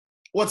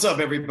What's up,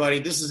 everybody?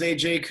 This is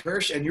AJ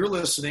Kirsch, and you're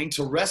listening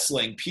to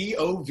Wrestling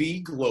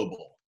POV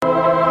Global.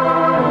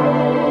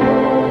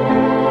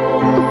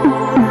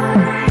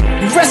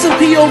 Wrestling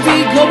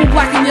POV Global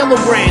Black and Yellow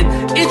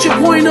brand. It's your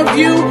point of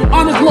view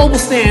on the global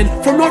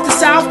stand. From north to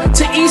south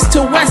to east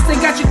to west, they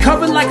got you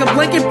covered like a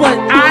blanket. But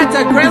I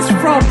digress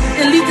from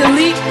elite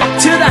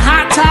to the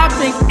hot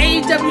topic.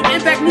 AEW,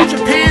 Impact, New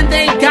Japan,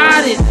 they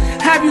got it.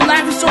 Have you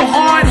laughing so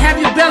hard?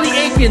 Have your belly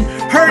aching?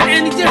 Heard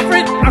any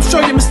different? I'm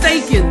sure you're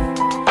mistaken.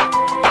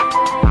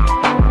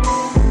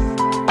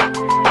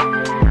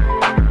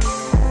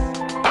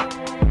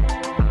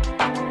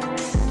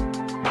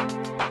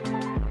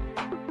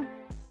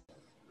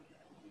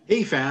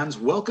 Hey fans,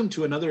 welcome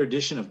to another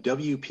edition of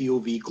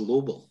WPOV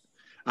Global.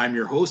 I'm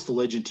your host, the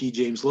legend T.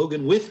 James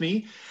Logan. With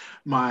me,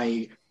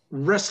 my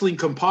wrestling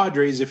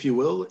compadres, if you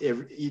will,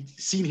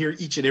 seen here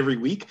each and every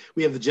week.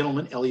 We have the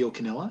gentleman, Elio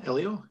Canella.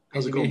 Elio,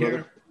 how's it going,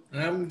 brother?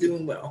 I'm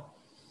doing well.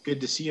 Good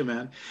to see you,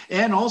 man.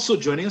 And also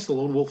joining us, the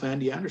lone wolf,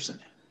 Andy Anderson.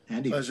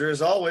 Andy. Pleasure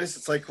as always.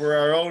 It's like we're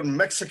our own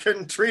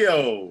Mexican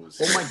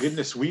trios. Oh my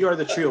goodness, we are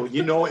the trio.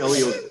 You know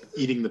Elio's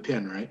eating the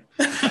pin, right?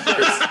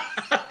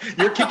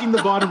 You're kicking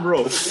the bottom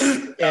rope,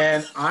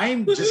 and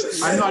I'm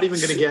not even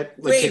going to get.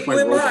 Wait, who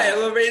am I? A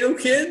Laredo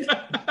kid?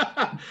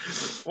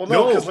 Well,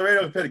 no, because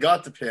Laredo Pin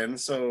got the pin,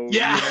 so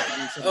yeah.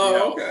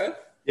 Okay.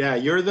 Yeah,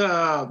 you're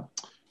the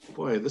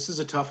boy. This is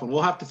a tough one.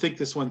 We'll have to think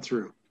this one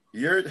through.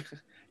 You're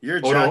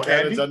Jack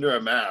Evans under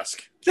a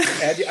mask.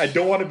 Andy, I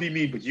don't want to be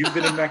mean, but you've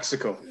been in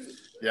Mexico,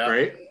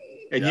 right?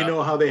 And you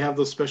know how they have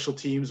those special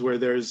teams where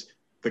there's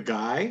the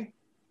guy,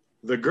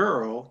 the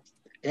girl,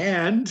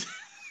 and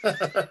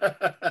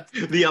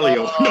the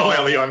Elio. No,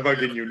 Elio, I'm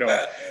bugging you.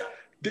 No.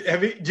 Do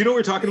you know what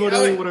we're talking about,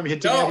 Elio, what I'm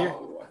hinting at here?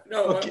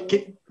 No.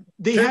 Okay.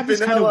 They have this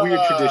kind of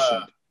weird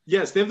tradition.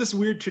 Yes, they have this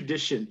weird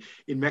tradition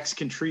in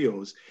Mexican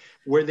trios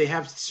where they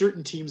have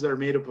certain teams that are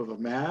made up of a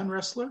man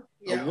wrestler,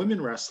 a women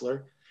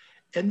wrestler,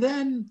 and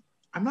then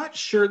I'm not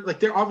sure, like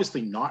they're obviously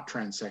not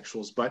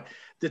transsexuals, but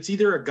it's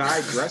either a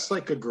guy dressed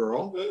like a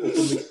girl,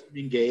 openly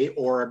seeming gay,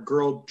 or a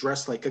girl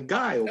dressed like a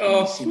guy,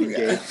 openly seeming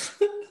gay.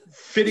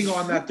 Fitting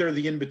on that they're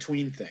the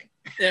in-between thing.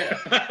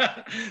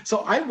 Yeah. So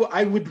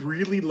I would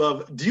really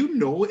love, do you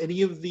know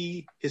any of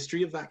the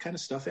history of that kind of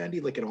stuff, Andy?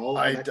 Like at all?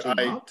 I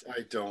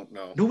don't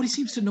know. Nobody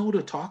seems to know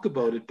to talk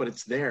about it, but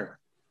it's there.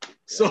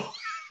 So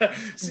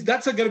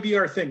that's going to be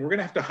our thing. We're going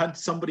to have to hunt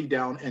somebody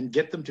down and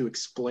get them to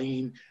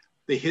explain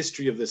the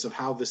history of this, of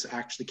how this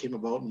actually came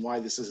about and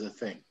why this is a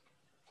thing.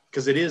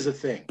 Because it is a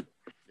thing.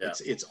 Yeah.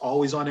 It's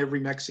always on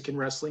every Mexican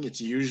wrestling. It's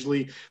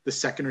usually the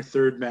second or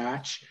third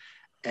match.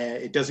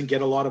 It doesn't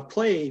get a lot of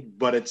play,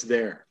 but it's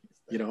there,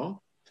 you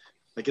know?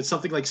 Like it's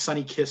something like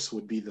Sonny Kiss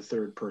would be the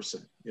third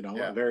person, you know,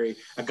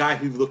 a guy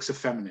who looks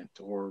effeminate,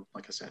 or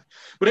like I said.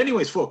 But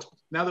anyways, folks,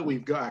 now that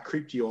we've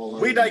creeped you all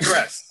out. We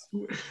digress.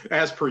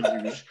 As per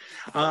usual.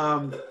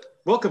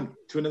 Welcome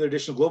to another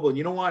edition of Global. And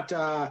you know what?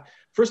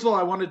 First of all,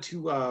 I wanted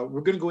to,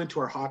 we're going to go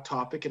into our hot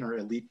topic and our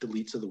elite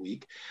deletes of the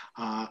week.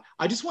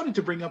 I just wanted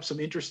to bring up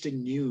some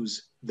interesting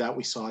news that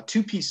we saw,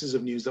 two pieces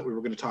of news that we were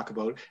going to talk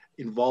about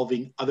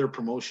involving other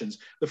promotions.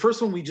 The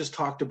first one we just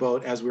talked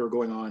about as we were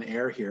going on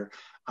air here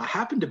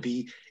happened to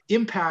be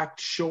Impact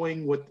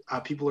showing what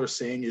people are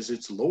saying is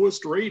its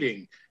lowest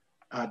rating,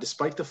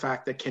 despite the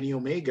fact that Kenny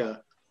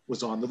Omega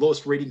was on the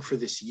lowest rating for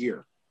this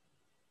year.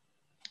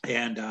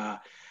 And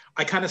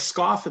I kind of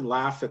scoff and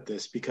laugh at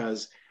this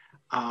because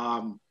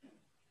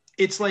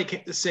it's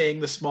like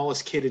saying the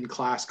smallest kid in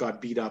class got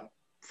beat up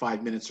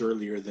 5 minutes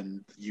earlier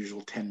than the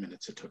usual 10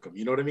 minutes it took him.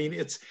 You know what I mean?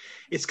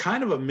 It's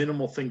kind of a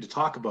minimal thing to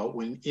talk about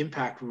when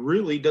Impact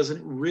really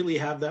doesn't really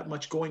have that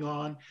much going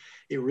on.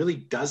 It really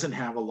doesn't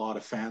have a lot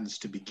of fans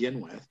to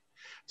begin with.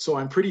 So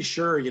I'm pretty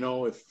sure, you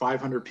know, if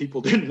 500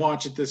 people didn't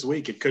watch it this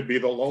week, it could be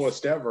the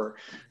lowest ever.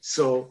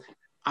 So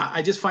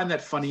I just find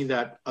that funny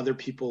that other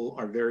people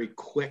are very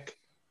quick.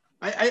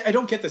 I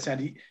don't get this,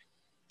 Andy.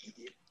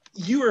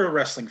 You are a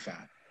wrestling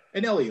fan.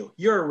 And Elio,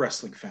 you're a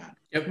wrestling fan.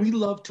 Yep. We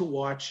love to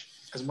watch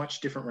as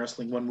much different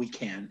wrestling when we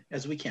can,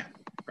 as we can,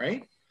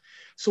 right?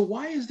 So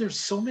why is there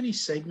so many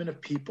segment of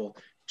people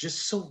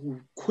just so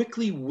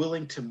quickly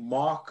willing to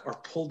mock or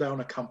pull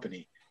down a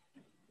company?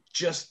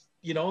 Just,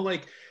 you know,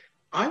 like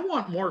I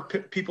want more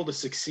people to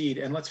succeed.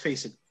 And let's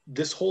face it,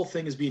 this whole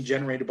thing is being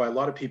generated by a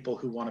lot of people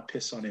who want to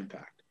piss on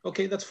Impact.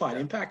 Okay, that's fine.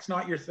 Yeah. Impact's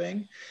not your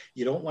thing.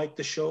 You don't like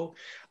the show.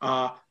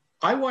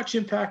 I watch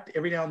Impact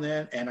every now and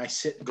then, and I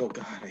sit and go,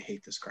 God, I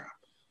hate this crap.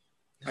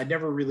 I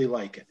never really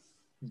like it.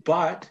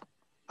 But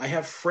I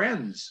have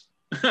friends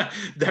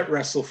that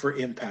wrestle for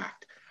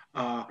Impact.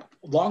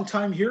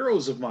 Longtime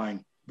heroes of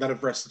mine that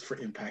have wrestled for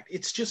Impact.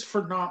 It's just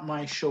for not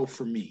my show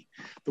for me.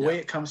 The way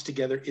it comes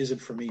together isn't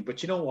for me.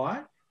 But you know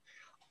what?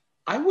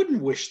 I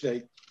wouldn't wish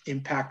that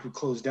Impact would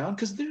close down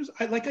because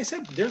like I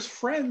said, there's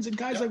friends and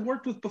guys I've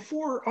worked with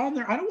before on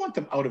there. I don't want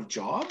them out of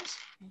jobs.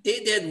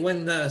 They did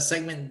win the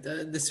segment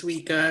this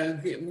week.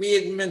 We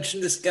had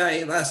mentioned this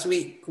guy last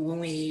week when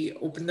we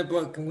opened the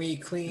book and we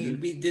cleaned.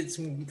 Mm-hmm. We did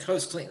some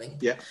house cleaning.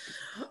 Yeah.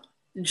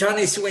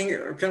 Johnny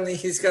Swinger, apparently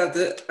he's got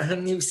a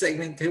new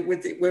segment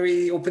where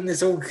he opened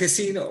his own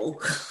casino.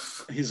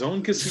 His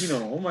own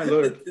casino. Oh, my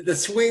Lord. The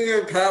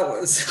Swinger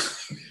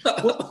Palace.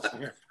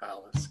 Swinger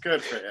Palace.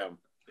 Good for him.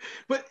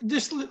 But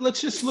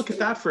let's just look at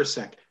that for a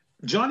sec.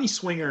 Johnny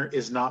Swinger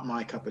is not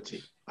my cup of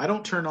tea. I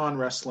don't turn on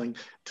wrestling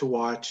to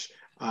watch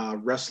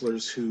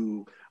wrestlers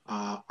who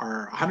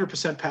are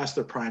 100% past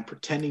their prime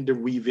pretending to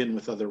weave in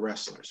with other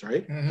wrestlers,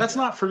 right? Mm-hmm. That's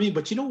not for me.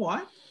 But you know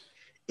what?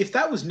 If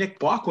that was Nick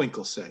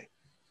Bockwinkel, say,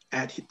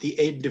 at the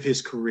end of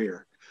his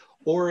career,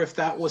 or if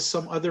that was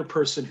some other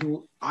person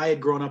who I had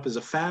grown up as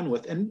a fan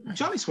with, and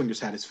Johnny Swinger's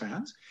had his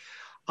fans,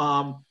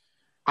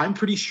 I'm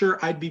pretty sure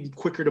I'd be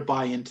quicker to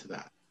buy into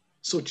that.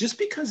 So just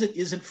because it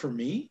isn't for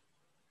me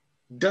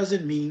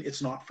doesn't mean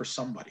it's not for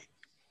somebody.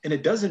 And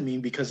it doesn't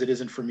mean because it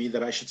isn't for me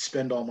that I should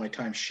spend all my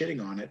time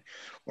shitting on it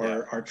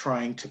or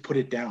trying to put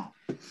it down.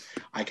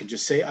 I can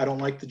just say I don't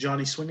like the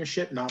Johnny Swinger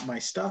shit, not my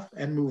stuff,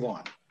 and move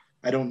on.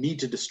 I don't need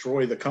to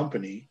destroy the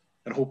company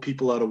and hold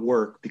people out of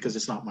work because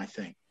it's not my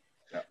thing.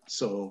 Yeah.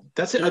 So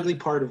that's the ugly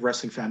part of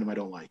wrestling fandom I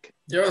don't like.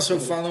 They're also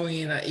following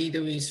in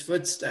AEW's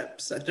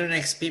footsteps at their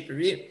next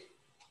pay-per-view.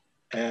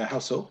 How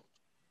so?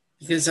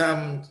 Because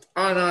on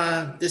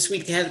this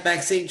week they had a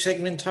backstage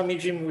segment. Tommy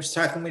Dreamer was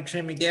talking with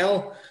Trey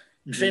Miguel.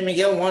 Mm-hmm. Trey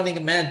Miguel wanting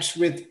a match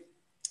with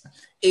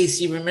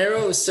AC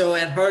Romero. So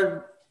at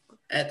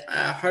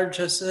Hard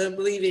Justice, I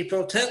believe,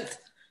 April 10th,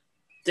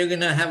 they're going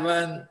to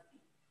have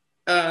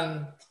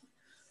an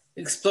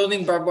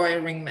exploding barbed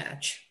wire ring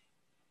match.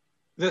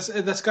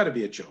 That's got to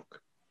be a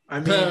joke. I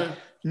mean,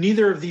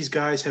 neither of these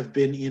guys have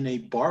been in a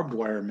barbed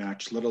wire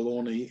match, let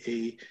alone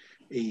a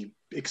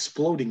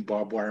exploding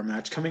barbed wire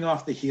match. Coming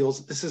off the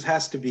heels, this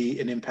has to be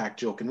an Impact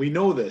joke, and we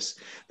know this,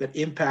 that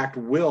Impact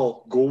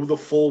will go the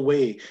full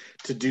way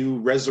to do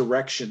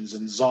resurrections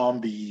and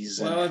zombies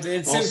and all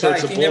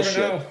sorts of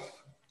bullshit.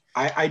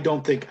 I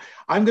don't think,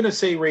 I'm going to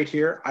say right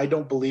here, I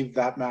don't believe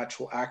that match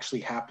will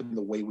actually happen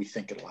the way we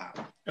think it'll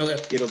happen.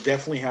 Okay. It'll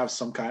definitely have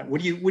some kind.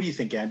 What do you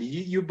think, Andy?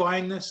 You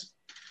buying this?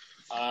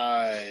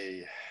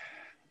 You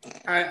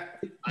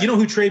know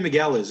who Trey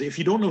Miguel is? If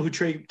you don't know who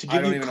Trey, to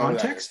give you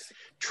context,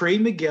 Trey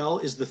Miguel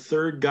is the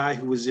third guy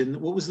who was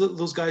in, what was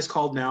those guys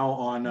called now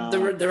on?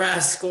 The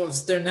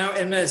Rascals. They're now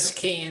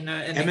MSK and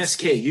NXT.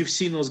 MSK. You've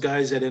seen those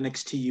guys at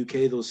NXT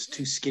UK, those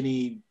two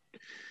skinny.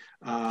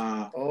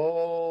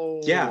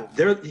 Yeah,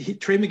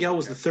 Trey Miguel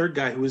was the third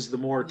guy who was the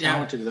more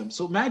talented of them.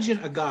 So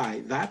imagine a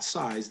guy that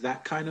size,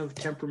 that kind of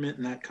temperament,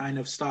 and that kind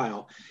of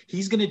style.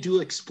 He's going to do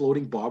an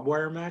exploding barbed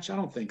wire match? I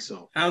don't think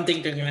so. I don't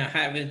think they're going to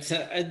have it.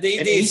 And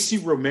AC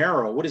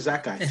Romero, what is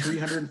that guy?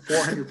 300,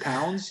 400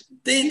 pounds?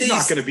 He's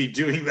not going to be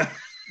doing that.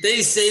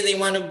 They say they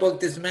want to book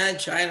this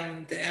match. I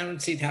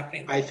don't see it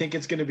happening. I think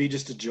it's going to be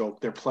just a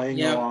joke. They're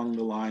playing along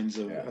the lines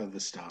of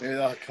the stuff. Maybe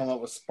they'll come up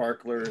with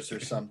sparklers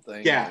or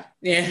something. Yeah.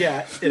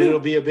 And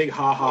it'll be a big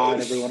ha-ha,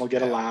 and everyone will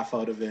get a laugh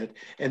out of it.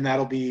 And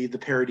that'll be the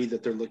parody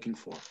that they're looking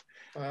for.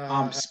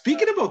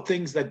 Speaking about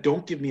things that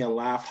don't give me a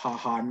laugh,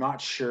 ha-ha, I'm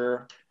not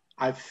sure.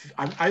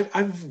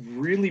 I've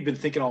really been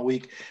thinking all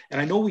week, and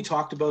I know we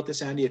talked about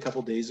this, Andy, a couple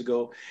of days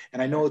ago,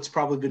 and I know it's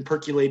probably been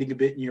percolating a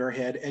bit in your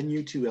head, and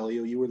you too,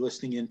 Elio, you were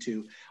listening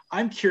into.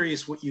 I'm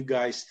curious what you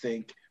guys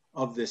think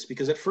of this,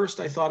 because at first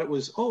I thought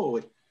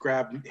it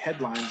grabbed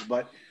headlines,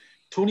 but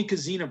Tony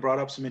Kozina brought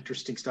up some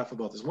interesting stuff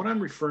about this. What I'm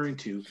referring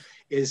to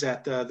is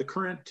that the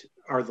current,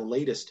 or the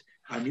latest,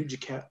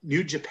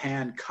 New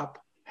Japan Cup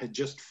had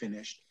just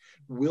finished.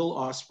 Will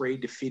Ospreay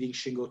defeating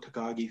Shingo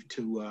Takagi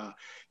to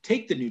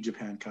take the New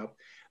Japan Cup,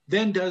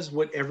 then does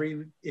what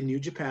in New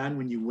Japan,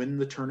 when you win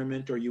the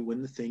tournament or you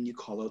win the thing, you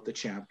call out the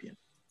champion,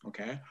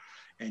 okay?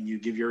 And you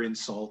give your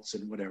insults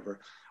and whatever.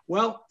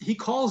 Well, he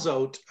calls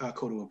out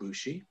Kota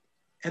Ibushi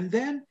and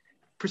then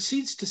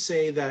proceeds to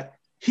say that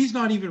he's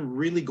not even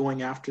really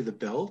going after the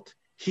belt.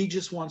 He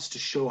just wants to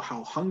show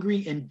how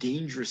hungry and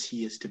dangerous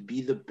he is to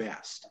be the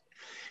best.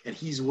 And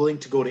he's willing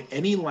to go to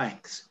any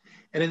lengths.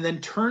 And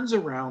then turns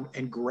around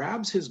and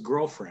grabs his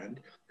girlfriend,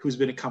 who's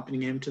been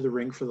accompanying him to the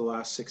ring for the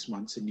last 6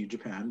 months in New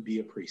Japan,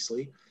 Bea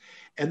Priestley,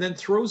 and then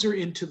throws her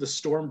into the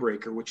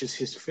Stormbreaker, which is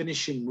his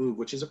finishing move,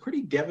 which is a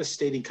pretty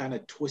devastating kind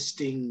of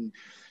twisting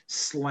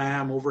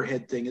slam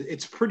overhead thing.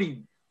 It's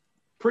pretty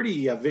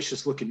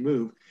vicious looking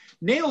move.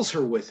 Nails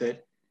her with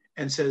it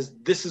and says,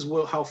 "This is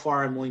how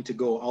far I'm willing to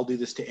go. I'll do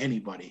this to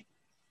anybody."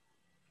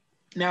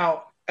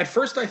 Now, at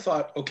first I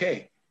thought,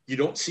 okay, you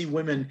don't see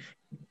women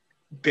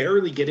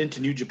barely get into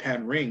New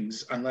Japan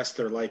rings unless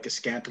they're like a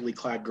scantily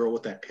clad girl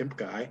with that pimp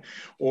guy,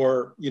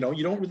 or, you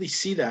don't really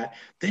see that.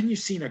 Then you've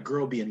seen a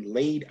girl being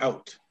laid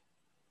out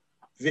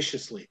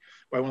viciously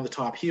by one of the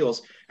top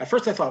heels. At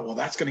first I thought, well,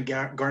 that's going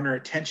to garner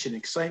attention,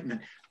 excitement.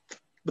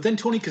 But then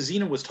Tony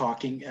Kozina was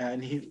talking,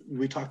 and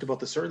we talked about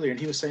this earlier, and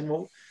he was saying,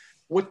 well,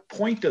 what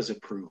point does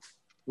it prove?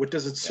 What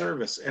does it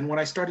service? And when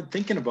I started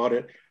thinking about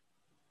it,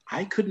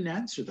 I couldn't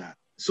answer that.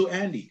 So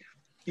Andy,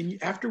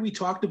 after we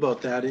talked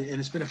about that, and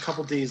it's been a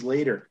couple days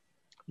later,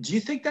 do you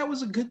think that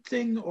was a good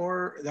thing,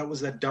 or that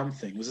was that dumb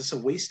thing? Was this a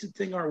wasted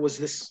thing, or was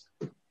this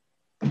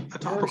a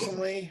topical?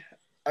 Personally,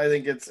 I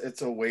think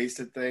it's a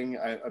wasted thing.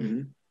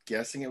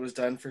 guessing it was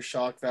done for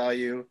shock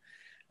value.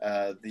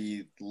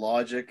 The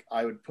logic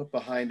I would put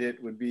behind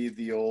it would be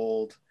the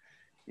old,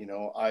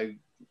 I'd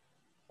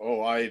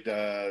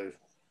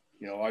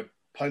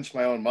punch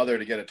my own mother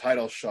to get a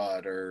title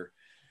shot, or,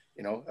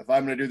 if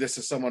I'm going to do this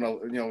to someone,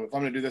 if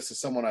I'm going to do this to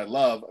someone I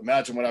love,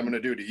 imagine what I'm going to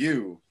do to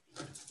you.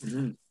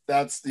 Mm-hmm.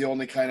 That's the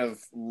only kind of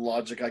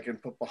logic I can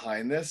put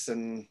behind this.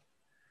 And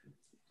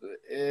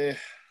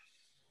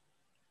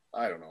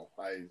I don't know.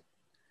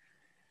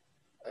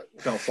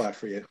 Fell flat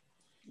for you.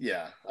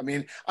 Yeah. I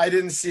mean, I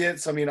didn't see it.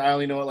 So, I mean, I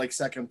only know it like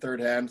second,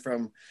 third hand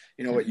from,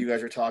 what you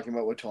guys were talking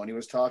about, what Tony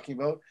was talking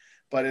about.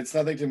 But it's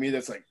nothing to me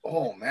that's like,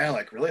 oh man,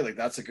 like really, like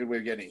that's a good way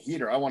of getting a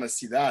heater. I want to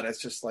see that.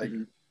 It's just like,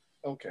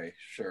 okay,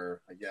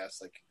 sure, I guess.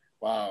 Like,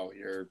 wow,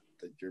 you're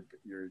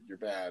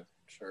bad.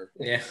 Sure.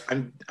 Yeah.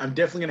 I'm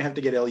definitely gonna have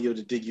to get Elio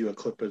to dig you a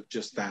clip of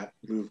just that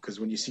move, because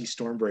when you see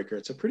Stormbreaker,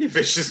 it's a pretty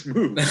vicious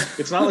move.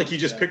 It's not like he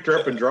just picked her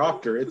up and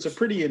dropped her. It's a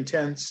pretty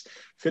intense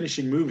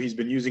finishing move he's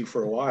been using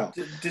for a while.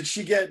 Did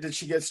she get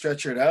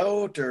stretchered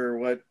out or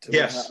what?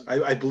 Yes,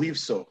 I believe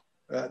so.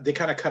 They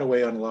kind of cut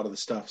away on a lot of the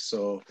stuff,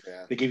 so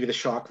they gave you the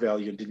shock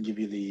value and didn't give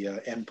you the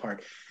end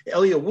part.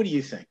 Elio, what do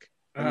you think?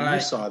 When you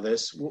saw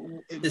this,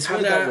 how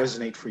did that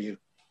resonate for you?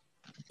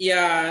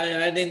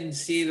 Yeah, I didn't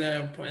see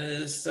the point of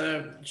this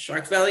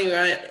shock value.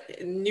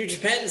 New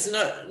Japan is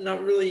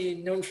not really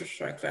known for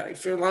shock value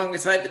for as long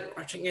as I've been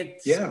watching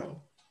it.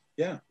 So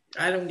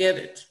I don't get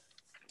it.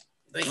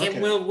 Like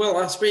him, Will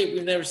Ospreay,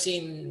 we've never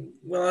seen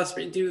Will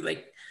Ospreay do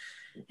like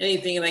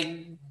anything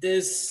like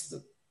this,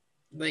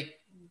 like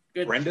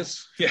good.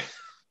 Horrendous? Yeah.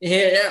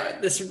 Yeah,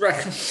 this is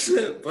reckless.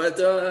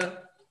 But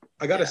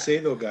I gotta say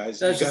though, guys,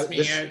 that's just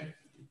me.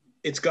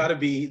 It's got to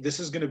be. This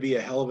is going to be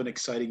a hell of an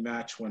exciting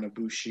match when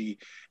Ibushi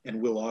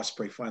and Will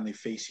Ospreay finally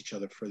face each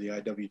other for the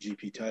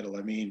IWGP title.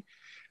 I mean,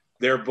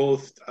 they're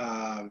both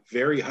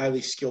very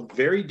highly skilled,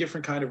 very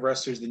different kind of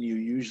wrestlers than you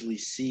usually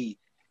see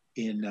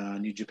in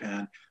New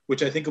Japan,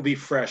 which I think will be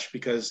fresh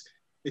because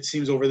it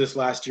seems over this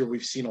last year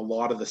we've seen a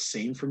lot of the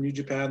same from New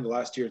Japan. The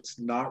last year it's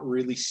not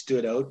really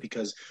stood out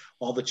because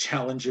all the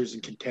challengers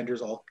and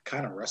contenders all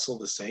kind of wrestle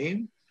the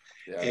same.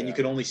 You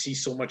can only see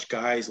so much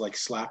guys like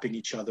slapping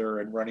each other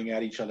and running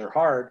at each other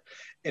hard.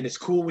 And it's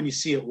cool when you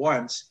see it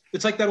once.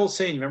 It's like that old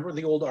saying, remember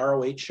the old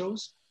ROH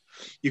shows?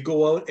 You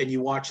go out and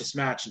you watch this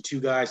match and two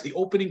guys, the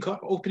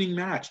opening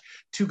match,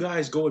 two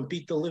guys go and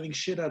beat the living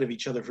shit out of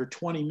each other for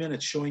 20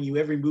 minutes, showing you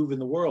every move in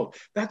the world.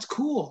 That's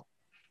cool.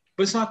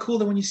 But it's not cool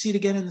that when you see it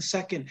again in the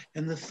second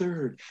and the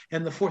third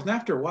and the fourth, and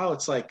after a while,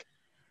 it's like,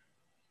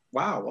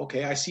 wow,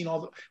 okay, I seen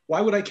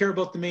why would I care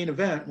about the main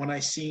event when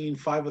I seen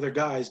five other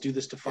guys do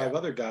this to five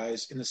other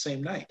guys in the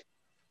same night?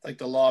 Like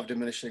the law of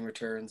diminishing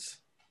returns.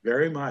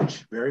 Very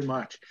much, very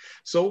much.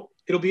 So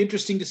it'll be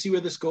interesting to see where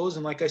this goes.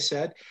 And like I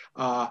said,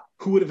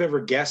 who would have ever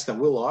guessed that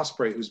Will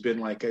Ospreay, who's been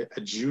like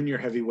a junior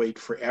heavyweight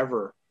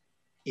forever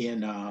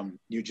in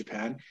New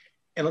Japan,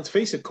 and let's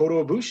face it,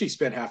 Kota Ibushi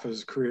spent half of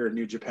his career in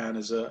New Japan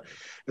as a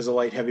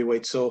light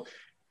heavyweight. So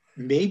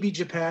maybe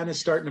Japan is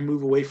starting to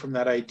move away from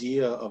that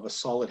idea of a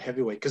solid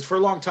heavyweight. Because for a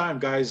long time,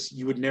 guys,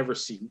 you would never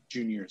see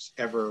juniors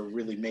ever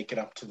really make it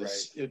up to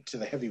to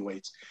the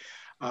heavyweights.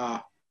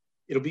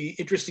 It'll be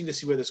interesting to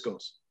see where this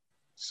goes.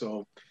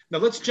 So now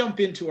let's jump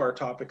into our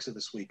topics of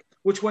this week.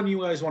 Which one do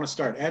you guys want to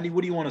start? Andy,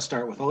 what do you want to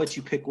start with? I'll let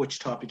you pick which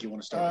topic you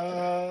want to start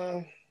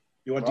with.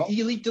 You want to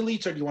do Elite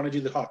Deletes or do you want to do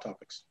the hot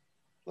topics?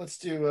 Let's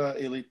do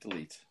Elite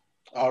Delete.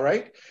 All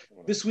right.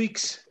 This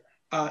week's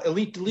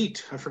Elite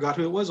Delete. I forgot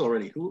who it was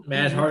already.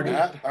 Matt Hardy.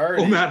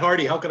 Oh, Matt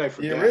Hardy. How could I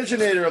forget? The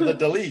originator of the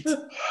Delete.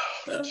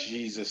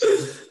 Jesus.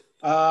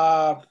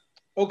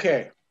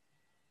 Okay.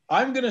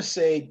 I'm going to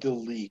say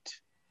Delete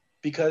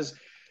because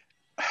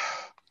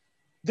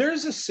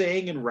there's a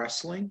saying in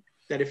wrestling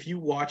that if you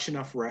watch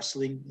enough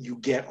wrestling, you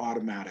get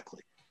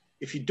automatically.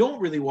 If you don't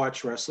really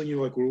watch wrestling,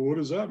 you're like, well, what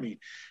does that mean?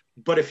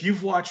 But if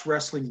you've watched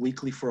wrestling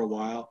weekly for a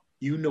while,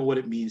 you know what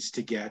it means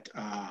to get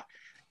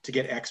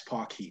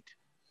X-Pac heat.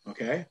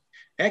 Okay?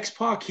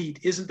 X-Pac heat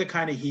isn't the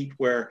kind of heat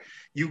where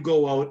you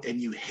go out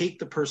and you hate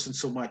the person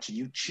so much and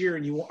you cheer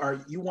and you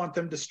want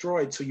them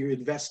destroyed, so you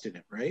invest in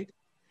it, right?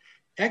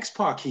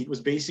 X-Pac heat was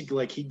basically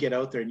like he'd get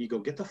out there and you go,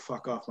 get the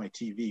fuck off my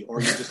TV,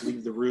 or you just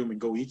leave the room and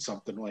go eat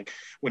something, like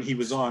when he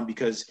was on,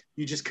 because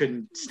you just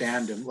couldn't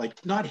stand him.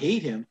 Like, not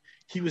hate him,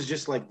 he was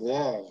just like,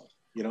 whoa,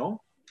 you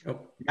know? Oh.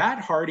 Matt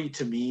Hardy,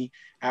 to me,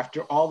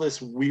 after all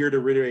this weird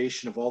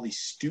iteration of all these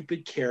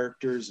stupid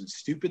characters and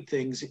stupid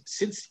things,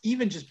 since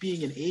even just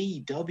being in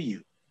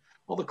AEW,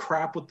 all the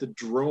crap with the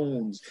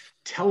drones,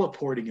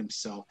 teleporting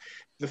himself.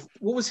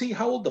 What was he?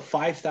 How old? The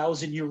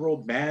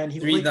 5,000-year-old man?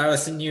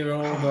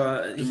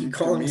 3,000-year-old. He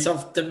called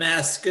himself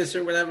Damascus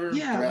or whatever.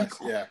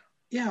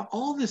 Yeah.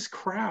 All this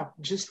crap,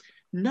 just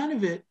none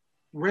of it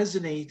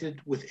resonated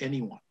with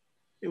anyone.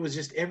 It was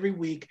just every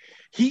week.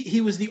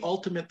 He was the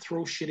ultimate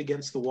throw shit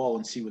against the wall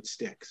and see what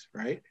sticks,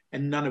 right?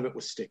 And none of it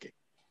was sticking.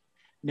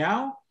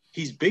 Now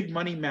he's Big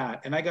Money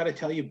Matt. And I got to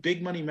tell you,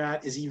 Big Money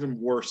Matt is even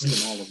worse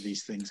than all of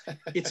these things.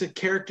 It's a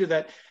character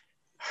that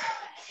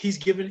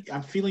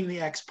I'm feeling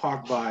the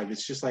X-Pac vibe.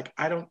 It's just like,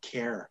 I don't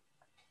care.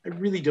 I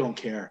really don't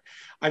care.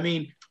 I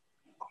mean,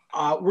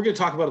 we're going to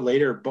talk about it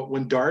later, but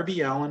when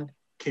Darby Allin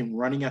came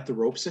running at the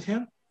ropes at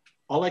him,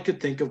 all I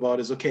could think about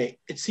is, okay,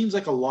 it seems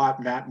like a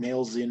lot Matt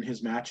mails in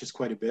his matches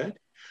quite a bit.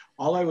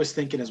 All I was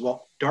thinking is,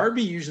 well,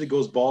 Darby usually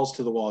goes balls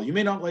to the wall. You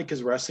may not like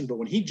his wrestling, but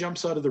when he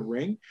jumps out of the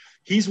ring,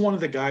 he's one of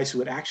the guys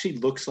who it actually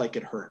looks like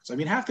it hurts. I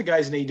mean, half the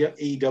guys in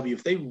AEW,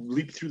 if they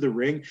leap through the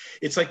ring,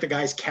 it's like the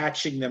guy's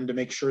catching them to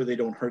make sure they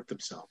don't hurt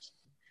themselves.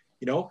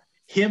 You know,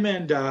 him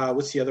and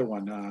what's the other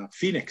one?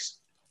 Phoenix.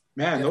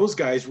 Man, those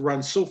guys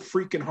run so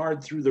freaking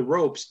hard through the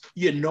ropes,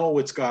 you know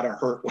it's got to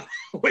hurt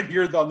when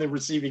you're on the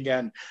receiving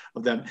end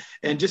of them.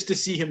 And just to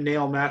see him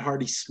nail Matt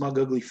Hardy's smug,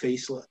 ugly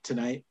face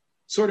tonight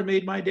sort of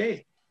made my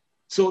day.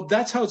 So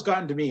that's how it's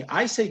gotten to me.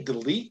 I say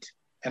delete,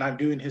 and I'm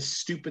doing his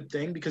stupid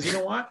thing because you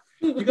know what?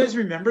 You guys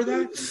remember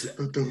that?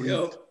 The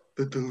delete.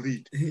 The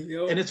delete.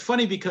 And it's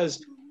funny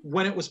because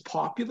when it was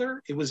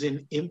popular, it was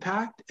in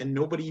Impact, and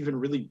nobody even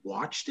really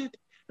watched it.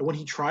 And when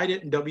he tried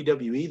it in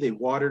WWE, they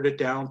watered it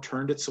down,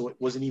 turned it so it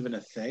wasn't even a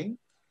thing.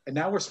 And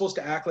now we're supposed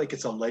to act like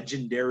it's a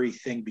legendary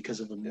thing because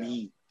of a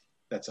meme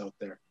that's out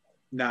there.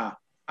 Nah,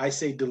 I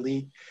say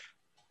delete.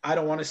 I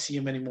don't want to see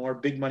him anymore.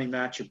 Big money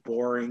match are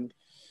boring.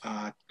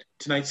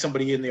 Tonight,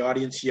 somebody in the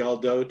audience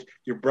yelled out,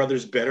 "Your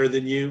brother's better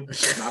than you."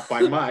 Not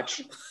by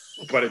much,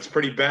 but it's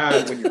pretty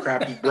bad when your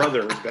crappy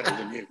brother is better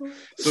than you.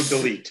 So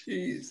delete.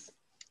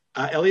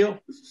 Elio,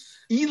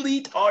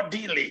 elite or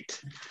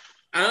delete?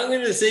 I'm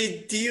going to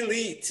say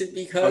delete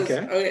because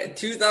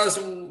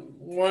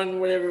 2001,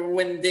 whatever,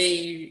 when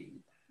they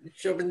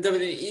showed up in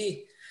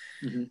WWE,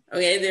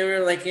 okay, they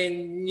were like a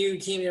new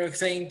team, they were an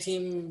exciting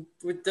team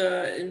with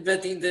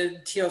inventing the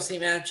TLC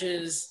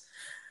matches.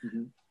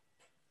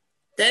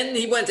 Then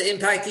he went to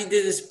Impact, he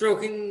did this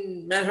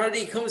broken Matt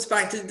Hardy, comes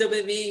back to the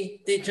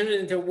WWE, they turn it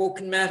into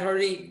woken Matt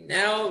Hardy.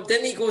 Now,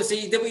 then he goes to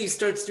AEW,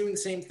 starts doing the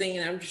same thing,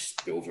 and I'm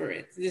just over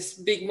it. This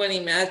big money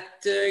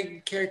Matt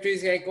character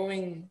he's got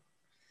going.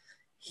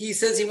 He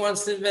says he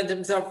wants to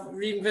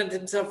reinvent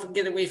himself and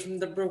get away from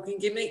the broken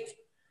gimmick.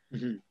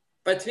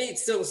 But to me,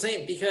 it's still the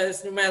same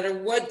because no matter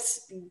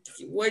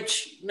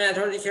which Matt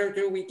Hardy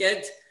character we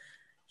get,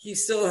 he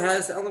still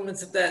has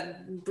elements of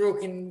that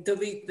broken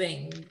delete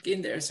thing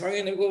in there. So I'm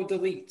going to go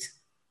delete.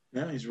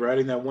 Yeah, he's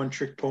riding that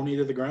one-trick pony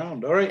to the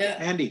ground. All right,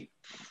 Andy,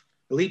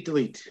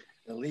 delete.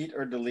 Delete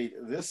or delete.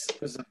 This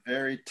was a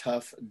very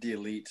tough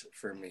delete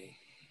for me.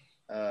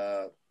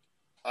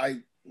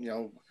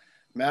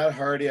 Matt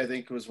Hardy, I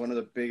think, was one of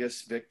the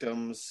biggest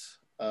victims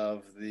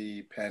of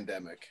the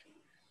pandemic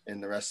in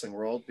the wrestling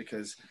world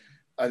because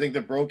I think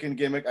the broken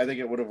gimmick, I think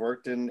it would have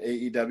worked in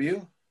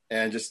AEW,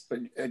 but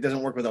it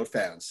doesn't work without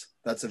fans.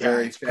 That's a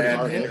very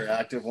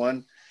fan-interactive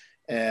one.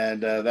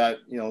 And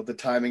the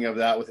timing of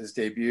that with his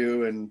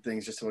debut and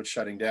things just about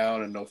shutting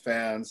down and no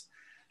fans,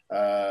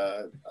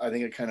 I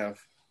think it kind of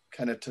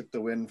took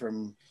the wind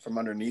from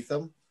underneath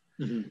him.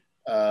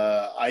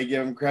 I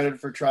give him credit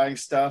for trying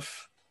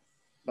stuff,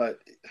 but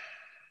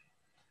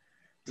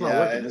it's not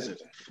working, is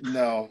it?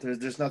 No,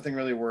 there's nothing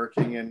really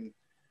working, and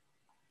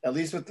at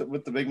least with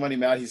the big money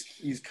Matt,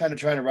 he's kind of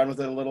trying to run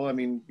with it a little. I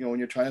mean, when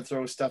you're trying to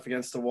throw stuff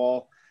against the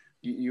wall,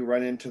 you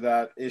run into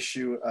that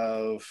issue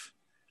of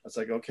it's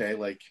like, okay,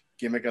 like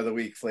gimmick of the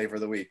week, flavor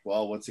of the week.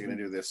 Well, what's he going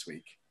to do this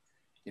week?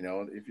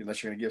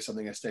 Unless you're going to give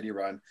something a steady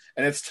run,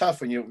 and it's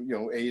tough when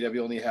AEW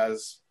only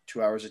has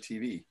 2 hours of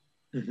TV.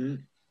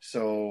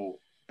 So,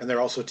 and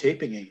they're also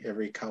taping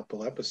every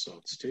couple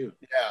episodes too.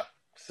 Yeah.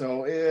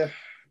 So,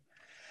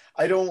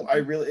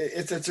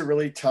 it's a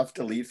really tough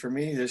delete for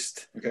me.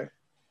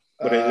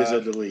 But it is a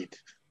delete.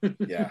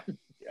 Yeah.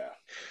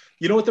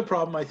 You know what the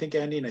problem, I think,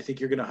 Andy, and I think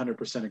you're going to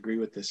 100% agree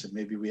with this, and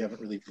maybe we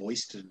haven't really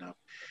voiced it enough.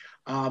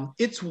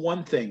 It's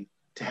one thing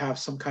to have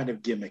some kind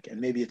of gimmick,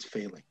 and maybe it's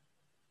failing.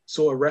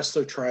 So a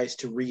wrestler tries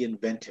to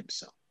reinvent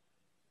himself.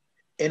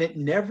 And it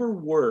never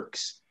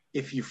works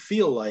if you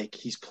feel like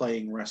he's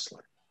playing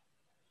wrestler.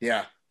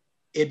 Yeah.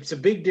 It's a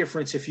big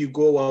difference if you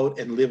go out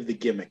and live the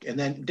gimmick. And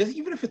then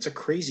even if it's a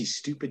crazy,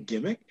 stupid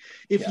gimmick,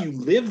 if you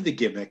live the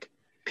gimmick,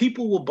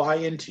 people will buy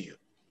into you.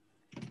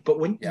 But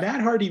when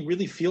Matt Hardy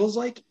really feels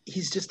like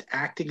he's just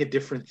acting a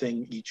different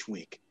thing each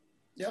week.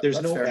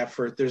 There's no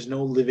effort. There's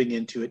no living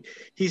into it.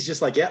 He's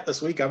just like,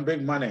 this week I'm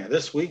big money.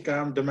 This week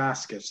I'm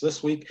Damascus.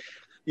 This week,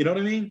 you know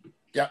what I mean?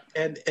 Yeah.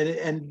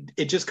 And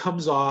it just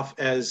comes off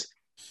as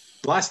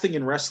the last thing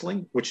in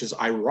wrestling, which is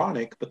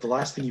ironic, but the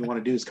last thing you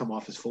want to do is come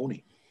off as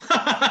phony.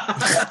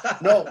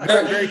 No,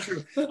 very, very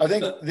true. I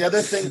think the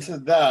other thing to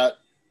that,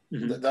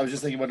 I was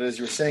just thinking about it as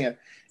you were saying it,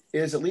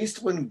 is at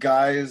least when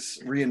guys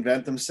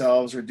reinvent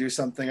themselves or do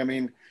something. I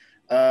mean,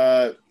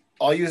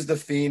 I'll use The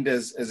Fiend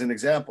as an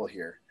example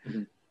here.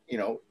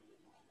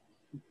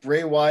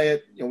 Bray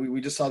Wyatt,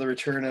 we just saw the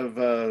return of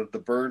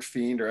the Bird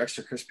Fiend or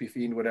Extra Crispy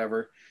Fiend,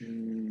 whatever.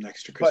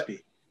 Extra Crispy.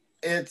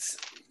 But it's,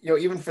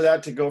 even for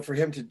that to go, for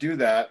him to do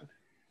that,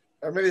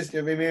 or maybe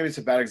it's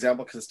a bad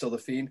example because it's still The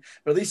Fiend,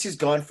 but at least he's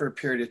gone for a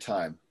period of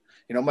time.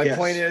 My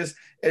point is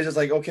just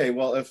like, okay,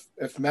 well,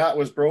 if Matt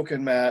was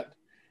broken, Matt,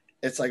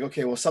 it's like,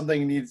 okay, well,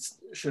 something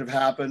should have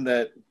happened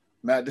that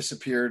Matt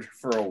disappeared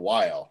for a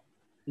while.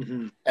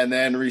 Mm-hmm. and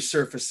then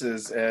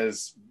resurfaces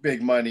as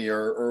big money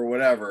or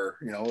whatever.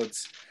 You know,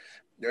 it's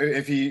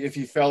if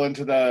he fell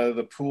into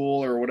the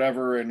pool or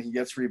whatever and he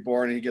gets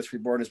reborn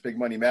as big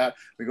money Matt,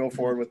 we go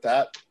forward with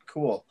that.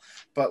 Cool.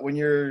 But when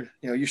you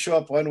show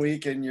up one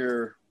week and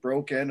you're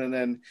broken, and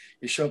then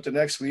you show up the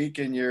next week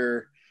and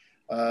you're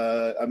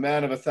a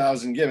man of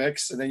 1,000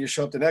 gimmicks, and then you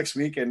show up the next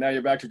week and now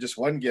you're back to just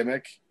one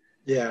gimmick.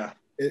 Yeah.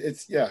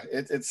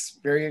 It's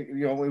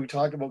very, when we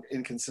talk about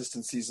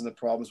inconsistencies and the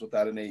problems with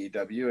that in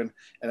AEW, and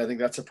I think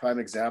that's a prime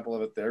example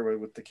of it there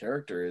with the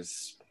character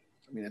is,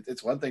 I mean,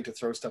 it's one thing to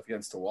throw stuff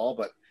against the wall,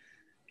 but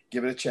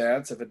give it a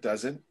chance. If it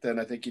doesn't, then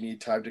I think you need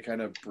time to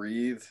kind of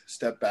breathe,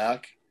 step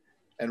back,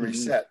 and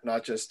reset,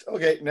 not just,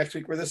 okay, next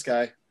week we're this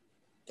guy.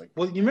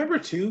 Well, you remember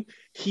too,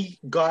 he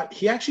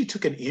actually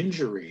took an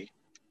injury,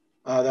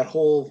 that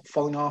whole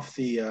falling off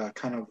the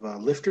kind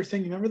of lifter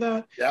thing. You remember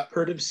that? Yeah.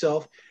 Hurt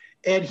himself.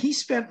 And he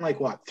spent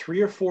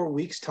 3 or 4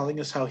 weeks telling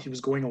us how he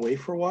was going away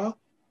for a while.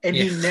 And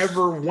he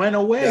never went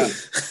away.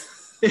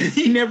 Yeah.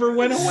 He never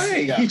went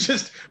away. Yeah. He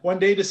just one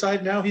day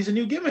decided now he's a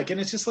new gimmick. And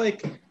it's just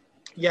like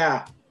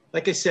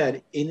I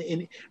said,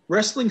 in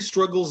wrestling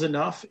struggles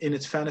enough in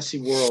its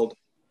fantasy world.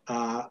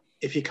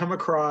 If you come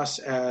across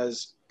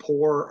as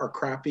poor or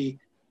crappy,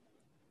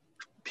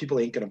 people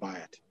ain't going to buy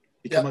it.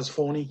 You come as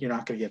phony, you're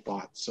not going to get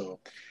bought. So,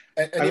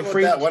 and even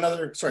with that, one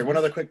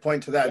other quick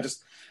point to that,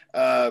 just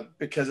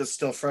because it's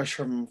still fresh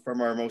from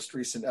our most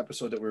recent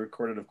episode that we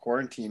recorded of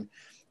Quarantine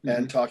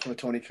and talking with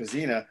Tony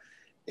Kozina,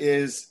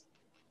 is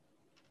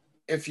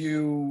we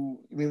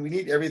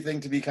need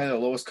everything to be kind of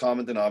the lowest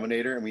common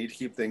denominator, and we need to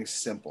keep things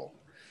simple.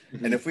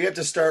 And if we have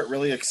to start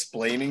really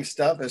explaining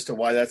stuff as to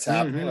why that's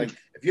happening, like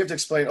if you have to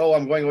explain,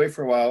 I'm going away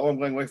for a while,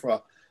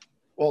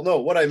 well, no,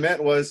 what I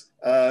meant was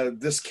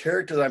this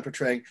character that I'm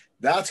portraying,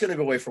 that's going to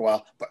go away for a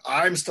while, but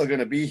I'm still going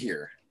to be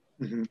here.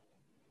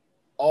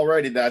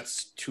 Already,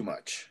 that's too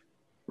much.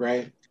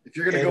 Right. If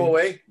you're going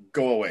to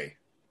go away.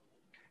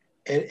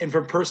 And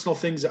from personal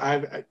things,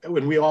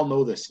 when we all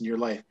know this in your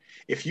life,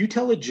 if you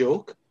tell a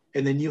joke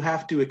and then you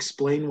have to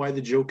explain why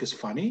the joke is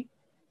funny,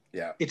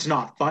 it's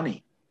not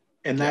funny.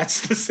 And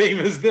that's the same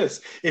as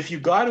this. If you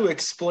got to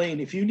explain,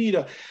 if you need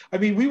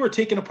we were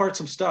taking apart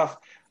some stuff,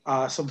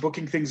 some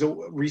booking things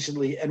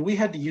recently, and we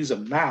had to use a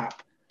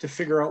map to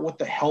figure out what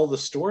the hell the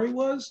story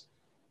was.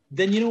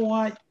 Then you know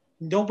what?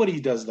 Nobody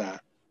does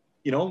that.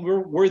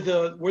 We're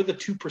the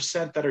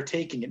 2% that are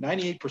taking it.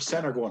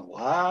 98% are going,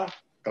 what?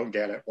 Don't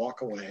get it.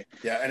 Walk away.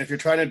 Yeah, and if you're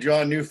trying to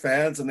draw new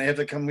fans and they have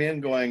to come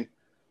in going,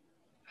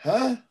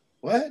 huh?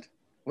 What?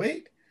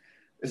 Wait.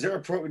 Is there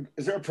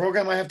a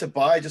program I have to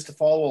buy just to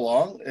follow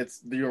along?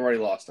 You already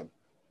lost them.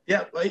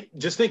 Yeah,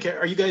 just think.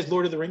 Are you guys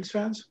Lord of the Rings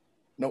fans?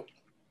 Nope.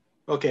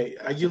 Okay,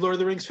 are you Lord of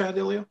the Rings fan,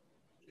 Elio?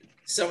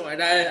 Somewhat.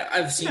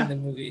 I've seen the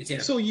movies. Yeah.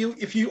 So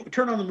if you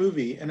turn on the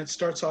movie and it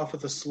starts off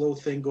with a slow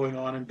thing going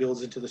on and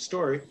builds into the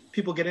story,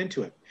 people get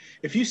into it.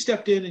 If you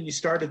stepped in and you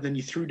started, then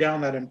you threw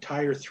down that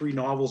entire 3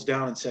 novels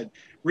down and said,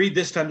 "Read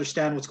this to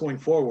understand what's going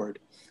forward,"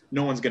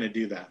 no one's going to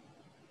do that.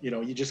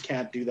 You just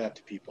can't do that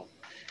to people.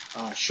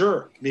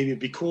 Sure, maybe it'd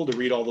be cool to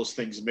read all those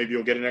things and maybe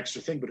you'll get an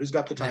extra thing, but who's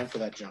got the time for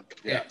that junk?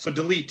 Yeah. So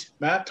delete.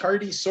 Matt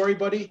Tardy, sorry,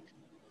 buddy.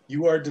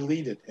 You are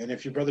deleted. And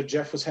if your brother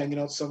Jeff was hanging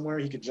out somewhere,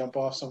 he could jump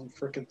off some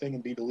freaking thing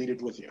and be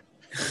deleted with you.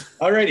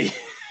 Alrighty.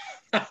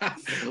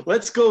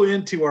 Let's go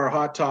into our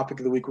hot topic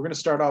of the week. We're going to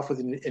start off with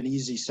an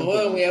easy, simple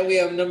one. We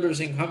have numbers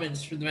and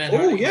comments for the man.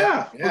 Oh,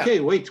 yeah. Okay,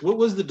 wait. What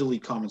was the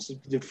delete comments?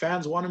 Did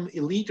fans want him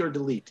elite or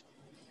delete?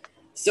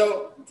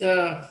 So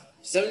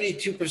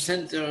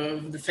 72%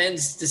 of the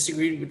fans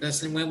disagreed with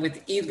us and went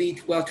with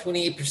elite, while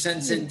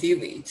 28% said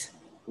delete.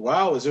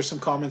 Wow, is there some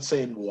comments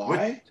saying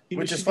why?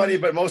 Which is funny,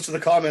 but most of the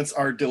comments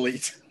are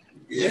delete.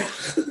 Yeah.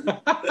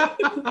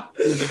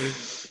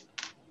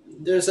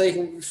 There's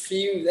a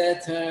few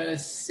that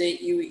say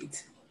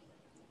elite.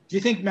 Do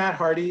you think Matt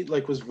Hardy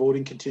was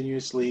voting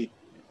continuously?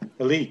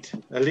 Elite.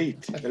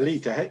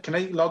 Can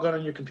I log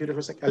on your computer for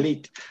a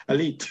second?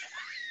 Elite.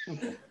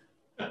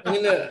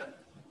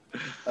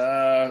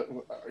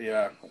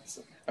 Yeah.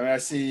 I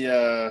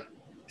see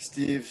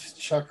Steve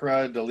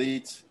Chakra,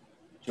 delete.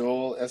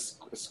 Joel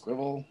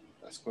Esquivel,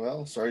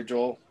 sorry,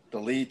 Joel,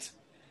 delete.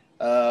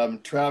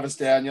 Travis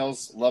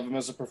Daniels, love him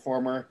as a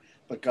performer,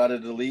 but got to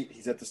delete.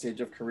 He's at the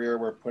stage of career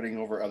where putting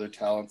over other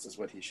talents is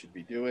what he should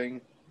be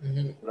doing.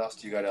 What else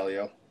do you got,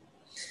 Elio?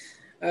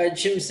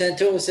 Jim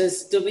Santos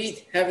says,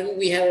 delete. Haven't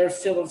we had our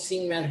fill of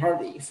seeing Matt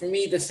Hardy? For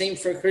me, the same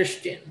for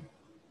Christian.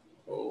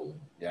 Oh.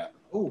 Yeah.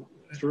 Oh,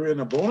 threw in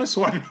a bonus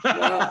one.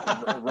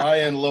 Wow.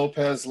 Ryan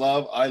Lopez,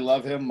 I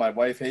love him. My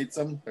wife hates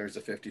him. There's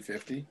a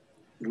 50-50.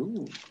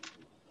 Ooh.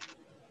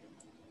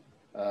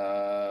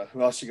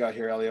 Who else you got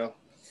here, Elio?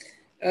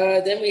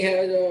 Then we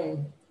had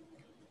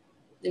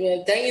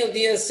Daniel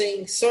Diaz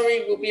saying,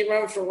 sorry, we'll be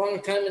around for a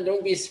long time and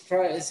don't be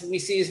surprised. We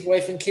see his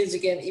wife and kids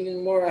again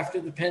even more after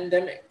the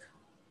pandemic.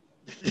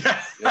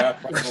 Yeah,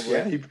 probably.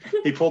 Yeah,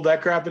 he pulled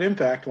that crap at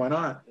Impact. Why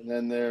not? And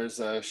then there's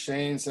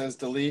Shane says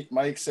delete.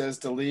 Mike says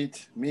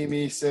delete.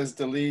 Mimi says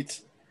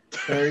delete.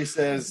 Perry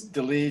says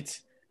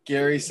delete.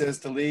 Gary says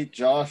delete.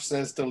 Josh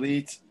says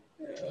delete.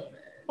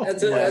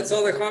 That's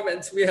all the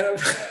comments we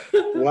have.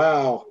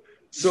 Wow.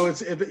 So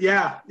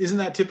isn't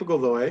that typical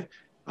though, eh?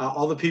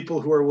 All the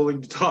people who are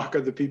willing to talk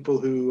are the people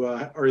who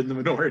are in the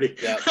minority.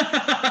 Yeah.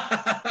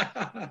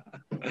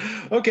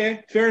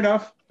 Okay, fair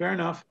enough.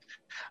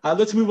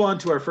 Let's move on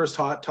to our first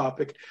hot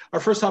topic. Our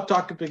first hot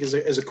topic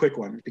is a quick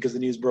one because the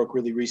news broke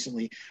really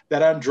recently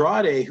that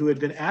Andrade, who had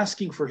been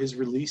asking for his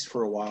release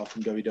for a while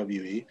from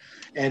WWE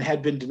and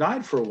had been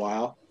denied for a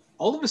while,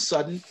 all of a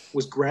sudden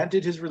was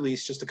granted his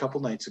release just a couple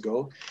nights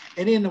ago.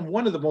 And in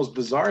one of the most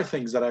bizarre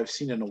things that I've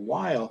seen in a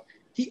while,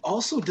 he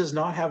also does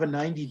not have a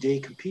 90-day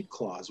compete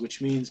clause,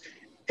 which means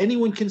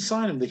anyone can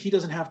sign him, that he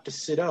doesn't have to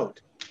sit out.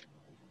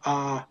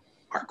 Our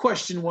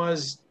question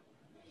was,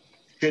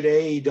 should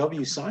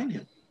AEW sign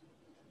him?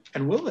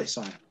 And will they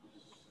sign him?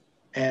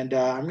 And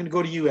I'm going to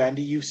go to you,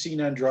 Andy. You've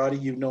seen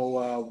Andrade. You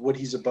know what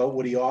he's about,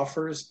 what he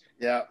offers.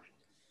 Yeah.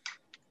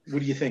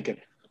 What are you thinking?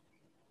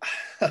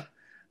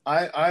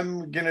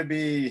 I'm going to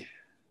be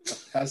a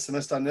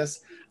pessimist on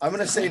this. I'm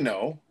going to say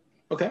no.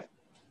 Okay.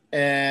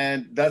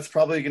 And that's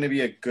probably going to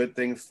be a good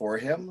thing for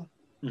him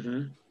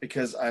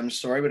because I'm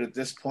sorry, but at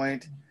this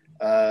point,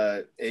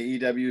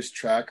 AEW's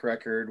track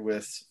record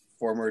with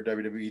former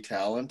WWE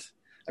talent,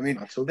 I mean,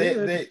 not so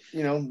they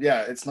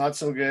it's not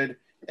so good.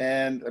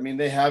 And I mean,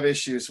 they have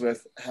issues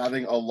with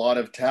having a lot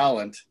of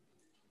talent.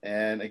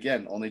 And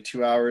again, only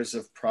 2 hours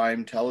of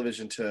prime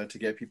television to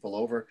get people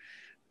over.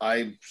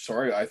 I'm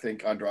sorry. I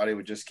think Andrade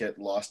would just get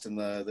lost in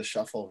the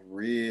shuffle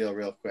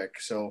real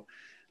quick. So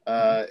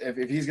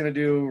if he's going to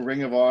do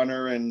Ring of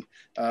Honor and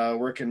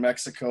work in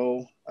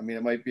Mexico, I mean,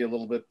 it might be a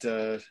little bit,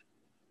 during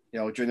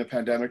the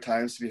pandemic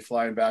times to be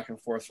flying back and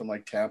forth from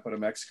like Tampa to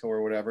Mexico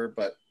or whatever.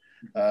 But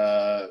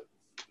right,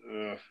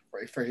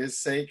 for his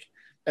sake.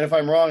 And if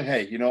I'm wrong,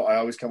 hey, I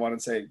always come on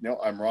and say, no,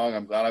 I'm wrong.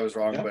 I'm glad I was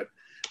wrong. Yeah. But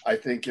I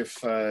think if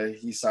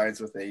he signs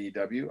with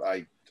AEW,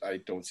 I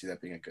don't see that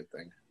being a good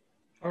thing.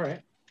 All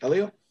right.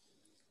 Elio?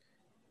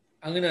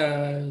 I'm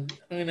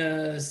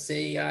gonna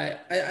say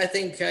I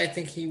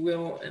think he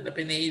will end up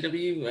in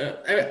AEW.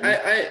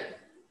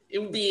 It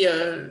would be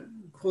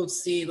cool to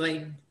see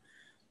like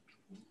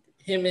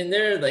him in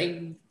there,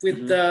 like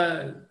with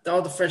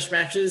all the fresh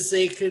matches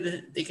they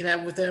could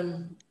have with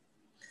him.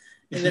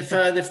 And if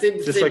they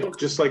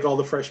just like all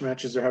the fresh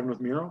matches they're having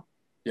with Miro.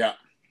 Yeah.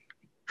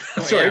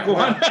 Sorry, go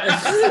on.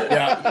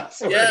 Yeah.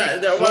 Yeah.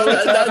 No, well,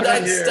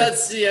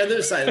 that's the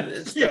other side of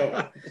it.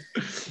 So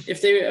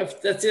if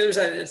that's the other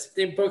side of this,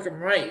 they book him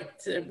right,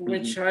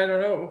 which I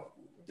don't know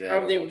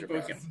how they would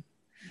book him.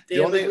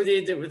 What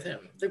they did with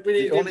him.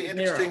 The only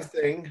interesting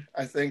thing,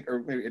 I think,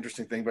 or maybe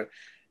interesting thing, but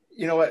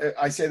you know what?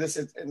 I say this,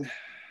 and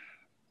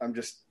I'm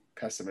just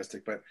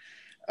pessimistic, but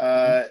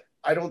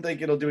I don't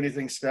think it'll do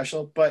anything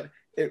special, but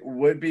it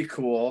would be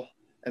cool,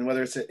 and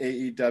whether it's at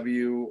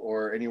AEW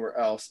or anywhere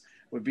else,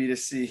 would be to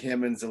see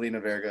him and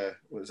Zelina Vega.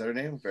 Was that her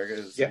name?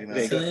 Zelina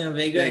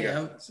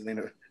Vega.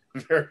 Zelina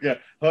Vega.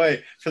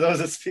 Hi. For those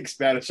that speak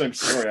Spanish, I'm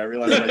sorry. I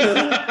realize.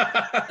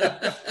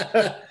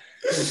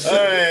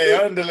 Hey,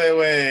 underlay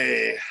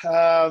way.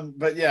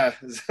 But yeah,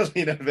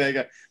 Zelina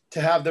Vega.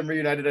 To have them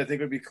reunited, I think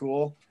would be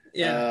cool.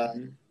 Yeah.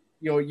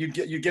 You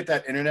get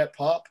that internet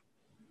pop,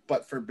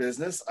 but for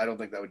business, I don't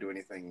think that would do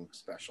anything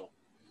special.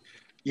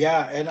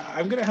 Yeah, and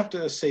I'm going to have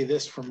to say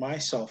this for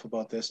myself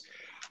about this.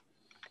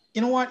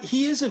 You know what?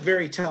 He is a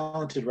very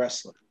talented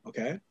wrestler,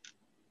 okay?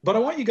 But I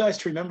want you guys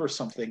to remember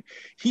something.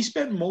 He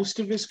spent most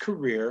of his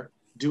career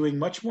doing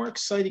much more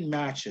exciting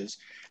matches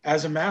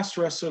as a masked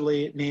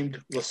wrestler named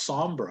La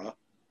Sombra,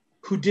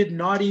 who did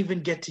not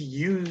even get to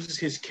use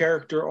his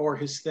character or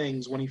his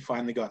things when he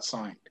finally got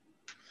signed.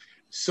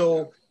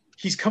 So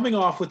he's coming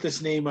off with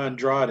this name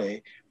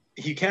Andrade.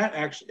 He can't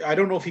actually, I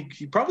don't know if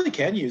he probably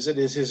can use it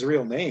as his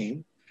real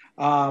name.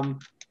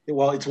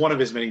 Well, it's one of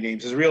his many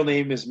names. His real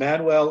name is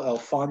Manuel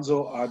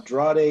Alfonso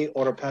Andrade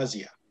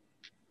Oropezia.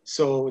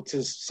 So it's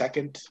his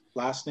second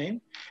last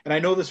name. And I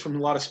know this from a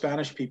lot of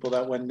Spanish people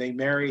that when they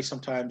marry,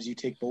 sometimes you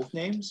take both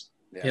names.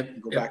 Yeah.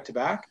 And go back to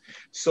back.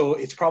 So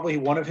it's probably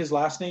one of his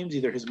last names,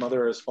 either his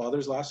mother or his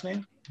father's last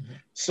name. Mm-hmm.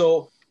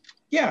 So,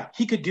 yeah,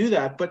 he could do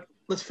that. But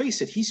let's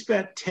face it, he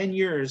spent 10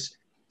 years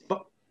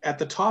at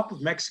the top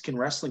of Mexican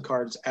wrestling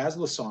cards as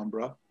La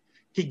Sombra.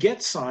 He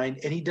gets signed,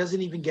 and he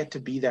doesn't even get to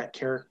be that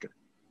character.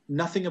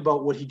 Nothing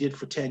about what he did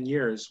for 10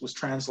 years was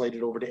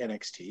translated over to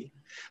NXT.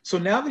 So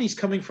now that he's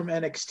coming from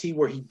NXT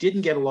where he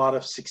didn't get a lot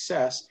of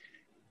success,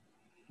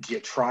 do you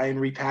try and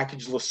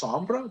repackage La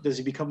Sombra? Does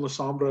he become La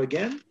Sombra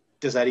again?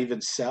 Does that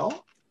even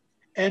sell?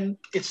 And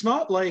it's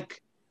not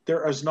like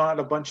there is not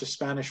a bunch of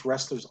Spanish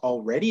wrestlers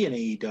already in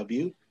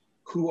AEW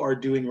who are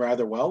doing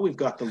rather well. We've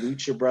got the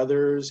Lucha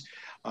Brothers.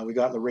 We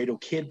got Laredo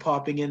Kid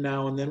popping in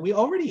now and then. We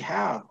already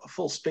have a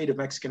full spate of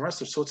Mexican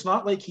wrestlers. So it's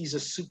not like he's a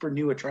super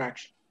new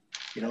attraction.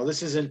 You know,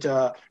 this isn't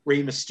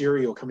Rey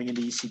Mysterio coming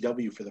into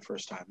ECW for the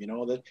first time, you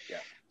know.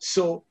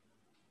 So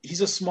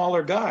he's a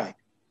smaller guy.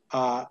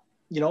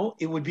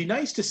 It would be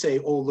nice to say,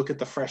 oh, look at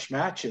the fresh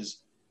matches.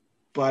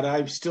 But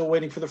I'm still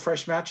waiting for the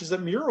fresh matches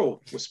that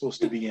Miro was supposed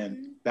to be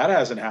in. That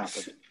hasn't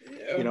happened,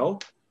 you know.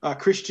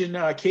 Christian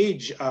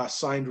Cage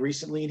signed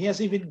recently, and he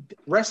hasn't even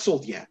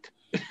wrestled yet.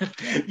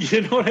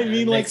 You know what I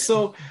mean? Like,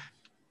 so,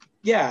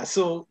 yeah.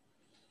 So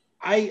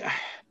I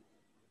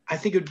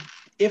think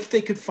if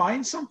they could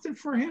find something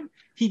for him,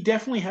 he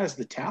definitely has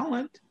the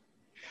talent.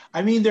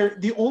 I mean, they're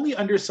the only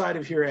underside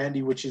of here,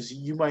 Andy, which is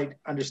you might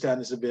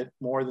understand this a bit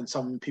more than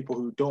some people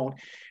who don't.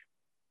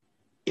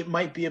 It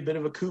might be a bit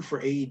of a coup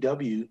for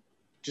AEW,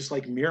 just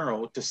like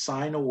Miro, to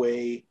sign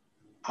away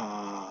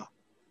a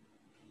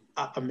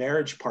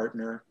marriage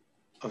partner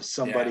of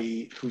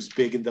somebody who's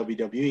big in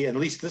WWE. And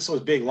at least this was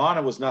big.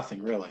 Lana was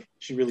nothing, really.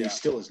 She really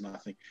still is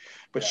nothing.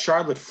 But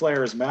Charlotte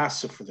Flair is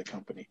massive for the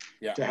company.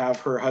 Yeah. To have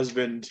her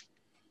husband...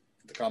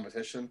 The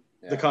competition.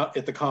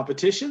 At the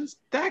competitions,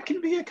 that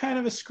can be a kind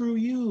of a screw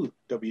you,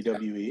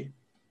 WWE.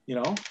 You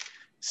know?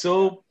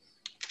 So,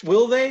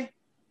 will they?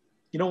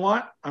 You know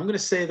what? I'm going to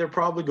say they're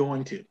probably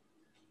going to.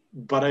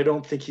 But I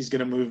don't think he's going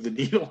to move the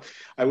needle.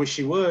 I wish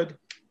he would.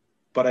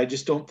 But I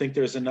just don't think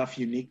there's enough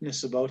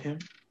uniqueness about him.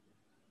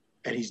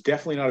 And he's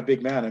definitely not a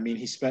big man. I mean,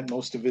 he spent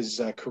most of his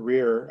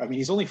career. I mean,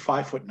 he's only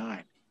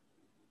 5'9".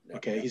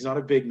 Okay, he's not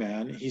a big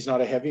man. He's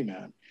not a heavy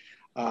man.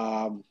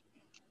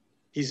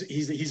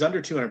 He's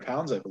under 200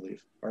 pounds, I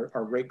believe, or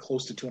right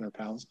close to 200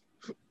 pounds.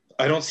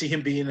 I don't see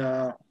him being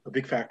a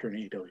big factor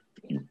in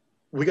AEW.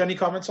 We got any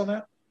comments on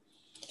that?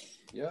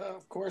 Yeah,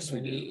 of course we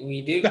do.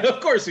 We do.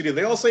 Of course we do.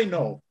 They all say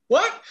no.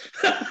 What?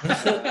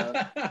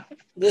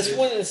 This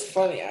one is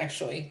funny,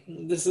 actually.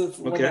 This is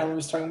the one I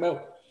was talking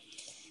about.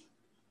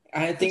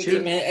 I think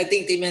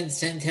they meant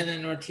Santana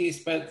and Ortiz,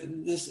 but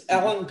this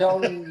Alan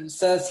Bellman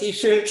says he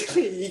could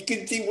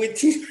team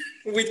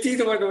with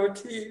Tito and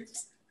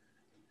Ortiz.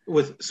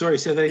 Say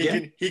that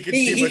again. He could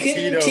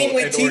team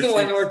with Tito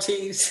and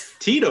Ortiz.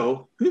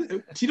 Tito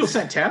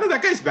Santana?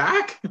 That guy's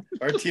back.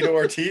 Or Tito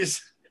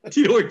Ortiz.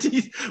 Tito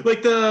Ortiz,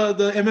 like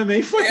the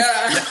MMA fight.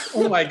 Yeah.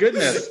 Oh my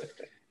goodness.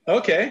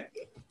 Okay,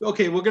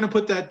 we're gonna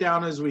put that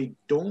down as we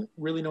don't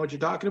really know what you're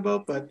talking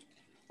about, but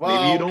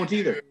maybe you don't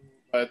either.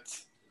 But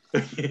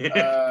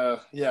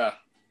yeah.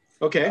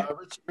 Okay.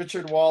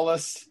 Richard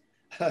Wallace,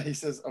 he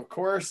says, of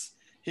course,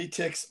 he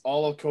ticks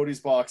all of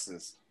Cody's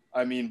boxes.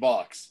 I mean,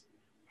 box.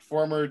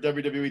 Former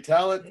WWE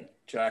talent,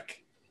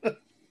 check.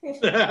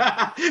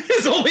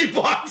 His only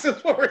box is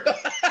for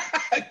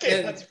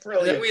okay, that's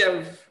brilliant. Then we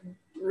have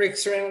Rick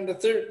Serrano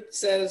III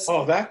says,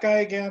 oh, that guy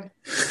again?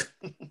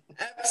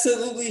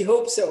 Absolutely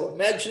hope so.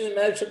 Imagine the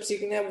matchups you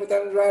can have with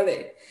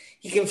Andrade.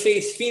 He can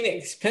face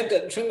Phoenix,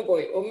 Penta, Jungle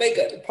Boy,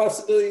 Omega. The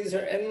possibilities are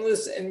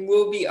endless and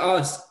will be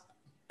awesome.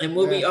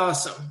 Be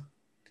awesome.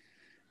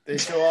 They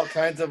show all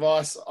kinds of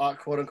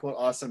quote-unquote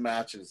awesome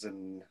matches,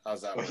 and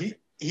how's that working?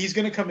 He's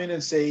going to come in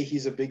and say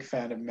he's a big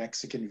fan of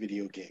Mexican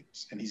video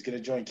games, and he's going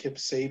to join Kip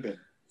Sabian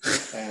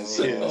as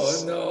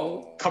his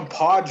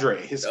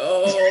compadre. His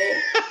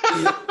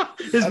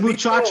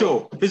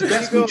muchacho. His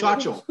best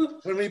muchacho.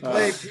 When we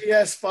play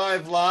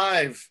PS5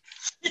 Live.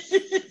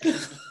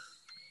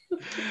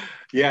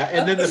 Yeah,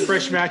 and then the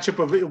fresh matchup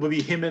will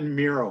be him and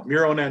Miro.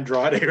 Miro and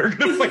Andrade are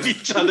going to fight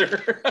each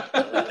other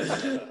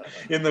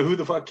in the Who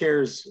the Fuck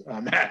Cares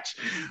match.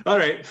 All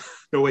right.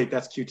 No, wait,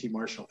 that's QT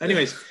Marshall.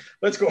 Anyways,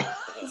 let's go.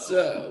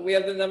 So we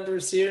have the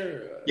numbers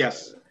here.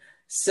 Yes.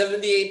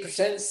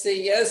 78%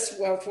 say yes,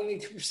 while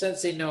 22%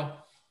 say no.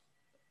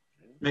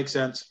 Makes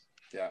sense.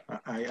 Yeah.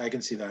 I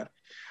can see that.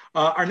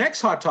 Our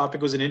next hot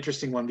topic was an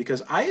interesting one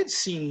because I had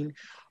seen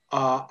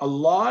a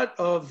lot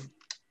of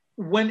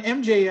when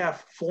MJF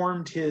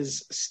formed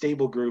his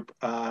stable group,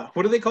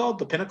 what are they called?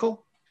 The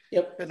Pinnacle?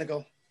 Yep.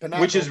 Pinnacle.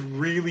 Which is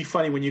really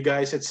funny when you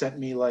guys had sent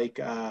me like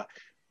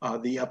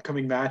the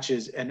upcoming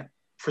matches. And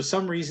for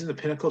some reason, the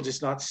Pinnacle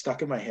just not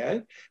stuck in my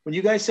head. When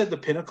you guys said the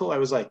Pinnacle, I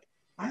was like,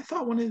 I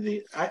thought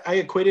I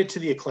equated to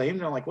the Acclaimed.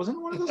 And I'm like,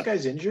 wasn't one of those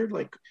guys injured?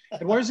 Like,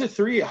 and where's the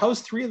three?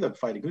 How's three of them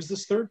fighting? Who's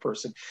this third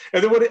person?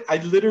 And then I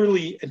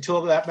literally,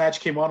 until that match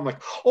came on, I'm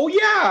like, oh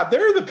yeah,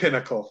 they're the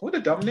Pinnacle. What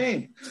a dumb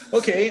name.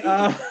 Okay.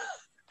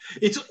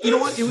 It's, you know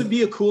what? It would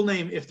be a cool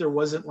name if there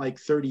wasn't like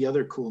 30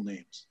 other cool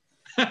names.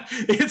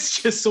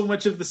 It's just so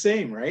much of the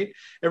same, right?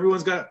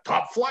 Everyone's got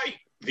Top Flight,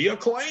 The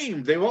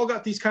Acclaimed. They've all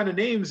got these kind of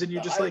names, and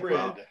you're just like,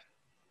 well,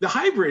 the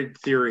hybrid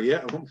theory.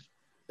 Yeah.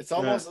 It's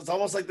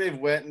almost like they've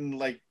went and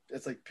like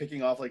it's like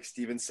picking off like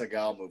Steven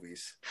Seagal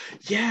movies.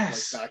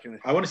 Yes. Like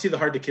I want to see the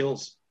Hard to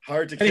Kills.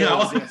 Hard to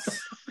Kills.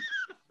 Yes.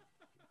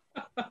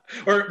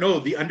 Or no,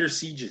 the Under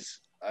Sieges.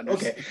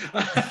 Okay.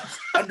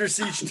 Under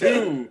Siege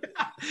 2.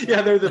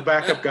 Yeah, they're the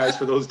backup guys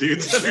for those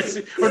dudes.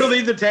 Or no,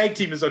 the tag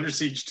team is Under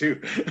Siege 2.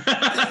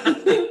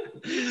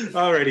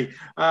 Alrighty.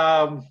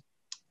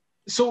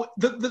 So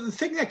the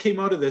thing that came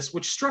out of this,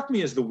 which struck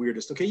me as the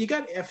weirdest, okay, you've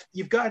got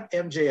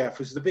MJF,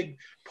 who's the big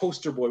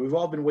poster boy. We've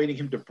all been waiting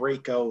him to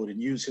break out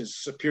and use his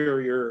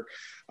superior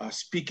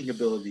speaking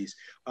abilities.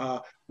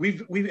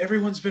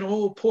 Everyone's been,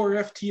 oh, poor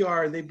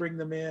FTR. They bring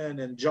them in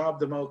and job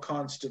them out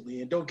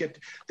constantly and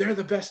they're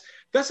the best.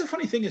 That's the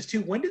funny thing is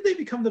too, when did they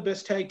become the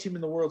best tag team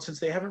in the world, since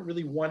they haven't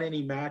really won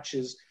any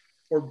matches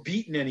or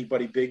beaten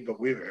anybody big, but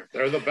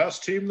they're the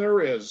best team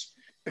there is.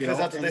 Because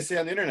that's what they say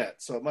on the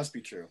internet, so it must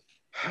be true.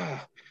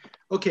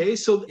 Okay,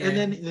 so Yeah. and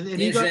then The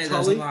you got internet doesn't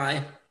Tully.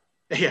 lie.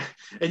 Yeah,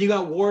 and you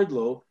got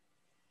Wardlow.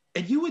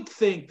 And you would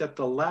think that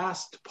the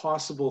last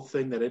possible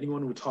thing that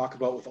anyone would talk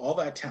about with all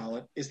that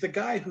talent is the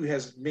guy who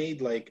has made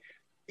like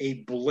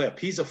a blip.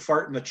 He's a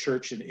fart in the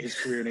church in his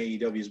career in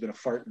AEW. Has been a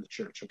fart in the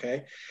church,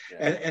 okay?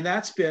 Yeah. And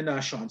that's been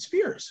Shawn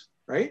Spears,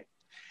 right?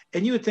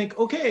 And you would think,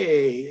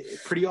 okay,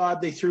 pretty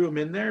odd they threw him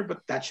in there,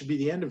 but that should be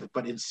the end of it.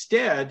 But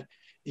instead,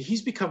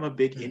 he's become a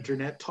big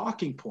internet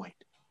talking point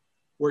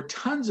where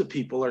tons of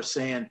people are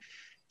saying,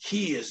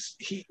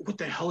 what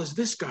the hell is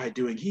this guy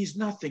doing? He's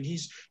nothing.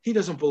 He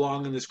doesn't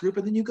belong in this group.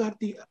 And then you got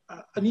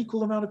an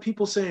equal amount of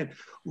people saying,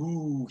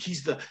 ooh,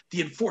 he's the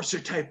enforcer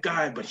type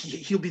guy, but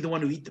he'll be the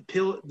one who eat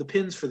the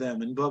pins for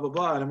them and blah, blah,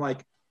 blah. And I'm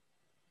like,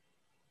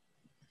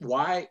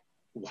 why?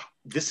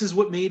 This is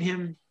what made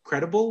him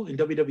credible in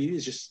WWE,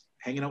 is just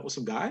hanging out with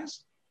some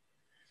guys.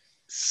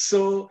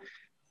 So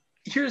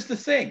here's the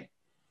thing.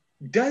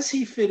 Does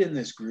he fit in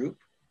this group,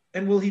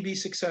 and will he be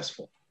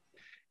successful?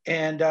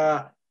 And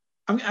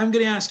I'm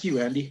going to ask you,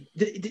 Andy,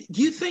 do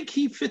you think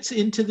he fits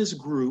into this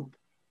group,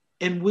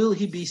 and will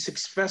he be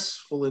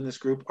successful in this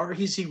group, or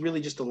is he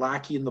really just a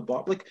lackey in the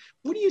bottom? Like,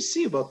 what do you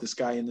see about this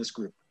guy in this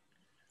group?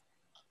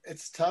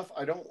 It's tough.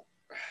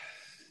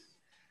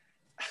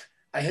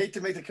 I hate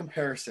to make the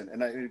comparison,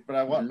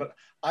 but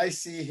I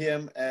see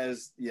him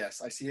as,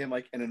 I see him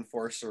like an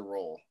enforcer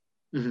role.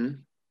 Mm-hmm.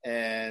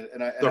 And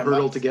the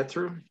hurdle to get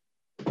through.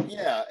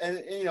 Yeah. And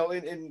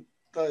in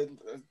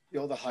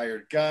the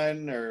hired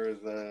gun, or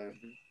the,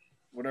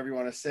 whatever you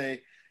want to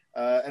say.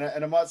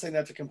 And I'm not saying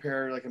that to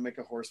compare, like, make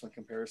a Horseman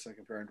comparison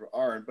comparing to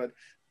Arn, but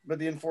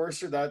the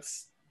enforcer,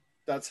 that's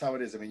how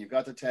it is. I mean, you've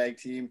got the tag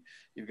team,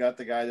 you've got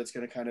the guy that's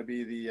going to kind of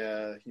be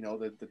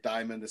the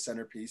diamond, the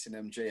centerpiece in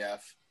MJF.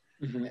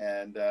 Mm-hmm.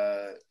 And,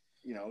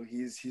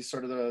 he's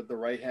sort of the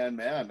right-hand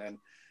man. And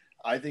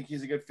I think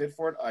he's a good fit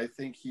for it. I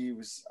think he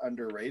was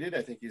underrated.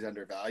 I think he's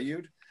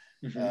undervalued.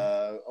 Mm-hmm.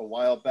 A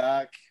while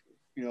back,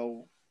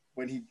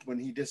 when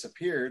he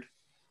disappeared,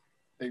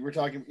 they were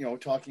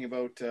talking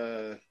about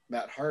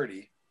Matt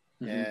Hardy,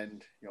 mm-hmm.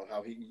 and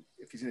how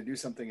if he's going to do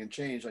something and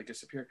change, like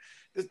disappear.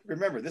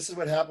 Remember, this is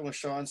what happened with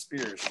Shawn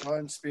Spears.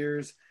 Shawn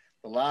Spears,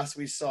 the last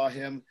we saw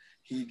him,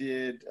 he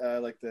did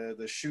like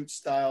the shoot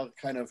style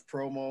kind of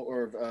promo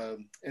or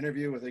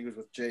interview. I think it was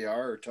with JR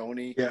or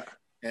Tony. Yeah.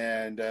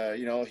 And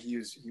he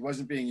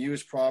wasn't being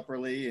used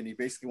properly, and he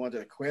basically wanted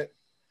to quit.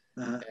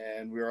 Uh-huh.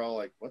 And we were all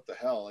like, what the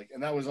hell? Like,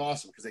 and that was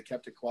awesome because they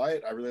kept it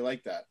quiet. I really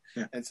like that.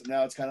 Yeah. And so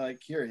now it's kind of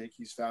like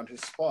he's found his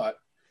spot,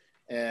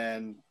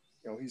 and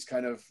he's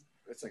kind of,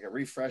 it's like a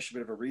refresh, a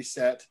bit of a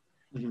reset.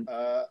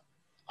 Mm-hmm.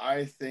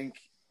 I think,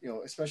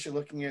 especially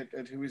looking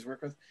at who he's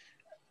worked with,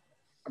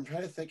 I'm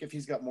trying to think if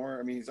he's got more.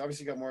 I mean, he's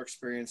obviously got more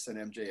experience than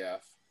MJF.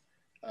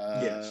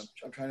 Yes.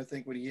 I'm trying to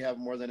think, would he have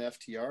more than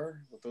FTR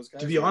with those guys?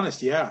 To be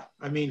honest, yeah.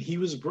 I mean,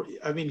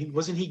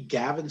 wasn't he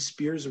Gavin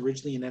Spears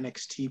originally in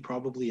NXT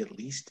probably at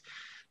least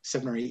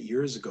 7 or 8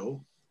 years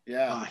ago?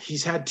 Yeah.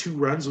 He's had 2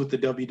 runs with the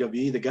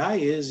WWE. The guy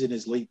is in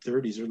his late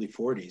 30s, early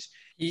 40s.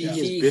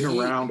 He's been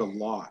around a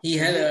lot. He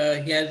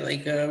had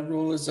like a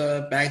role as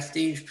a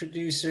backstage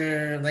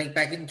producer, like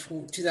back in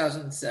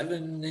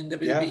 2007 in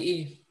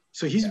WWE. Yeah.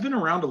 So he's been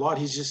around a lot.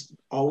 He's just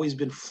always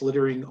been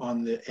flittering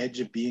on the edge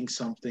of being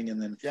something and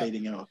then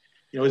fading out.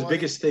 His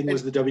biggest thing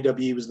was the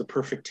WWE was the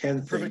Perfect 10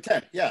 thing. Perfect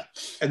 10, yeah.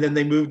 And then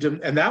they moved him.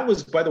 And that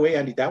was, by the way,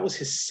 Andy, that was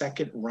his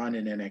second run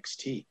in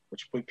NXT,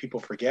 which people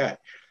forget.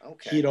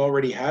 Okay. He'd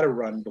already had a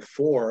run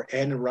before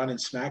and a run in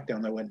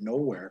SmackDown that went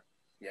nowhere.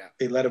 Yeah.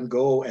 They let him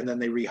go, and then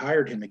they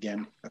rehired him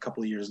again a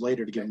couple of years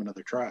later to give him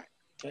another try.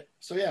 Okay.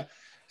 So, yeah.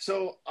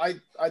 So I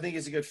think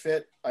he's a good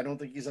fit. I don't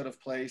think he's out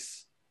of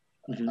place.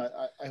 Mm-hmm.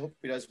 I hope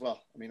he does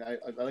well. I mean, I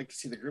like to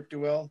see the group do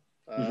well,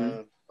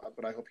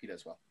 but I hope he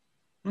does well.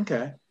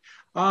 Okay.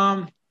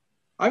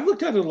 I've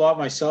looked at it a lot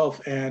myself,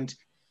 and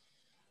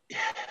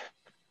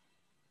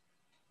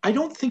I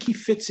don't think he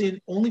fits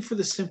in only for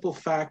the simple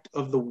fact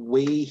of the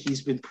way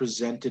he's been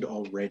presented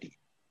already.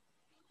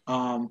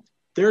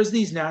 There's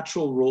these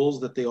natural roles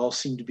that they all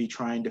seem to be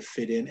trying to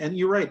fit in. And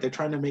you're right, they're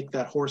trying to make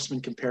that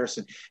Horseman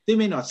comparison. They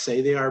may not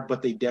say they are,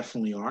 but they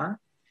definitely are.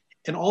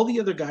 And all the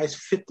other guys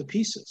fit the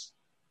pieces.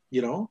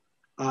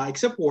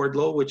 Except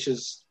Wardlow, which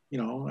is,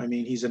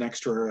 he's an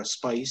extra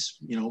spice,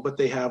 but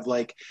they have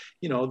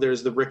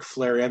there's the Ric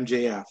Flair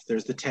MJF,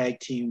 there's the tag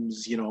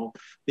teams,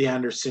 the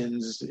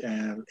Andersons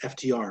and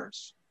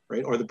FTRs,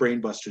 right? Or the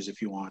Brainbusters,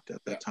 if you want at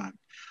that time.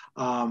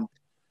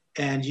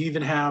 And you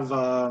even have,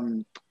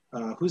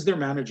 who's their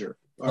manager?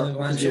 Tully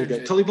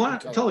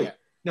Blanchard. Tully. Yeah.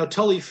 Now,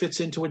 Tully fits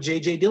into what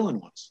J.J.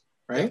 Dillon was,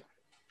 right?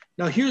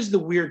 Yeah. Now, here's the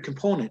weird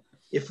component.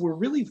 If we're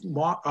really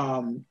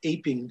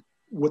aping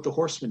what the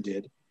Horsemen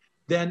did,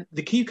 then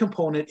the key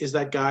component is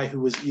that guy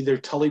who was either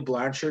Tully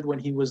Blanchard when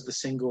he was the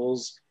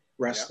singles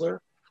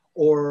wrestler,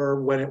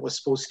 or when it was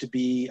supposed to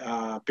be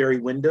Barry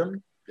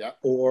Windham. Yeah.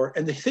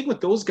 And the thing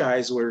with those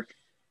guys were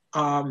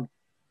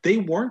they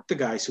weren't the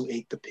guys who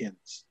ate the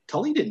pins.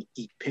 Tully didn't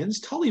eat pins.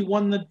 Tully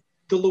won the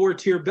lower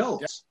tier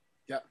belts.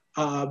 Yeah.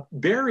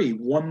 Barry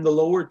won the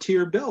lower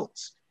tier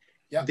belts.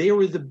 Yep. They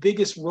were the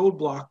biggest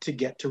roadblock to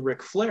get to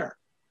Ric Flair.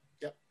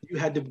 Yep. You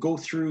had to go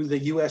through the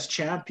U.S.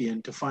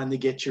 champion to finally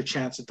get your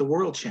chance at the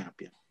world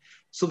champion.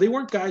 So they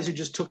weren't guys who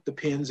just took the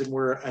pins and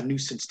were a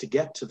nuisance to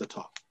get to the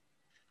top.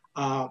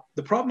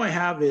 The problem I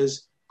have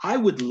is I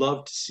would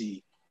love to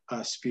see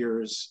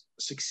Spears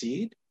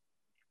succeed.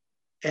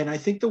 And I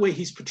think the way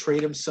he's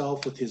portrayed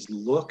himself with his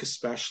look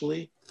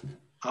especially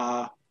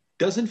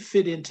doesn't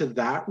fit into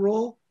that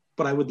role,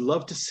 but I would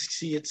love to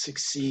see it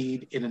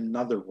succeed in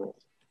another role.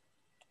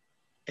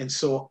 And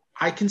so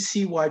I can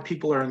see why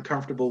people are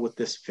uncomfortable with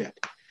this fit.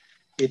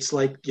 It's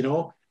like, you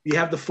know, you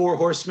have the Four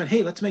Horsemen.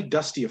 Hey, let's make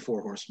Dusty a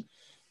Four Horseman.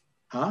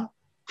 Huh?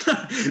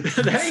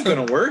 That ain't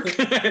gonna work.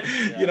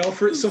 You know,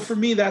 for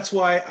me, that's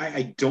why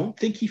I don't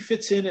think he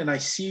fits in, and I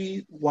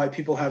see why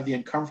people have the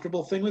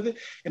uncomfortable thing with it.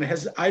 And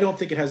I don't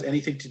think it has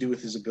anything to do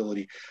with his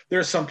ability. There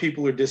are some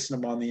people who are dissing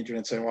him on the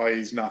internet saying, "Well,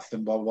 he's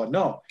nothing," blah blah blah.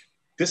 No,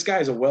 this guy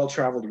is a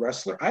well-traveled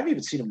wrestler. I've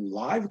even seen him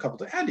live a couple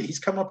times. Andy, he's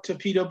come up to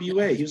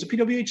PWA. He was a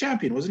PWA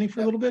champion, wasn't he,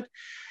 for a little bit?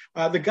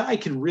 The guy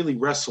can really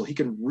wrestle. He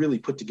can really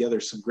put together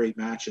some great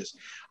matches.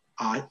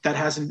 He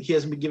hasn't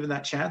been given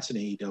that chance in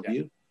AEW.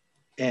 Yeah.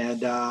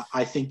 And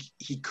I think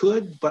he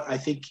could, but I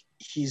think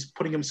he's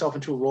putting himself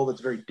into a role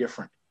that's very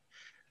different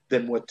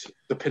than what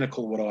the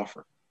Pinnacle would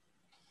offer.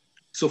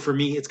 So for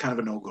me, it's kind of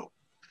a no-go.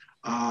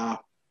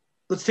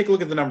 Let's take a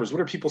look at the numbers.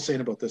 What are people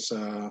saying about this,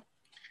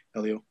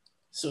 Elio?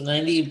 So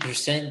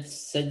 90%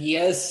 said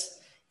yes,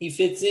 he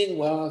fits in,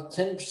 while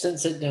 10%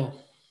 said no.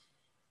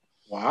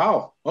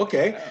 Wow.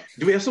 Okay.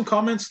 Do we have some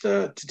comments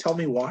to tell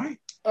me why?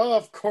 Oh,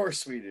 of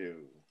course we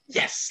do.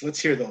 Yes. Let's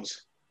hear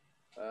those.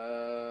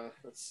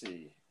 Let's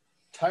see.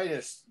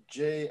 Titus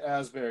J.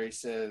 Asbury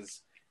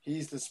says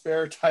he's the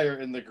spare tire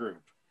in the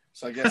group.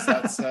 So I guess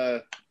that's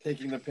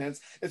taking the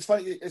pins. It's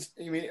funny.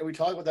 We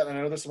talk about that, and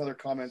I know there's some other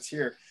comments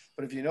here.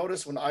 But if you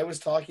notice, when I was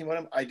talking about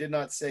him, I did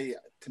not say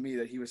to me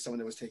that he was someone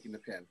that was taking the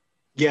pin.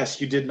 Yes,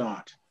 you did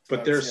not.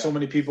 But there are so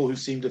many people who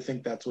seem to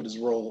think that's what his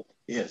role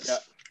is.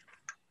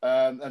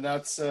 Yeah. And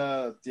that's,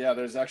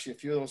 there's actually a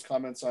few of those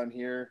comments on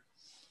here.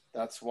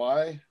 That's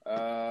why.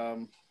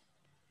 Or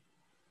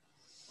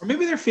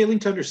maybe they're failing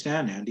to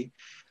understand, Andy.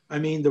 I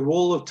mean, the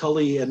role of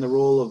Tully and the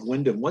role of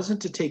Wyndham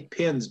wasn't to take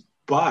pins,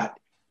 but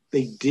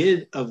they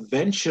did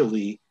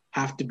eventually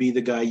have to be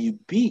the guy you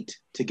beat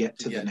to get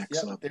to the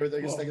next level. They were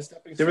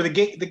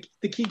the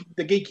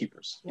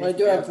gatekeepers. Well, I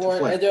do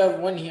have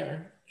one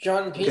here.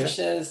 John Page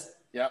says,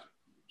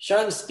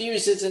 Sean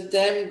Spears is a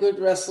damn good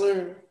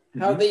wrestler.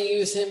 How they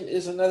use him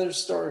is another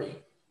story.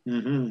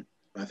 Mm-hmm.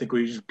 I think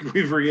we've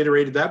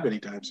reiterated that many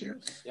times here.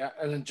 Yeah,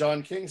 and then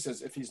John King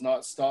says if he's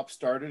not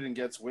stop-started and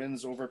gets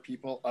wins over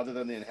people other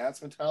than the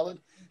enhancement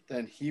talent,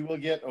 then he will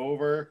get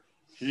over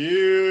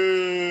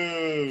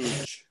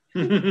huge.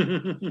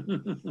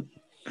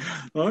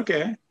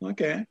 Okay.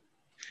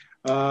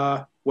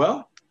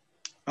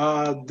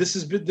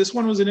 This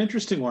one was an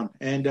interesting one,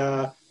 and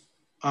I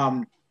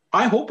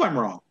hope I'm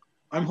wrong.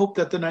 I hope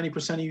that the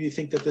 90% of you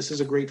think that this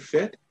is a great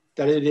fit.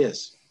 That it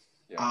is.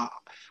 Yeah.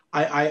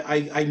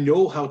 I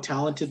know how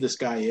talented this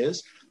guy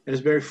is, and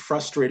it's very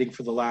frustrating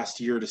for the last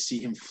year to see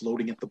him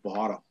floating at the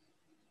bottom.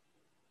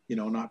 You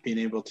know, not being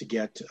able to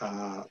get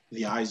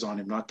the eyes on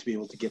him, not to be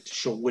able to get to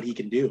show what he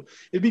can do.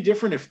 It'd be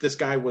different if this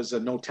guy was a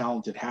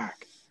no-talented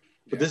hack.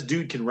 But this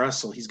dude can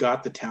wrestle. He's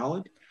got the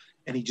talent,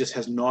 and he just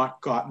has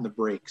not gotten the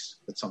breaks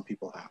that some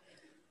people have.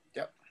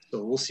 Yep.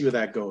 So we'll see where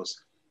that goes.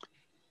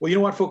 Well, you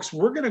know what, folks?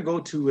 We're going to go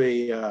to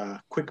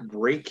a quick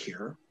break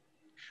here.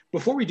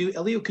 Before we do,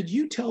 Elio, could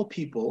you tell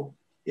people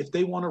if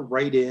they want to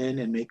write in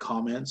and make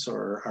comments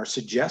or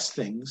suggest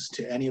things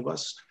to any of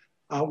us,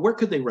 where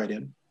could they write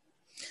in?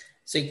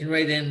 So you can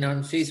write in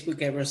on Facebook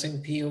at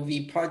Wrestling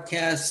POV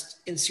Podcast,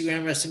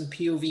 Instagram Wrestling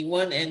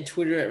POV1, and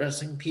Twitter at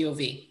Wrestling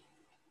POV.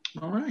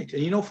 All right.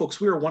 And you know,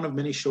 folks, we are one of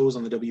many shows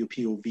on the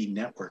WPOV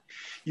network.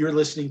 You're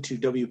listening to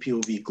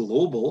WPOV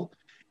Global.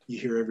 You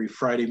hear every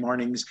Friday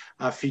mornings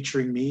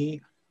featuring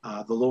me,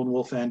 the Lone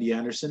Wolf Andy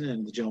Anderson,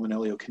 and the gentleman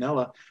Elio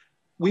Canella.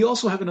 We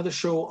also have another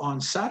show on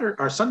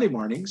Sunday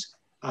mornings,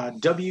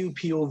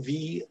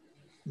 WPOV,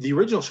 the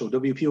original show,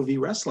 WPOV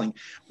Wrestling,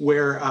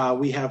 where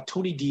we have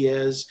Tony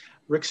Diaz,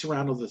 Rick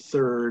Serrano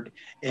III,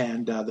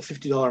 and the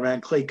 $50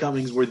 Man Clay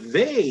Cummings, where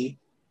they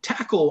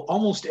tackle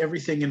almost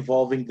everything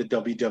involving the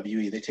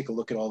WWE. They take a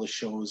look at all the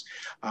shows.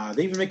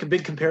 They even make a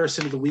big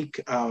comparison of the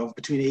week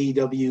between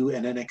AEW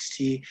and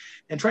NXT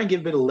and try and give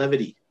a bit of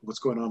levity what's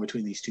going on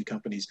between these two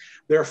companies.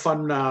 They're a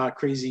fun,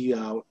 crazy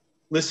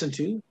listen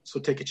to, so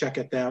take a check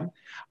at them.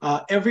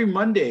 Every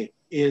Monday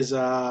is,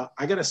 I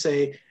got to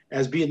say,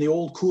 as being the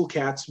old cool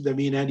cats that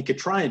me and Andy could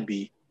try and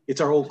be,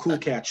 it's our old cool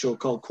cat show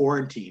called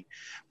Quarantine,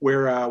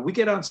 where we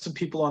get on some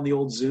people on the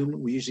old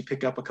Zoom. We usually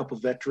pick up a couple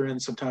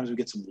veterans. Sometimes we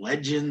get some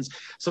legends.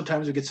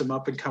 Sometimes we get some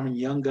up-and-coming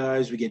young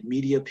guys. We get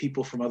media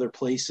people from other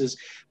places,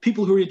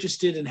 people who are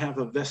interested and have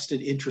a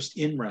vested interest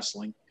in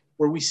wrestling,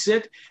 where we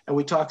sit and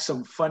we talk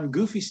some fun,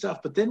 goofy stuff,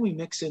 but then we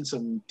mix in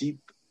some deep,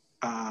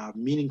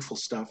 meaningful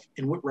stuff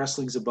in what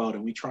wrestling's about.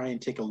 And we try and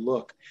take a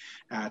look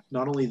at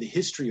not only the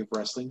history of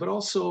wrestling, but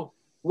also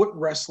what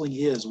wrestling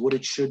is, what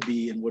it should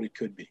be, and what it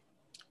could be.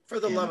 For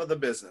the love of the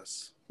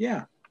business.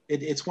 Yeah.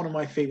 It's one of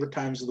my favorite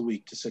times of the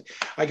week to say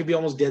I could be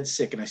almost dead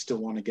sick and I still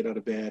want to get out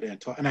of bed and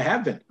talk. And I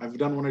have been. I've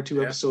done 1 or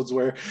 2 episodes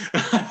where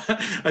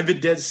I've been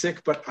dead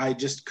sick, but I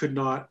just could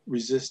not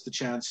resist the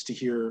chance to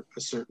hear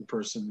a certain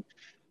person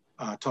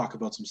talk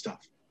about some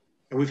stuff.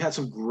 And we've had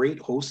some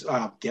great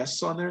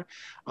guests on there.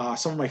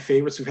 Some of my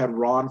favorites, we've had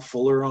Ron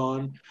Fuller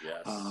on.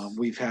 Yes.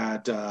 We've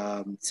had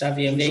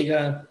Savio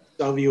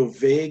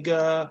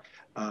Vega,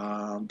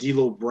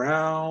 D'Lo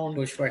Brown,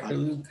 Bushwhacker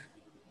Luke.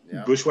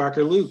 Yeah.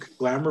 Bushwhacker Luke,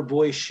 Glamour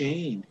Boy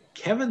Shane,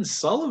 Kevin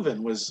Sullivan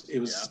it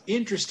was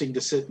interesting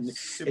to sit and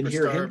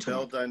hear him talk.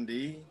 Bill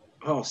Dundee.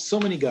 Oh, so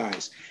many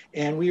guys.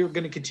 And we are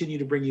going to continue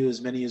to bring you as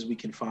many as we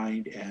can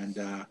find.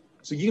 And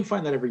so you can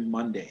find that every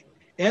Monday.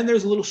 And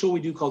there's a little show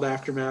we do called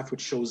Aftermath, which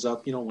shows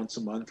up, once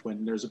a month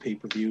when there's a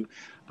pay-per-view.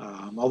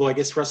 Although I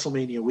guess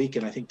WrestleMania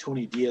weekend, I think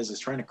Tony Diaz is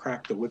trying to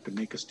crack the whip and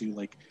make us do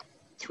like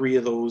 3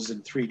 of those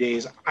in 3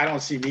 days. I don't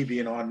see me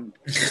being on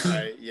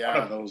one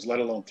of those, let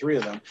alone 3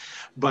 of them.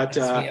 But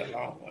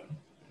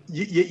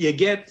you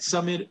get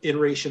some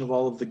iteration of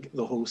all of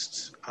the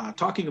hosts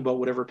talking about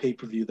whatever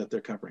pay-per-view that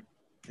they're covering.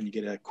 And you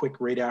get a quick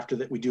right after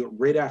that. We do it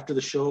right after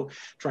the show,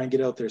 try and get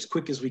out there as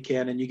quick as we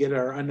can. And you get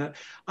our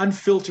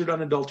unfiltered,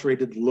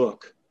 unadulterated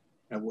look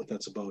at what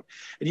that's about.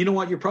 And you know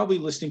what? You're probably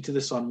listening to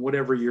this on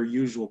whatever your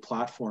usual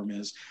platform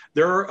is.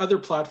 There are other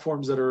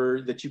platforms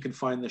that you can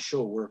find the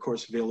show. We're, of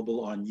course,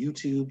 available on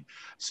YouTube,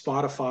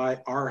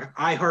 Spotify, our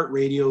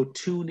iHeartRadio,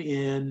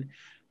 TuneIn.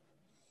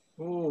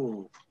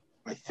 Oh,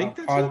 I think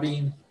that's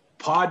Podbean.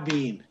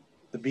 Podbean.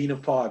 The Bean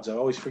of Pods. I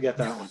always forget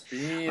that one.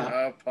 Bean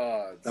of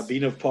Pods. The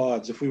Bean of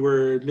Pods. If we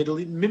were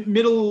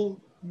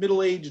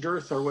middle-aged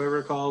Earth or whatever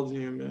it's called,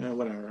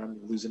 whatever. I'm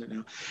losing it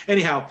now.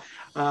 Anyhow,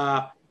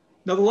 now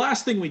the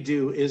last thing we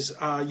do is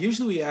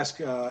usually we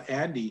ask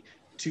Andy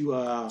to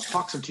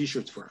hawk some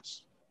T-shirts for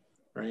us,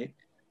 right?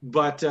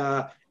 But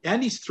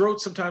Andy's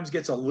throat sometimes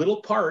gets a little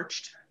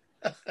parched,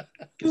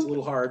 gets a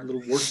little hard, a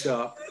little worked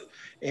up,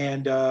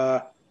 and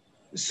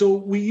so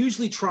we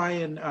usually try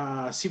and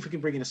see if we can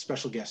bring in a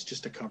special guest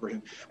just to cover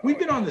him. We've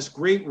been on this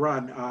great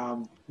run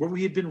where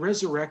we had been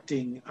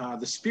resurrecting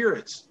the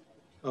spirits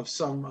of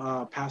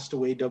some passed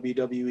away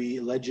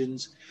WWE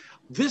legends.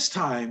 This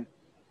time,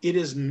 it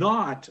is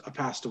not a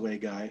passed away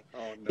guy. Oh,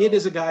 no. It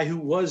is a guy who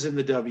was in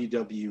the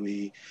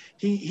WWE.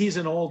 He's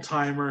an old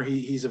timer.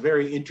 He's a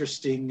very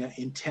interesting,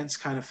 intense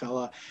kind of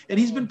fella. And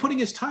he's been putting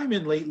his time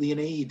in lately in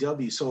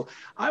AEW. So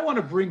I want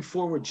to bring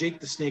forward Jake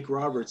the Snake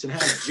Roberts and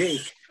have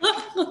Jake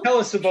tell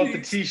us about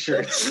the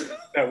T-shirts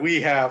that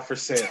we have for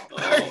sale.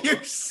 Are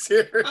you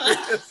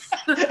serious?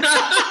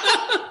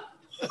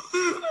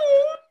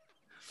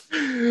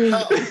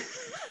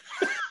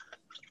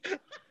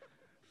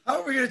 How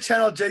are we going to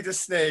channel Jake the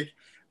Snake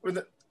when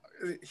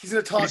he's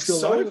going to talk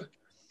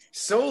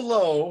so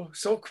low,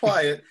 so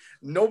quiet,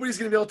 nobody's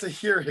going to be able to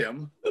hear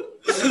him?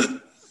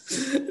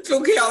 It's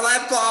okay.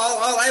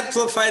 I'll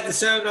amplify the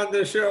sound on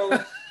the show.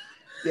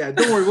 Yeah,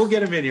 don't worry. We'll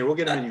get him in here.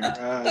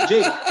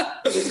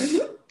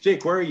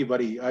 Jake, where are you,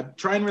 buddy?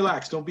 Try and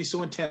relax. Don't be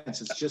so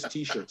intense. It's just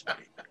T-shirts,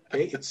 buddy.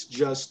 Okay? It's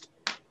just...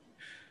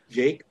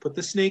 Jake, put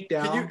the snake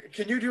down.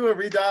 Can you do a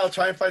redial?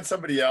 Try and find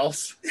somebody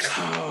else.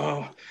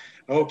 Oh,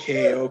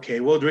 okay.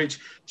 We'll reach.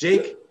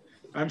 Jake,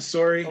 I'm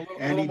sorry.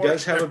 Andy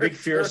does have a big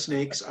fear of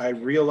snakes. I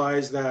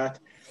realize that.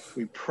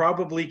 We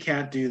probably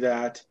can't do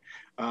that.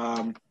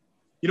 You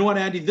know what,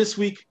 Andy? This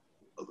week,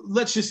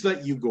 let's just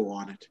let you go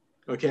on it.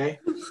 Okay,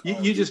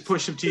 you just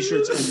push some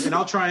T-shirts, and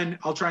I'll try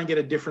and get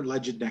a different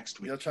legend next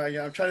week. I'm trying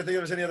to think if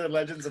there's any other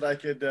legends that I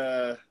could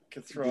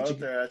throw out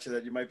there at you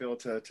that you might be able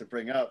to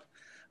bring up.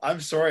 I'm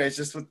sorry, it's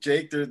just with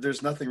Jake,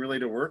 there's nothing really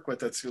to work with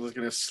that's going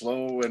to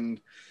slow and.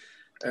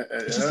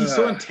 He's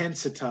so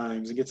intense at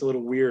times. It gets a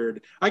little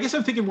weird. I guess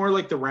I'm thinking more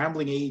like the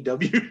rambling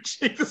AEW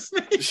Jake the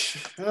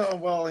Snake. Oh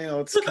well,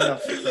 it's kind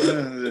of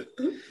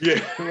yeah.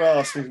 Who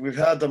else? We've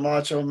had the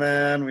Macho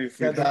Man. We've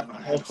had the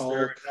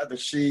Hulkster. We've had the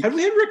Sheik. Have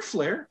we had Ric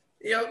Flair?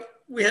 Yep,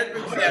 we had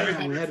Ric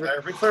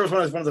Flair. Ric Flair was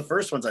one of the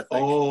first ones, I think.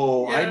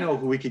 Oh, yeah. I know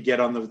who we could get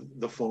on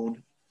the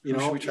phone. Who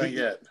should we try and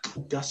get?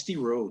 Dusty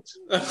Rhodes.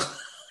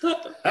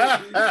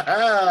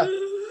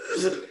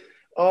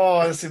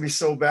 Oh, this would be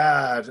so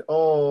bad.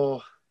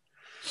 Oh.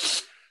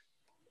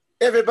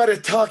 Everybody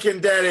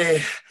talking,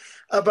 Daddy,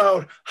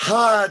 about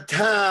hard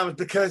times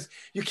because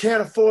you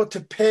can't afford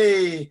to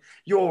pay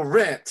your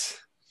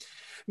rent.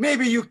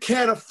 Maybe you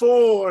can't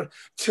afford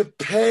to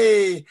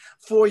pay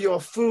for your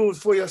food,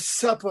 for your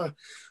supper.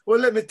 Well,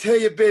 let me tell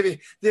you,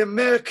 baby, the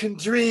American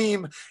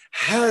dream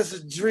has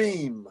a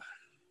dream,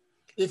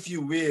 if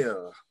you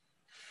will.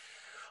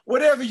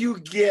 Whatever you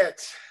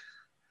get,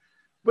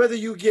 whether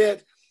you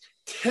get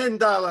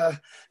 $10,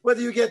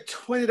 whether you get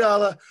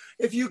 $20,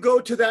 if you go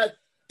to that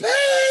pay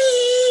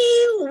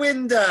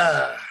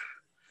window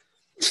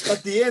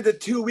at the end of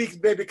 2 weeks,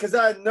 baby, because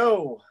I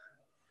know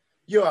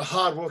you're a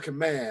hard-working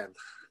man.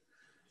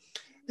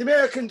 The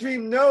American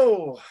dream,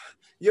 no,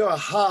 you're a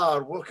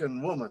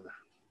hard-working woman.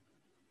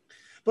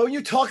 But when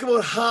you talk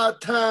about hard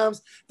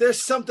times,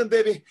 there's something,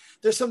 baby.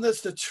 There's something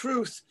that's the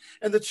truth,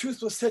 and the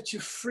truth will set you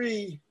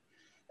free.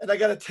 And I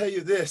got to tell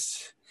you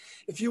this.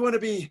 If you want to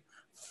be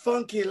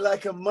funky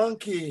like a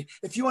monkey,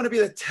 if you want to be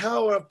the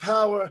tower of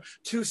power,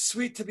 too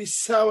sweet to be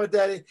sour,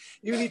 daddy,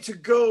 you need to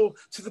go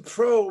to the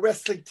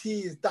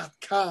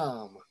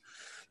ProWrestlingTees.com.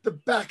 The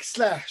 /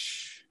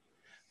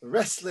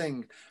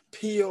 wrestling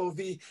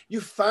POV.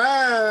 You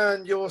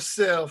find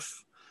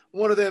yourself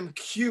one of them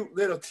cute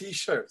little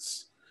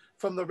t-shirts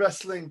from the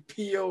Wrestling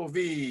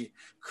POV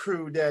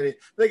crew, daddy.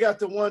 They got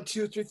the 1,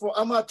 2, 3, 4.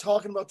 I'm not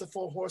talking about the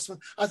 4 horsemen.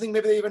 I think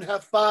maybe they even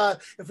have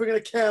 5 if we're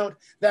going to count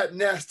that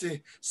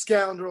nasty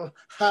scoundrel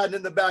hiding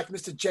in the back,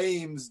 Mr.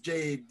 James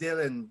J.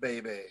 Dillon,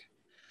 baby.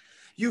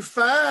 You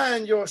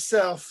find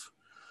yourself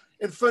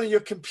in front of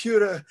your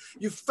computer.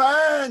 You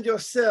find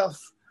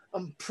yourself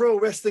on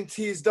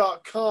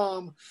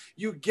ProWrestlingTees.com.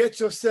 You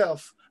get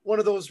yourself one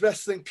of those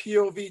Wrestling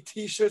POV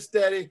t-shirts,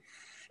 daddy.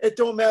 It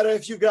don't matter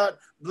if you got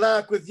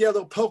black with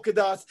yellow polka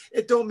dots.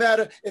 It don't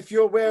matter if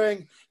you're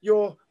wearing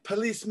your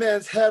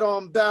policeman's hat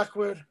on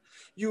backward.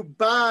 You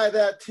buy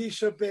that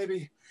t-shirt,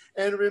 baby.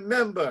 And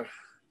remember,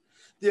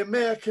 the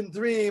American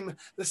dream,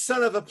 the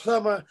son of a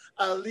plumber,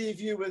 I'll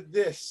leave you with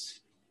this.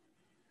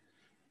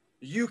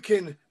 You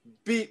can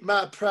beat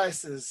my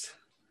prices,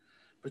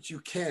 but you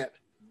can't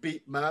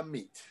beat my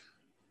meat.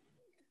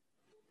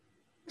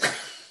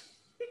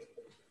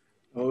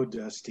 Oh,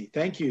 Dusty.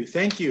 Thank you.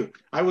 Thank you.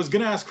 I was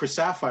going to ask for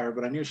Sapphire,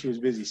 but I knew she was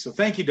busy. So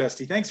thank you,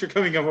 Dusty. Thanks for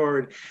coming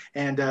forward.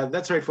 And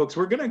that's right, folks.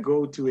 We're going to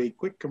go to a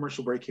quick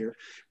commercial break here.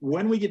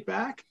 When we get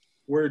back,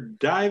 we're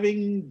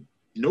diving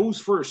nose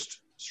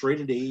first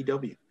straight into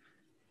AEW.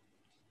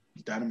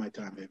 Dynamite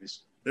time,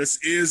 babies. This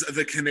is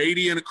the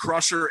Canadian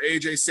Crusher,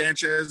 AJ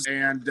Sanchez,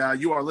 and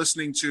you are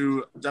listening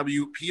to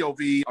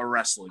WPOV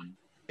Wrestling.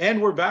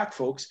 And we're back,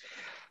 folks.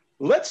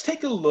 Let's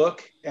take a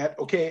look at,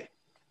 okay,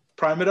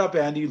 prime it up,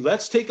 Andy.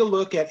 Let's take a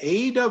look at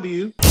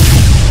AEW.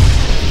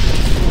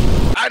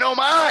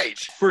 Dynamite!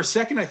 For a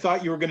second, I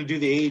thought you were going to do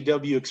the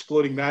AEW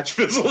exploding match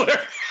fizzle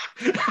there.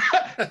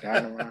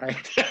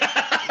 Dynamite.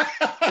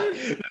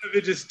 That would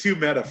be just too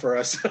meta for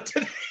us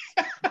today.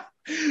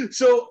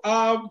 So,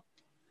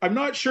 I'm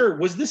not sure.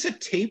 Was this a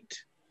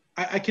taped?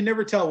 I can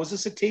never tell. Was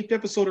this a taped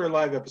episode or a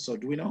live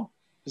episode? Do we know?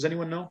 Does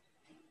anyone know?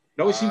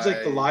 It always seems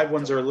like the live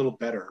ones are a little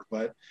better.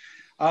 But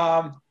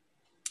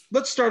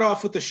let's start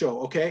off with the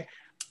show, okay?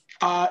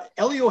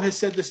 Elio has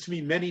said this to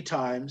me many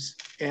times,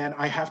 and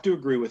I have to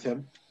agree with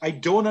him. I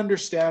don't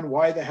understand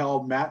why the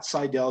hell Matt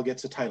Sydal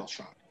gets a title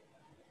shot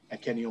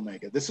at Kenny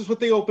Omega. This is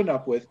what they opened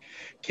up with.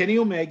 Kenny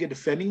Omega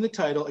defending the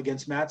title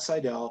against Matt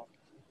Sydal,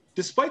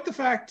 despite the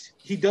fact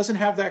he doesn't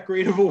have that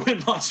great of a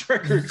win-loss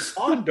record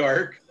on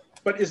Dark.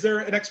 But is there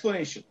an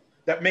explanation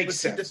that makes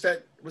sense?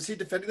 Was he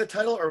defending the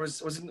title, or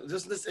wasn't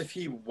this if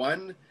he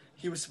won,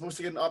 he was supposed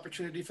to get an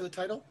opportunity for the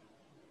title?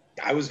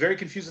 I was very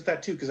confused with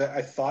that too, because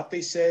I thought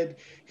they said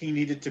he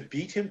needed to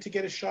beat him to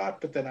get a shot,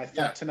 but then I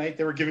thought tonight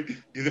they were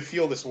giving. Do they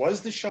feel this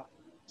was the shot?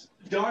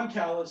 Don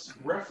Callis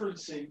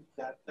referencing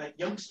that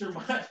youngster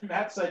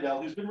Matt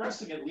Sydal, who's been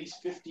wrestling at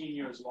least 15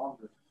 years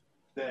longer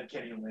than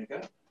Kenny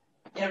Omega,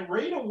 and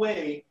right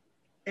away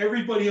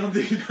everybody on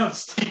the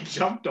announce team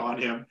jumped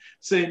on him,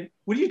 saying,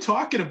 "What are you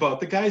talking about?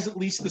 The guy's at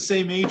least the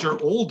same age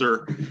or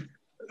older."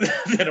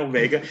 Than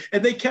Omega,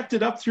 and they kept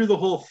it up through the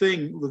whole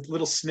thing with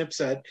little snips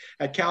at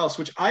Callis,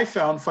 which I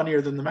found funnier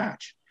than the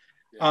match.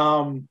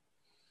 Yeah.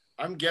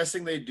 I'm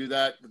guessing they do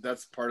that.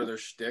 That's part of their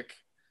shtick.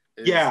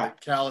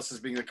 Callis is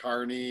being the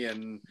carny,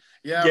 and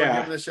we're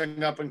giving this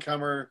young up and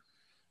comer.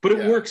 But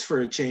it works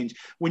for a change.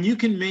 When you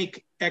can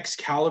make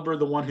Excalibur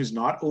the one who's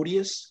not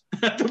odious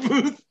at the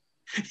booth,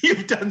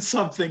 you've done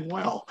something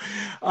well.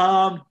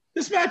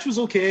 This match was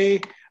okay.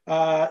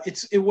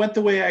 It went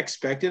the way I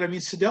expected. I mean,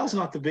 Sydal's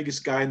not the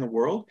biggest guy in the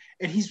world,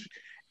 and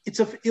it's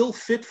an ill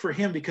fit for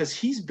him because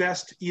he's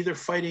best either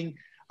fighting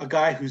a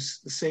guy who's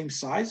the same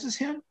size as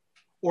him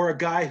or a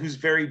guy who's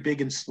very big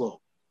and slow.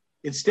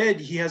 Instead,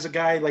 he has a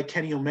guy like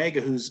Kenny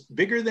Omega who's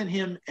bigger than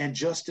him and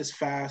just as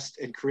fast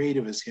and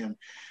creative as him.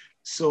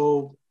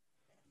 So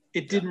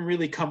it didn't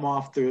really come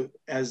off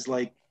as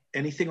like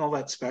anything all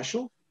that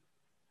special.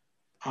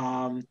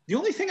 The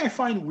only thing I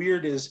find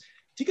weird is,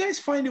 do you guys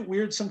find it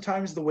weird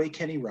sometimes the way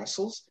Kenny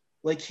wrestles?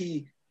 Like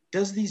he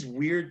does these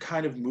weird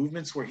kind of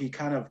movements where he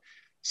kind of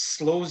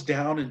slows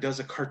down and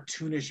does a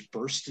cartoonish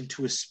burst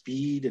into a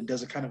speed and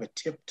does a kind of a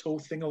tiptoe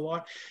thing a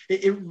lot.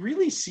 It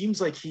really seems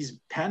like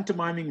he's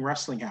pantomiming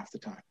wrestling half the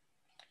time.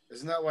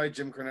 Isn't that why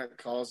Jim Cornette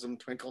calls them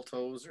twinkle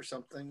toes or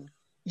something?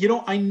 You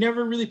know, I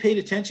never really paid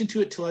attention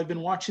to it till I've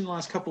been watching the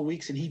last couple of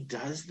weeks, and he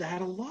does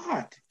that a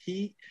lot.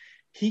 He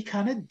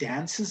kind of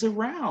dances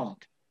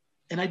around.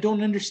 And I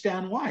don't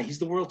understand why. He's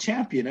the world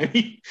champion. I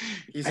mean,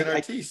 he's an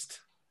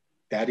artiste.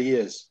 That he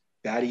is.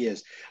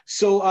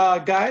 So,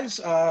 guys,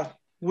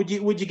 would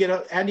you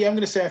get Andy? I'm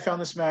going to say I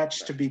found this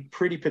match to be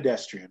pretty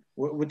pedestrian.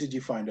 What did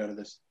you find out of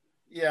this?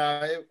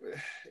 Yeah,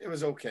 it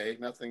was okay.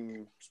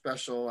 Nothing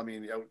special. I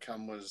mean, the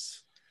outcome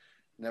was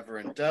never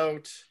in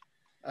doubt.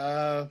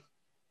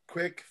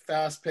 Quick,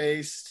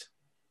 fast-paced.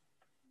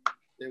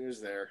 It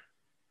was there.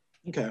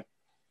 Okay.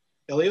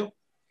 Elio?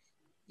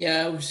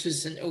 Yeah, it was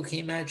just an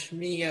okay match for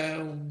me.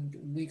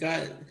 We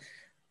got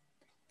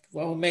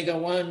Omega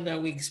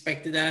won. We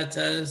expected that.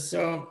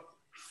 So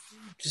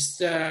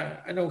just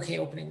an okay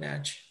opening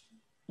match.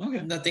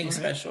 Okay. Nothing All right.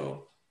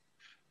 special.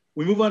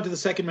 We move on to the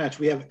second match.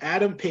 We have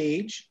Adam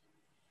Page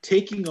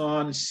taking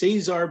on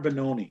Cesar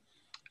Bononi.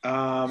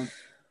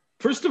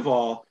 First of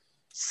all,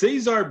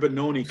 Cesar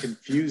Bononi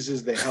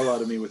confuses the hell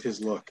out of me with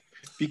his look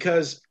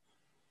because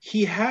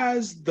he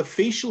has the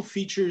facial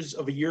features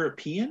of a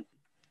European,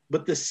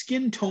 but the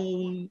skin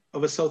tone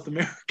of a South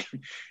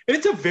American. And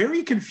it's a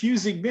very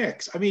confusing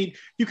mix. I mean,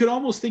 you could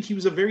almost think he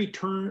was a very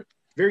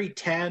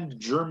tanned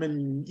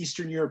German,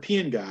 Eastern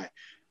European guy.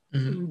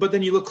 Mm-hmm. But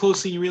then you look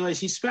closely and you realize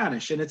he's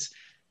Spanish. And it's,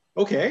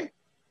 okay.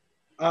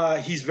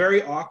 He's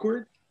very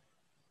awkward.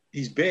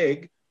 He's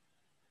big.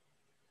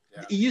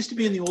 Yeah. It used to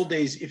be in the old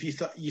days, if you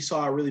thought you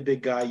saw a really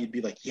big guy, you'd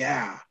be like,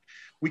 yeah,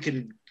 we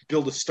can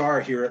build a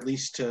star here, at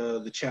least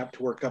the champ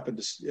to work up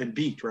and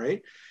beat,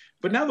 right?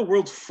 But now the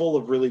world's full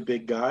of really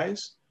big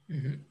guys,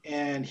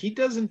 and he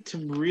doesn't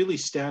really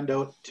stand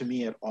out to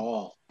me at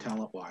all,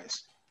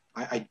 talent-wise.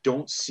 I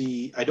don't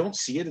see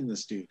it in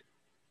this dude.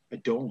 I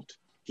don't.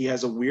 He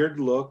has a weird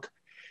look.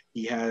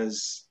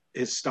 His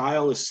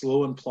style is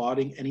slow and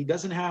plodding, and he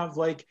doesn't have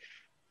like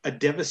a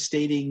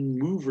devastating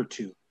move or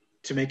two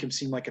to make him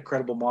seem like a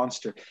credible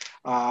monster.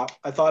 I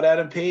thought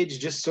Adam Page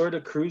just sort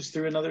of cruised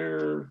through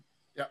another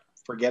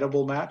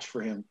forgettable match for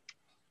him.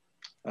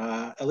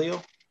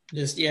 Elio?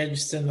 Just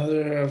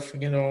another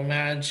forgettable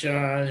match.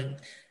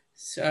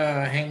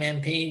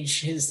 Hangman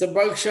Page hits the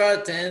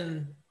buckshot,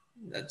 and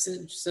that's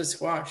it. Just a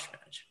squash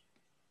match.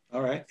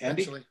 All right,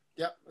 Andy?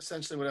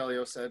 Essentially what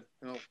Elio said.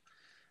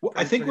 Well,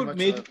 I think what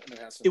made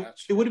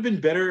it would have been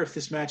better if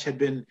this match had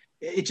been.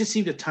 It just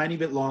seemed a tiny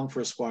bit long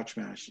for a squash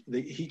match.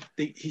 He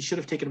should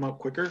have taken him out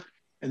quicker,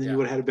 and then you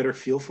would have had a better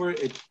feel for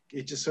it.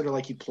 It just sort of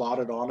like he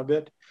plodded on a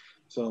bit.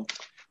 So,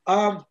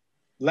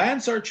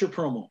 Lance Archer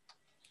promo.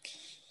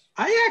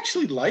 I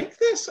actually like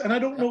this, and I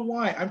don't know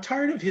why. I'm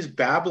tired of his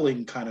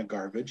babbling kind of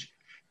garbage.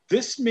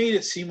 This made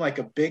it seem like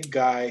a big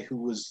guy who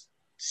was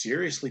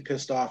seriously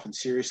pissed off and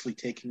seriously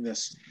taking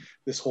this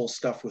whole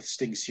stuff with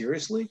Sting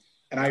seriously,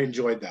 and I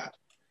enjoyed that.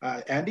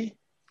 Andy?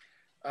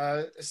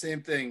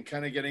 Same thing,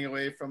 kind of getting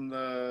away from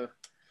the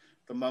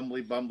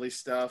mumbly bumbly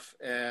stuff,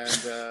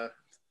 and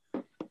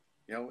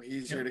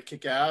he's here to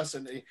kick ass,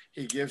 and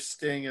he gives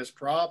Sting his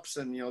props,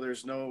 and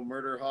there's no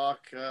Murder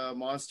Hawk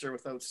monster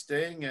without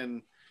Sting,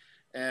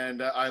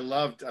 and I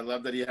loved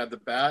that he had the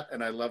bat,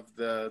 and I loved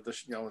the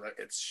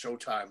it's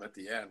showtime at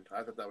the end.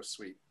 I thought that was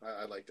sweet.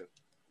 I liked it.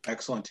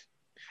 Excellent.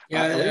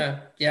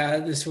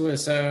 This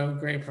was a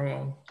great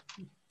promo.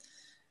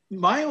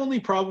 My only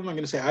problem, I'm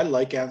going to say, I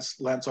like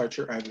Lance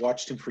Archer. I've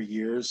watched him for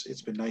years.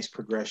 It's been nice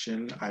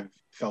progression. I've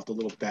felt a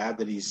little bad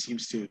that he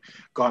seems to have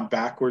gone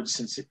backwards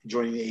since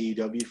joining the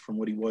AEW from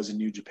what he was in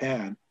New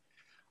Japan.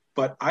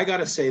 But I got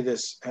to say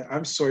this.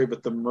 I'm sorry,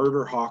 but the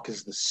Murder Hawk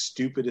is the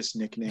stupidest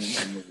nickname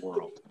in the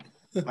world.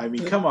 I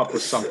mean, come up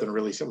with something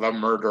really simple. The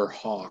Murder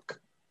Hawk.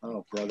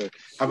 Oh, brother.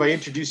 Have I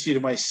introduced you to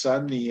my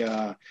son,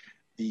 the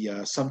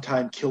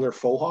sometime killer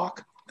faux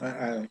hawk?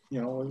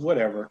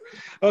 Whatever.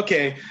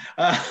 Okay.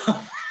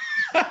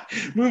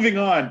 Moving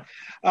on.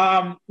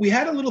 We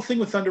had a little thing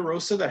with Thunder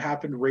Rosa that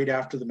happened right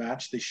after the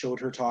match. They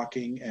showed her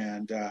talking,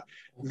 and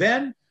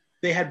then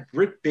they had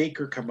Britt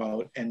Baker come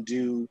out and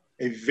do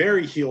a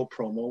very heel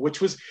promo,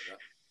 which was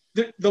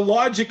the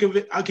logic of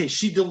it. Okay,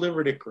 she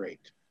delivered it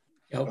great.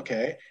 Yep.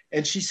 Okay,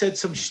 and she said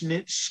some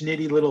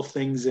schnitty little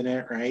things in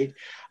it, right?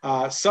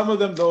 Some of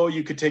them, though,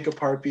 you could take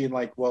apart being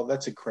like, well,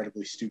 that's an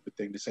incredibly stupid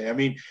thing to say. I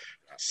mean,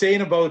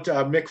 saying about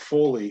Mick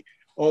Foley,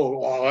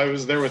 I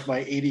was there with my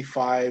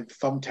 85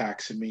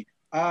 thumbtacks in me.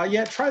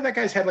 Try that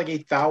guy's had like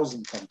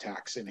 8,000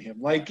 thumbtacks in him.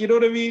 Like, you know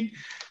what I mean?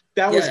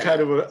 That was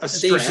kind of a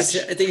stretch.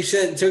 I think you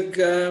said it took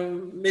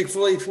Mick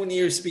Foley 20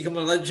 years to become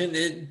a legend,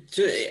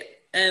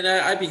 and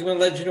I became a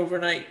legend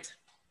overnight.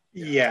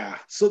 Yeah,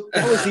 so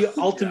that was the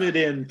ultimate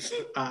in.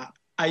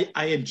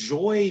 I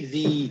enjoy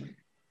the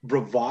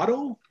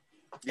bravado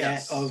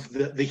of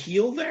the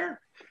heel there,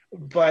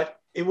 but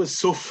it was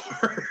so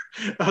far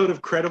out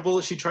of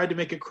credible. She tried to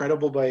make it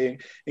credible by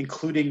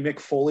including Mick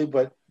Foley,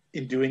 but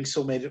in doing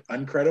so made it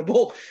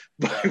uncredible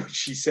by what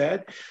she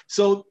said.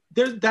 So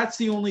that's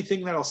the only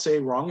thing that I'll say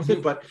wrong with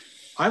it. But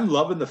I'm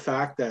loving the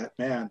fact that,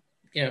 man,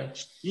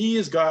 she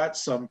has got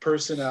some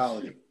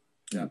personality.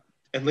 Yeah.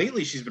 And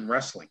lately she's been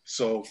wrestling.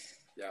 So,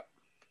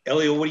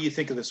 Elio, what do you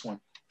think of this one?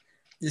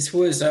 This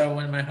was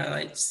one of my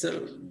highlights.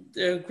 So,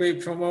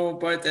 great promo,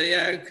 but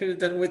I could have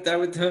done with the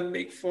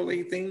Mick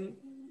Foley thing.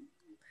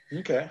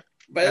 Okay.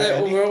 But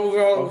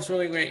overall, it was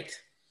really great.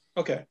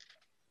 Okay.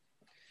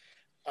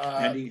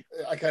 Andy?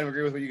 I kind of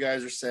agree with what you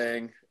guys are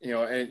saying,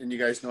 and you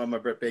guys know I'm a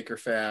Britt Baker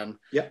fan.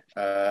 Yeah.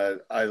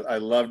 I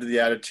loved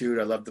the attitude.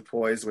 I loved the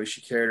poise, the way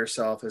she carried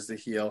herself as the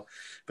heel.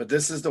 But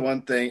this is the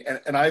one thing,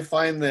 and I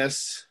find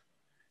this,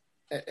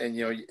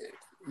 and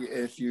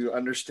if you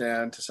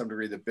understand to some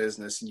degree the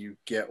business and you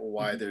get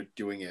why they're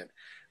doing it,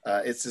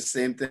 it's the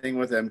same thing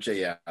with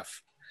MJF.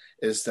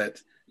 is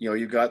that,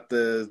 you got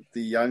the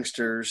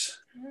youngsters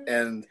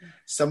and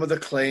some of the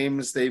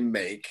claims they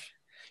make,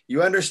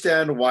 you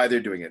understand why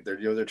they're doing it.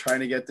 They're trying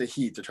to get the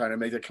heat. They're trying to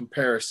make the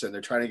comparison. They're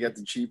trying to get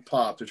the cheap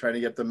pop. They're trying to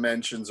get the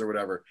mentions or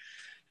whatever.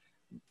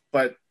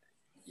 But,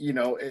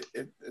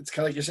 it's kind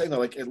of like you're saying, though,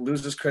 like it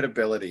loses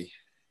credibility.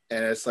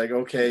 And it's like,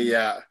 okay,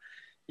 yeah,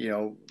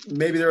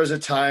 maybe there was a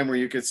time where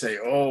you could say,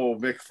 oh,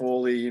 Mick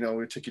Foley,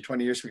 it took you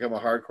 20 years to become a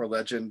hardcore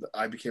legend.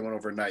 I became one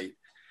overnight.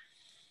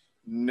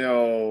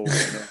 No,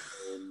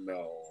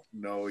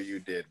 you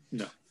didn't.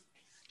 No.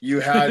 You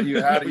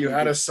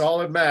had a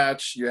solid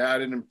match. You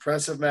had an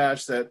impressive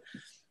match that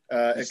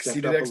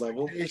exceeded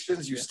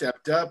expectations. You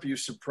stepped up. You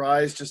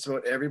surprised just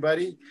about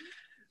everybody.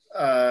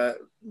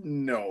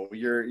 No,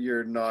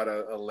 you're not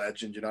a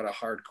legend. You're not a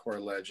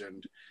hardcore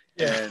legend.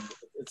 Yeah. And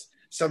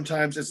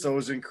sometimes it's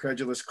those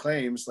incredulous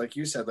claims, like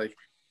you said, like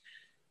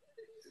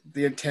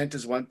the intent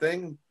is one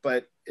thing,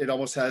 but it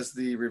almost has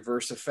the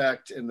reverse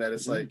effect in that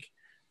it's like,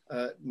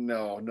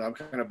 no, I'm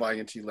kind of buying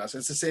into you less.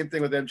 It's the same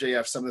thing with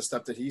MJF, some of the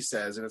stuff that he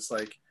says. And it's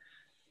like,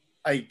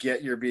 I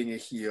get you're being a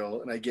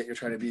heel and I get you're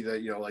trying to be the,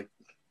 like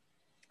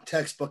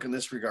textbook in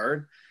this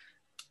regard,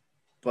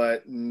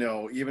 but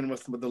no, even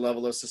with the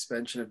level of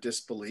suspension of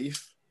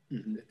disbelief,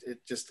 it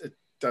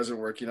doesn't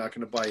work. You're not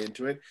going to buy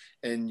into it.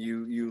 And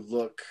you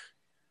look,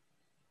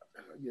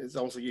 it's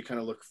almost like you kind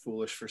of look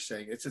foolish for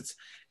saying it's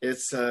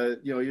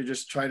you're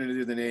just trying to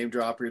do the name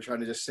drop, or you're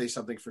trying to just say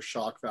something for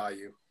shock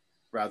value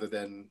rather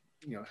than,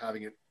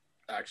 having it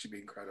actually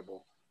be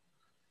incredible.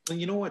 And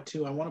you know what,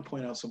 too? I want to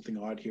point out something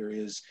odd here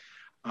is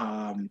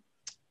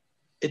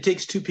it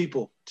takes two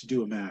people to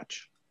do a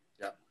match.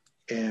 Yeah.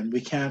 And we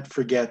can't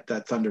forget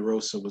that Thunder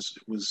Rosa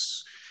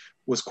was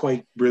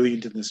quite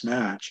brilliant in this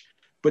match.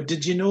 But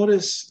did you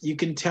notice, you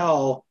can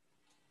tell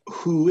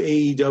who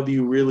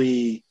AEW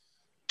really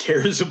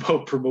cares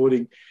about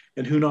promoting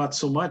and who not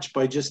so much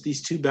by just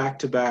these two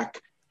back-to-back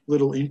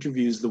little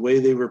interviews, the way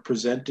they were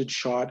presented,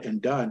 shot,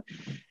 and done.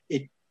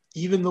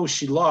 Even though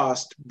she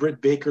lost,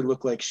 Britt Baker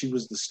looked like she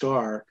was the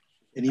star.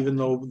 And even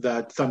though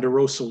that Thunder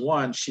Rosa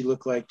won, she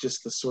looked like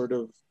just the sort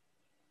of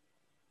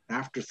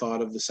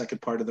afterthought of the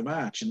second part of the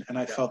match. And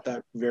I felt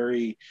that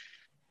very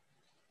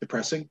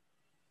depressing,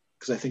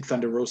 because I think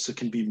Thunder Rosa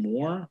can be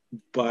more,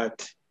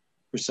 but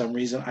for some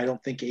reason, I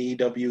don't think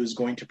AEW is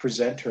going to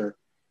present her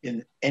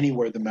in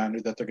anywhere the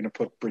manner that they're going to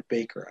put Britt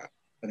Baker at.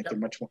 I think they're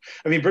much more.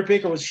 I mean, Britt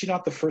Baker, was she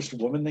not the first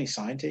woman they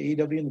signed to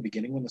AEW in the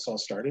beginning when this all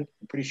started?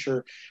 I'm pretty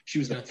sure she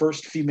was the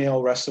first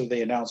female wrestler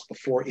they announced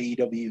before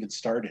AEW even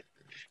started.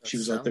 She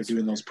was out there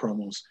doing those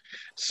promos.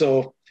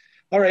 So,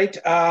 all right.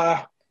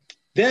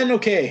 Then,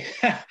 okay,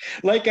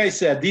 like I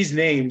said, these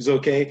names,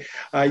 okay.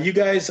 You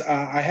guys,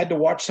 I had to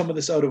watch some of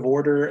this out of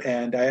order,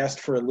 and I asked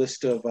for a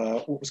list of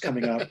what was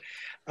coming up.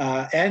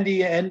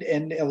 Andy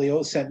and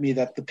Elio sent me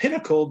that the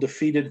Pinnacle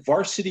defeated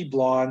Varsity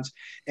Blondes,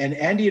 and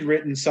Andy had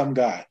written some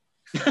guy.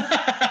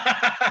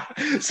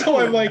 So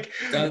I'm like,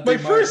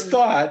 first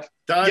thought,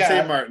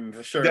 Dante Martin,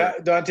 for sure.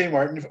 Dante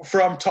Martin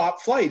from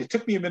Top Flight. It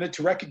took me a minute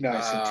to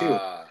recognize him too.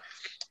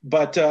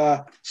 But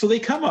so they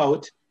come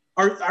out.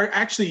 Are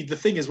actually, the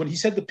thing is, when he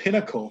said the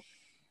Pinnacle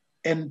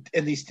and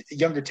these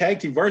younger tag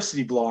team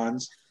Varsity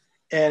Blondes,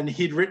 and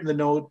he'd written the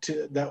note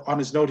that on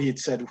his note he had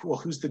said, well,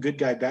 who's the good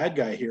guy, bad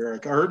guy here?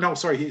 Or no,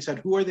 sorry, he said,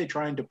 who are they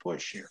trying to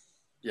push here?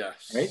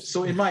 Yes. Right.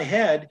 So in my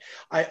head,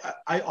 I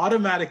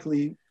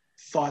automatically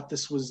thought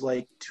this was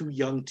like two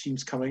young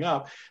teams coming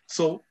up.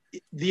 So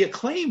the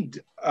Acclaimed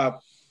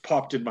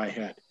popped in my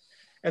head.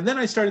 And then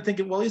I started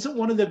thinking, well, isn't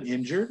one of them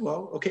injured?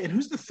 Well, okay. And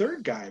who's the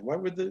third guy? Why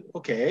would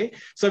okay.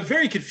 So I'm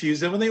very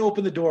confused. And when they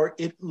opened the door,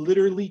 it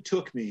literally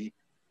took me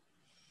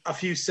a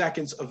few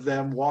seconds of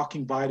them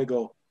walking by to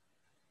go,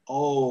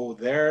 oh,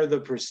 they're the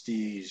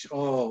Prestige.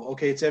 Oh,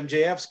 okay. It's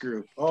MJF's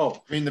group.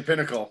 Oh, I mean, the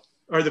Pinnacle.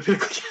 Or the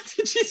Pinnacle.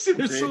 Jeez,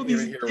 there's so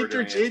these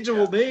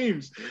interchangeable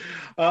names.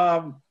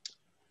 Yeah.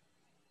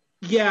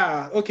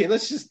 Okay.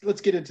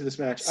 Let's get into this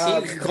match. See,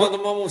 you can call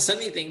them almost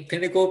anything.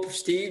 Pinnacle,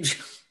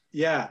 Prestige.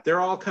 Yeah, they're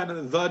all kind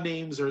of the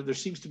names, or there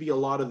seems to be a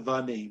lot of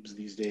the names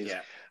these days.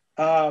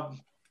 Yeah.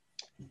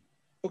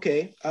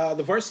 Okay.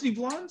 The Varsity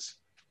Blondes,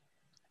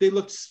 they're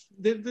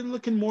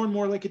looking more and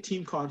more like a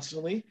team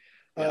constantly.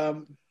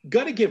 Yeah.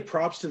 Got to give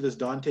props to this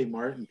Dante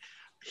Martin.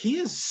 He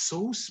is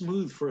so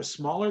smooth for a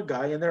smaller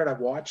guy in there, and I'm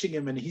watching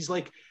him, and he's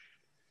like,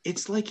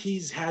 it's like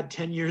he's had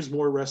 10 years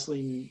more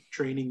wrestling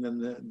training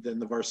than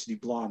the Varsity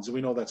Blondes. And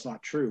we know that's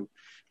not true,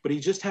 but he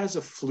just has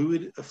a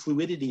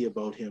fluidity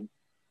about him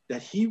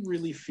that he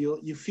really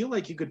you feel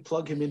like you could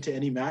plug him into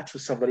any match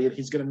with somebody and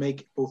he's going to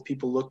make both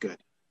people look good.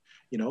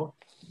 You know,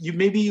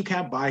 maybe you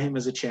can't buy him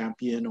as a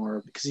champion,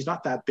 or because he's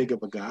not that big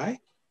of a guy,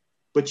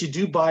 but you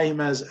do buy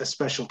him as a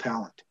special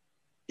talent.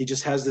 He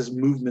just has this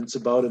movements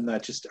about him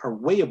that just are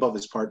way above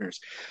his partners.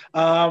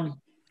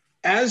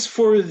 As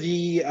for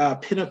the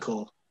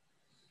Pinnacle,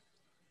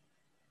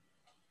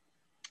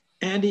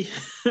 Andy,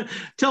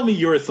 tell me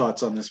your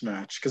thoughts on this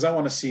match, because I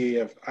want to see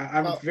if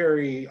I'm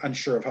very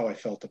unsure of how I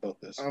felt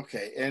about this.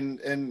 Okay,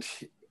 and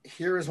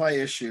here is my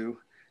issue,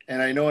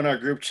 And I know in our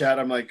group chat,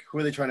 I'm like, who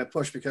are they trying to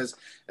push? Because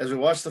as we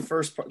watch the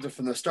first part,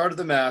 from the start of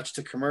the match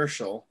to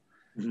commercial,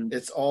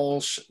 it's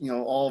all,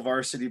 all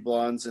Varsity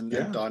Blondes and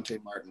Dante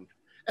Martin.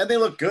 And they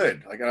look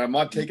good. Like, I'm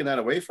not taking that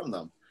away from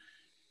them.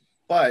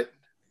 But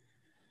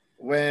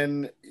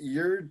when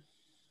you're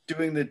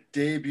doing the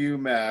debut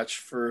match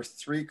for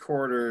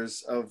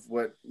 3/4 of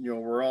what,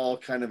 we're all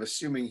kind of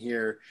assuming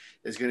here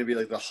is going to be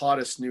like the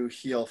hottest new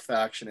heel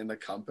faction in the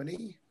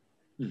company,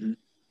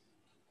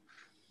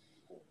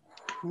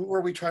 who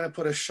are we trying to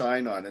put a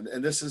shine on?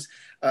 And this is,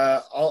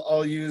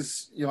 I'll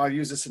use, I've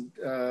used this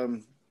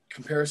in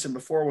comparison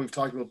before when we've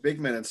talked about big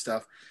men and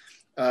stuff,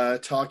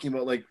 talking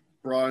about like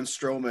Braun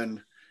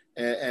Strowman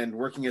and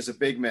working as a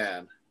big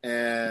man,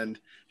 and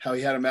how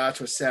he had a match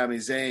with Sami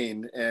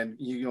Zayn, and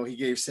he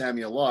gave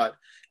Sami a lot,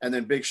 and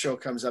then Big Show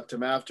comes up to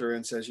him after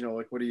and says,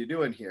 like, what are you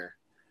doing here?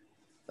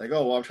 Like,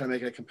 oh, well, I'm trying to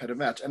make it a competitive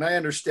match. And I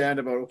understand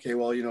about, okay,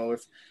 well,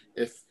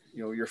 if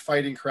you're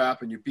fighting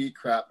crap and you beat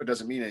crap, it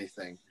doesn't mean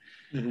anything.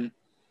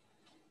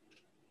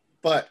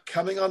 But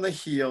coming on the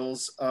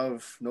heels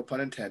of, no pun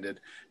intended,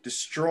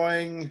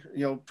 destroying,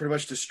 pretty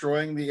much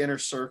destroying the Inner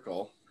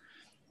Circle,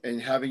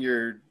 and having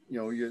your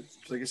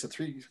like I said,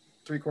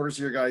 3/4 of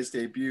your guys'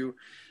 debut,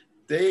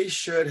 they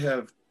should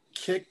have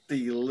kicked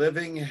the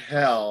living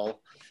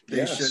hell.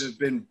 They should have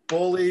been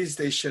bullies.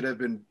 This should have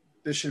been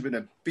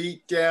a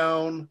beat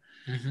down.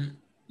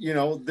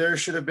 There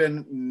should have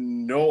been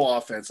no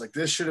offense. Like,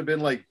 this should have been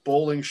like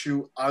bowling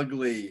shoe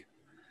ugly.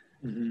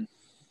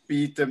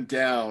 Beat them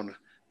down.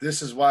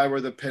 This is why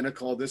we're the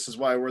pinnacle. This is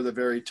why we're the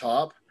very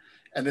top.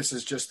 And this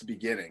is just the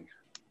beginning.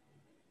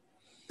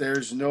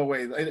 There's no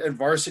way. And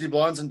Varsity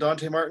Blondes and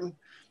Dante Martin,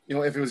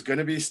 if it was going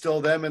to be still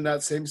them in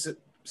that same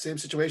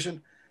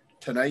situation,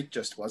 tonight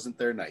just wasn't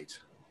their night.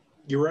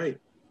 You're right.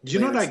 Do you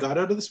know what I got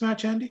out of this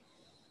match, Andy?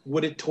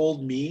 What it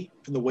told me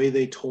from the way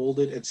they told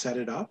it and set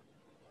it up?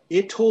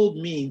 It told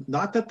me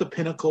not that the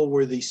Pinnacle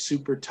were these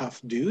super tough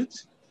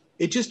dudes.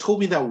 It just told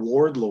me that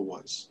Wardlow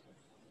was.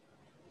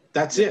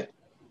 That's it.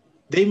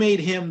 They made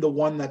him the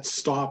one that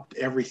stopped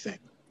everything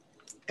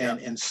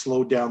and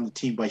slowed down the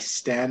team by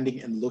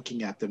standing and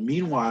looking at them.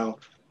 Meanwhile,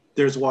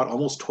 there's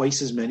almost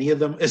twice as many of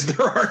them as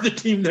there are the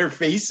team they're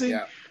facing.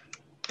 Yeah.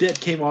 That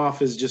came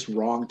off as just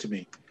wrong to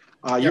me.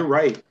 You're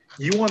right.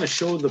 You want to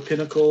show the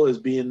Pinnacle as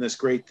being this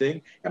great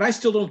thing, and I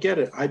still don't get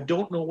it. I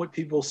don't know what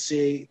people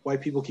say, why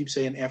people keep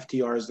saying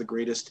FTR is the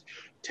greatest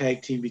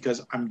tag team,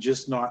 because I'm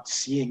just not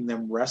seeing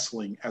them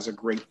wrestling as a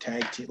great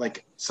tag team,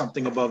 like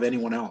something above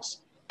anyone else.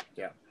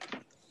 Yeah.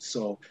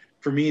 So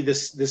for me,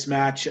 this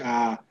match,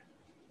 I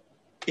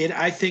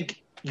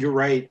think you're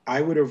right.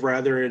 I would have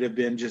rather it have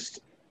been just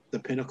the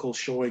Pinnacle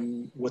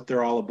showing what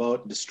they're all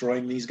about,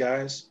 destroying these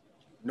guys.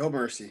 No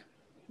mercy.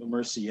 No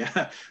mercy,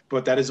 yeah.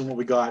 But that isn't what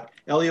we got.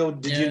 Elio,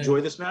 did you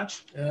enjoy this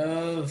match?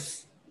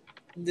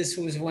 This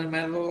was one of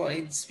my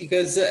lowlights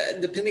because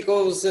the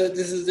Pinnacles,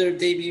 this is their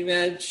debut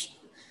match.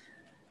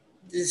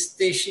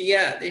 They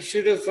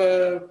should have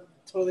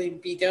totally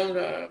beat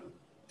down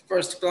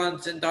First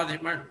Blondes and Dante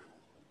Martin.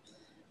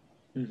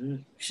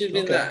 Should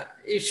have been that.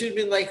 It should have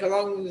been like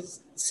along the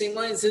same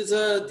lines as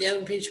the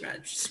Adam Page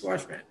match,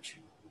 squash match.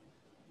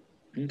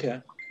 Okay,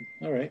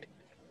 all right.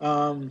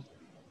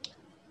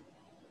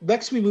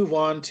 Next, we move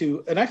on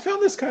to, and I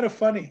found this kind of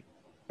funny.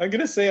 I'm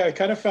gonna say I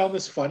kind of found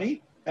this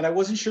funny, and I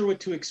wasn't sure what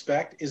to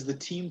expect. Is the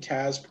Team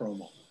Taz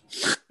promo?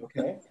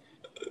 Okay.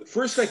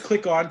 First, I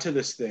click onto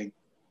this thing,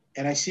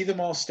 and I see them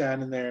all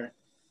standing there.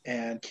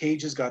 And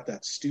Cage has got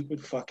that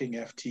stupid fucking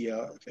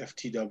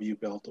FTW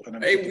belt. And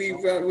I'm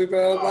thinking, we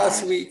brought it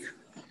last week.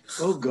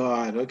 Oh,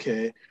 God.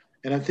 Okay.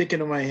 And I'm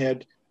thinking in my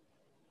head,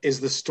 is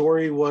the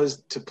story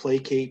was to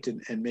placate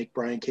and make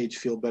Brian Cage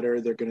feel better?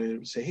 They're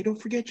going to say, hey, don't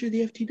forget you're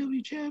the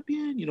FTW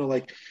champion.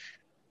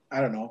 I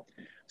don't know.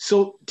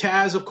 So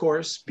Taz, of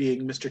course,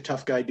 being Mr.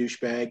 Tough Guy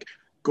douchebag,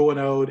 going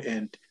out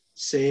and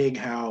saying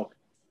how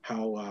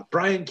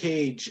Brian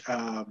Cage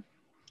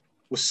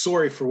was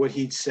sorry for what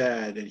he'd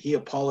said, and he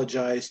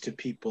apologized to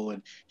people,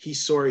 and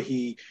he's sorry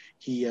he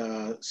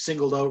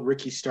singled out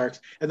Ricky Starks.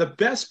 And the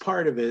best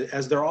part of it,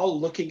 as they're all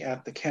looking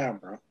at the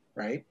camera,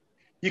 right,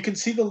 you can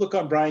see the look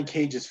on Brian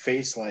Cage's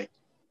face, like,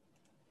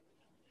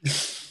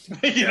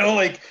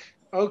 like,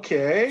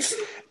 okay.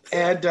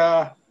 And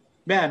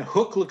man,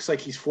 Hook looks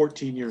like he's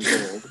 14 years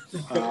old.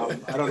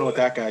 I don't know what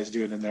that guy's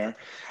doing in there.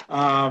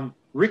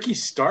 Ricky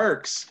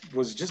Starks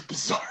was just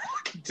bizarre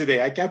looking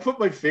today. I can't put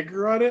my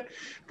finger on it,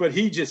 but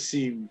he just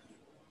seemed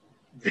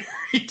very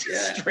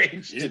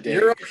strange today.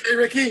 You're okay,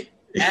 Ricky?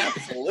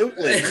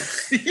 Absolutely.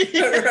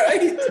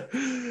 Right.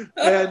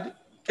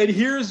 And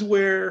here's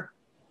where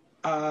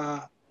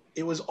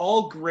it was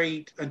all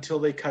great until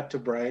they cut to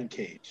Brian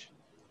Cage.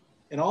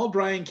 And all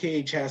Brian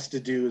Cage has to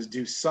do is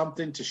do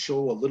something to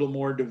show a little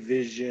more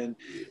division,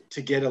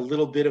 to get a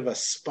little bit of a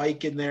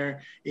spike in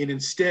there. And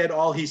instead,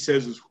 all he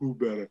says is, who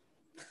better?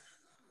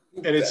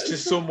 And it's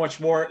just so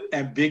much more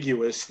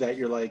ambiguous that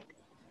you're like,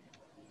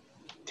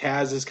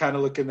 Taz is kind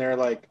of looking there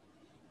like,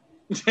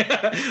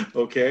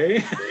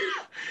 okay.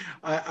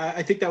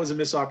 I think that was a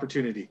missed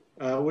opportunity.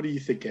 What do you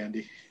think,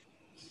 Andy?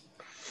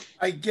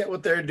 I get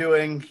what they're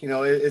doing. You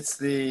know, it's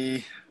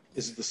the.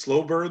 Is it the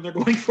slow burn they're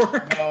going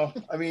for? No,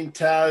 I mean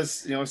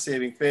Taz. You know,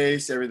 saving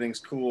face. Everything's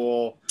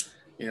cool.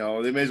 You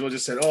know, they may as well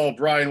just said, "Oh,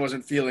 Brian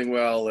wasn't feeling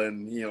well,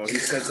 and you know, he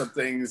said some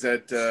things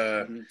that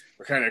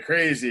were kind of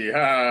crazy." Ha,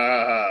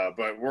 ha, ha,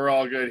 but we're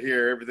all good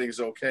here. Everything's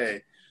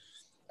okay.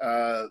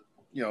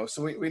 You know,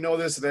 so we know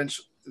this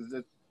eventually,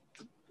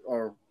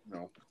 or you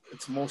know,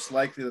 it's most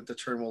likely that the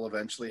turn will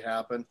eventually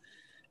happen.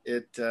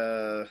 It's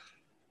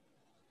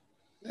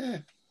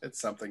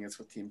something. It's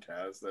with Team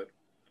Taz that.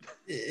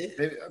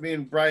 Maybe, I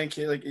mean, Brian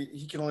can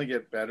he can only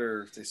get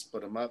better if they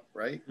split him up,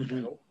 right?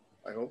 Mm-hmm.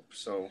 I hope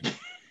so.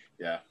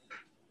 Yeah.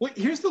 Well,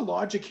 here's the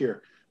logic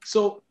here.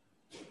 So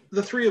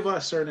the three of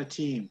us are in a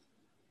team,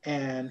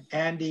 and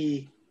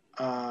Andy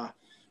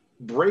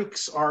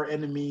breaks our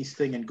enemy's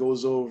thing and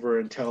goes over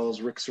and tells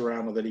Rick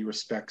Serrano that he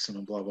respects him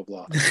and blah blah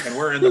blah. And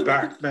we're in the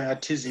back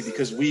mad tizzy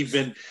because we've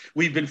been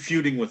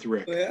feuding with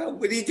Rick. Well,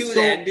 what do you do with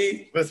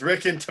Andy? With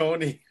Rick and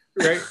Tony.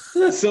 Right.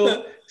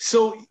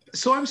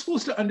 So I'm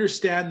supposed to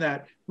understand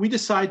that we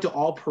decide to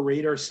all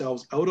parade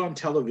ourselves out on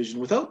television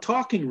without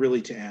talking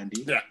really to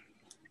Andy. Yeah.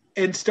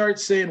 And start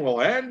saying,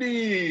 well,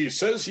 Andy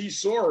says he's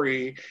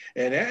sorry,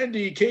 and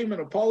Andy came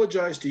and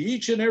apologized to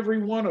each and every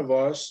one of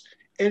us.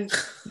 And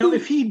now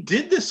if he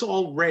did this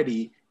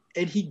already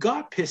and he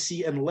got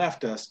pissy and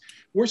left us,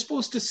 we're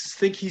supposed to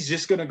think he's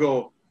just going to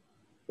go,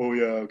 oh,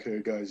 yeah,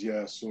 okay, guys,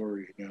 yeah,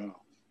 sorry, yeah.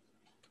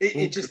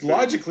 It just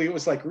logically, it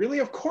was like, really?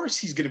 Of course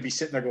he's going to be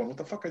sitting there going, what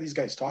the fuck are these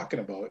guys talking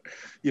about?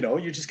 You know,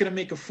 you're just going to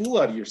make a fool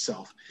out of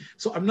yourself.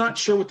 So I'm not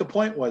sure what the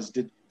point was.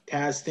 Did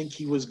Taz think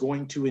he was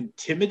going to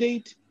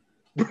intimidate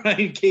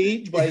Brian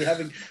Cage by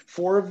having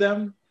four of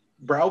them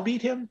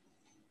browbeat him?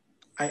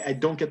 I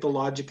don't get the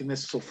logic in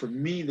this. So for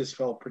me, this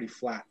fell pretty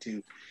flat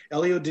too.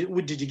 Elio,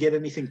 did you get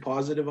anything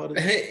positive out of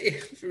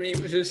it? For me,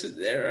 it was just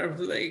there. I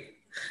was like,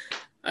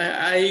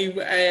 I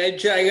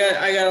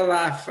got a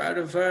laugh out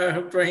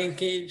of Brian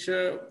Cage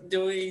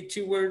doing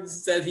two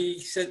words that he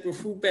said were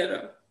 "who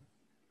better."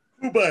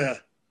 Ubaya.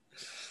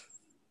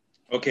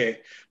 Okay,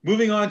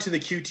 moving on to the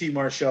QT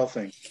Marshall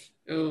thing.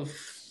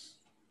 Oof.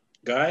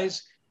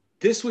 Guys,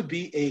 this would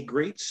be a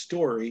great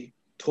story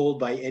told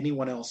by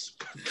anyone else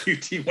but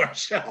QT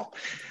Marshall.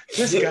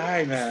 This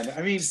guy, man.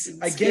 I mean,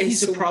 I get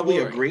he's probably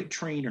a great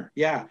trainer.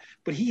 Yeah,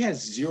 but he has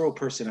zero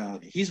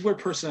personality. He's where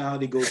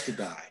personality goes to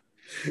die.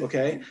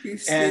 Okay? You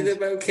said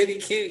about Kenny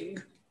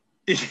King.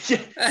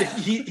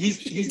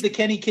 he's the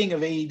Kenny King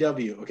of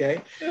AEW,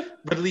 okay?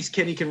 But at least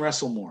Kenny can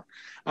wrestle more.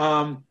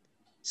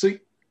 So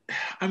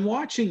I'm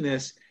watching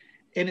this,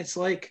 and it's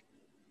like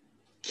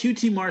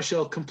QT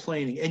Marshall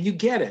complaining, and you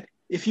get it.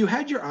 If you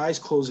had your eyes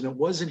closed and it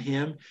wasn't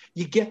him,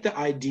 you get the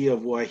idea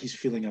of why he's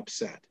feeling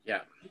upset. Yeah.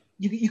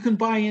 You can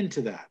buy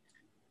into that.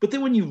 But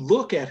then when you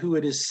look at who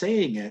it is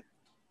saying it,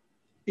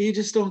 you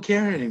just don't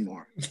care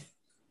anymore.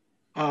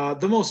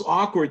 The most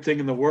awkward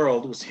thing in the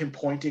world was him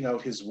pointing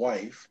out his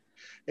wife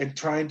and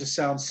trying to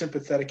sound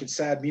sympathetic and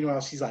sad. Meanwhile,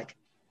 she's like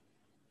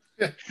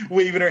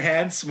waving her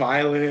hand,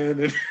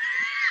 smiling. And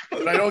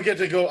I don't get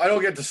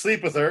to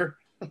sleep with her.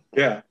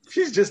 Yeah.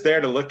 She's just there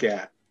to look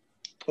at.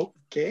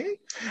 Okay.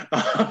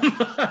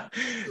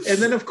 And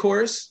then, of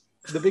course,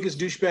 the biggest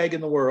douchebag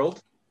in the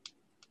world,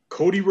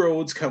 Cody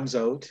Rhodes, comes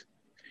out.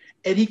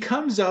 And he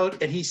comes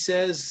out and he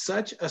says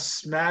such a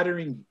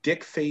smattering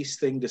dick face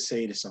thing to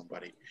say to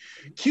somebody.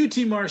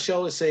 QT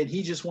Marshall is saying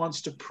he just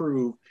wants to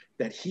prove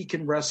that he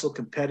can wrestle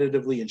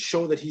competitively and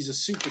show that he's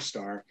a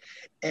superstar.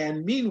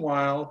 And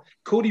meanwhile,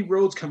 Cody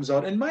Rhodes comes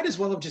out and might as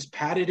well have just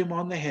patted him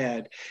on the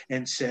head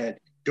and said,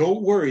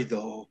 don't worry,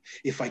 though.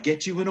 If I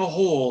get you in a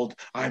hold,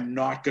 I'm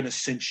not going to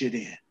cinch it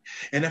in.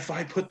 And if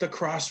I put the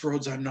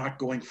crossroads, I'm not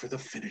going for the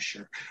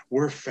finisher.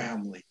 We're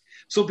family.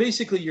 So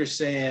basically you're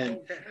saying,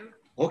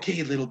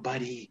 okay, little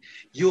buddy,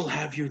 you'll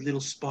have your little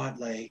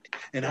spotlight.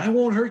 And I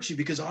won't hurt you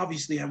because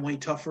obviously I'm way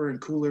tougher and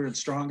cooler and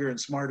stronger and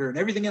smarter and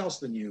everything else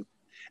than you.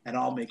 And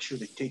I'll make sure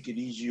to take it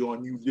easy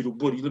on you, little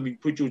buddy. Let me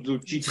put your little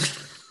cheek.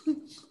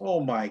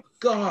 Oh, my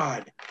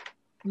God.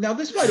 Now,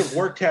 this might have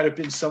worked had it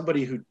been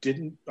somebody who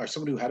didn't, or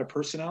somebody who had a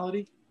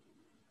personality,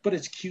 but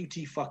it's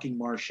QT fucking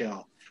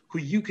Marshall, who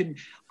you can,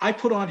 I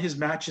put on his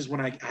matches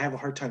when I have a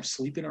hard time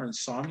sleeping or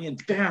insomnia,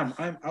 and bam,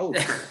 I'm out.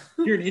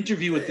 You're an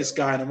interview with this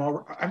guy, and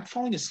I'm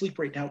falling asleep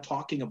right now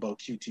talking about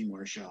QT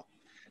Marshall.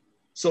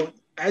 So,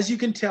 as you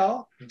can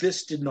tell,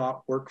 this did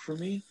not work for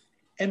me.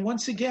 And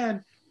once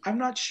again, I'm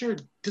not sure,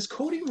 does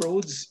Cody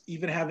Rhodes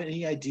even have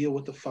any idea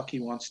what the fuck he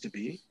wants to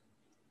be?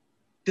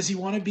 Does he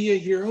want to be a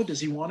hero? Does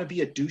he want to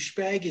be a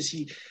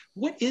douchebag?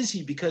 What is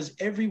he? Because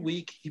every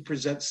week he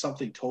presents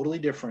something totally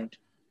different.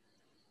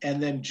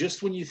 And then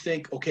just when you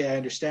think, okay, I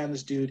understand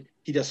this dude,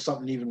 he does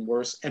something even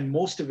worse. And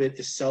most of it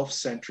is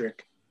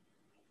self-centric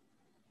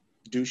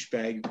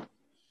douchebag.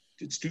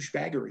 It's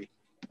douchebaggery.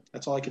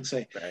 That's all I can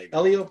say. Bag.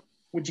 Elio,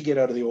 what'd you get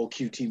out of the old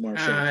QT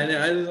Marshall? I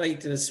didn't like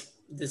this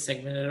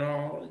segment at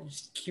all.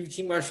 Just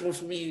QT Marshall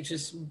for me,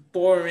 just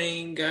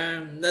boring.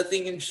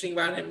 Nothing interesting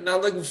about him.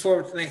 Not looking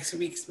forward to next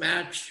week's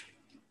match.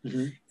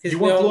 Mm-hmm. You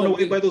weren't blown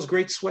away by those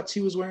great sweats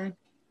he was wearing?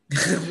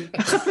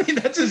 I mean,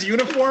 that's his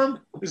uniform.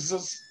 Is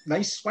this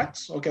nice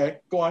sweats? Okay,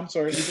 go on.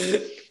 Sorry.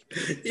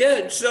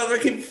 Yeah, so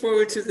looking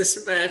forward to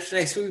this match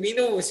next week. We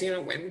know who's going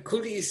to win.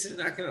 Cody's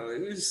not going to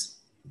lose.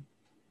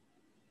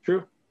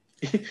 True.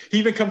 He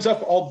even comes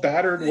up all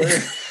battered wearing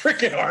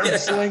freaking arm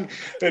sling,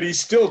 and he's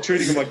still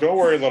treating him like, "Don't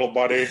worry, little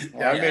buddy.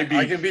 I may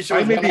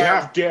be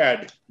half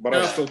dead, but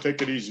I'll still take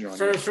it easy on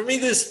you." For me,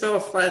 this fell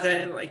flat. I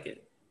didn't like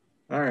it.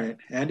 All right,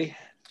 Andy.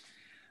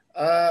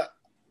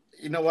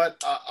 You know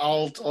what?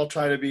 I'll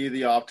try to be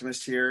the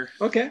optimist here.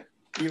 Okay.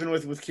 Even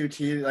with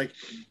QT, like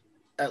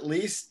at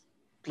least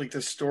like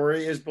the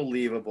story is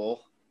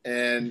believable,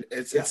 and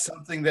it's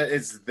something that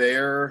is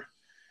there.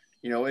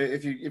 You know,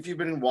 if you've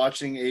been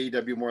watching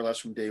AEW more or less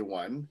from day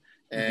one,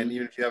 and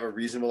even if you have a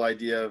reasonable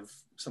idea of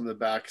some of the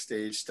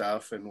backstage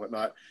stuff and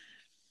whatnot,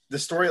 the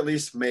story at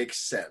least makes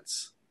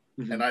sense,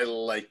 and I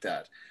like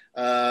that.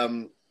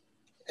 And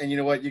you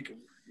know what?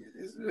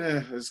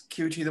 Is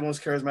QT the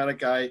most charismatic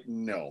guy?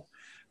 No,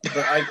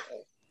 but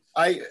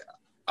I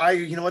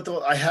you know what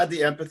though? I had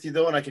the empathy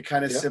though, and I could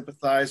kind of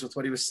sympathize with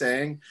what he was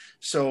saying.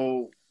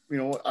 So you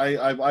know,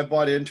 I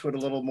bought into it a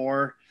little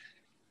more.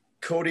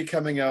 Cody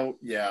coming out,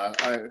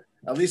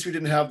 at least we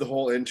didn't have the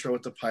whole intro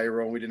with the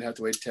pyro. We didn't have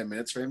to wait 10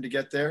 minutes for him to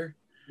get there.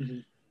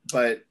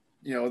 But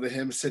you know,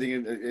 him sitting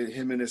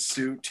in his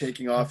suit,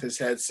 taking off his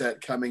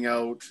headset, coming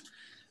out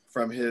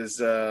from his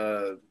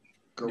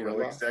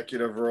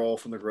executive role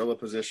from the gorilla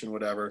position,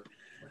 whatever.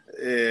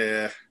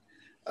 The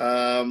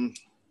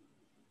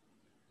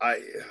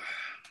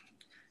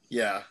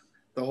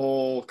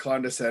whole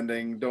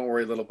condescending. Don't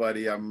worry, little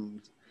buddy.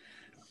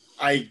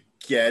 I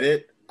get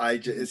it.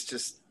 It's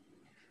just.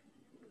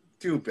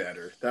 Do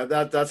better.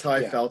 That's how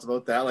I felt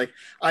about that. Like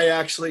I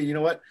actually, you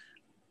know what?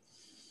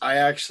 I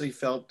actually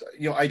felt,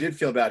 I did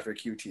feel bad for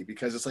QT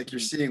because it's like you're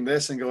seeing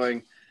this and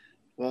going,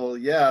 well,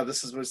 yeah,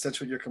 this is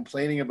essentially what you're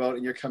complaining about,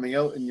 and you're coming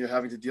out and you're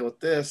having to deal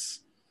with this.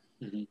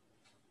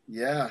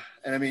 Yeah,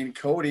 and I mean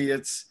Cody,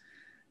 it's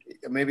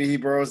maybe he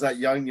borrows that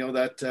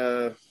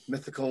that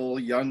mythical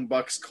Young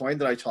Bucks coin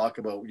that I talk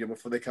about.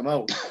 Before they come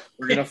out,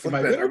 we're gonna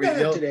flip it. Are we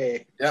heel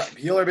today? Yeah,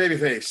 heel or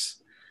babyface.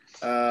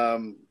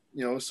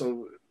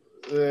 So.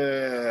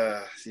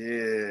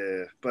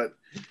 But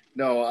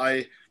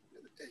no,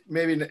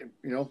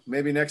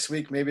 maybe next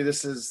week, maybe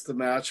this is the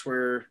match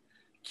where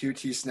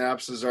QT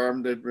snaps his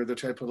arm they're trying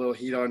to put a little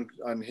heat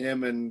on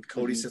him, and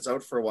Cody sits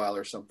out for a while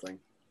or something.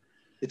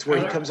 It's where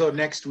he comes out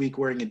next week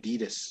wearing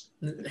Adidas.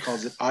 He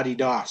calls it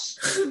Adidas.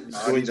 He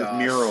joins with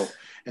Miro,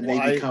 and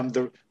they become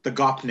the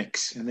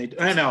Gopniks. And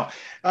I know.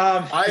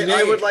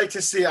 I would like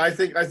to see. I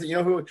think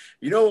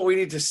what we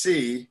need to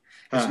see.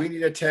 Is we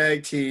need a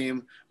tag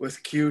team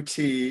with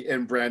QT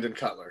and Brandon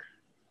Cutler.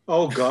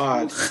 Oh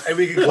God! And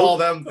we can call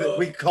them.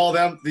 We call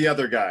them the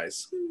other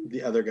guys.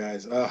 The other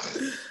guys.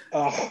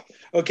 Oh.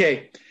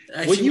 Okay.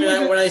 Actually,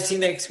 what I see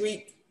next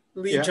week,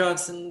 Lee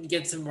Johnson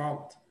gets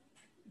involved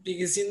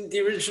because in the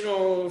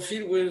original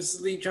feud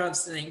was Lee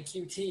Johnson and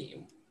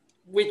QT,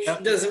 which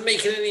doesn't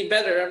make it any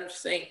better. I'm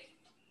just saying.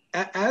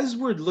 As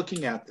we're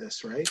looking at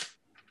this, right,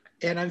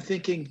 and I'm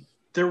thinking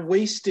they're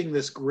wasting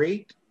this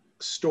great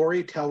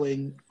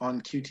storytelling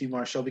on QT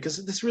Marshall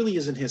because this really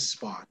isn't his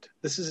spot.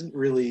 This isn't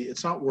really,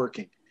 it's not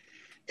working.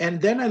 And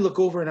then I look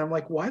over and I'm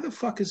like, why the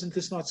fuck isn't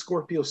this not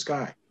Scorpio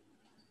Sky?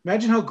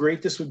 Imagine how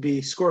great this would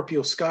be,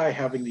 Scorpio Sky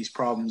having these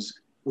problems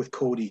with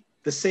Cody.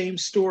 The same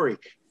story.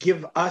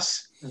 Give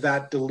us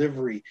that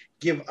delivery.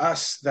 Give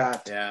us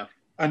that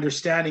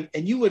understanding.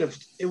 And it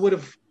would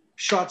have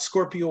shot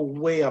Scorpio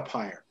way up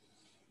higher.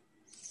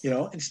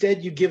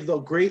 Instead you give the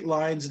great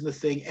lines in the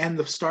thing and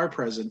the star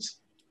presence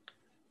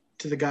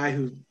to the guy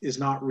who is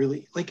not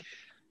really like,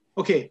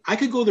 okay, I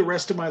could go the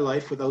rest of my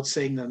life without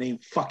saying the name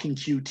fucking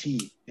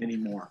QT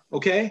anymore.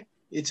 Okay.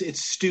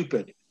 It's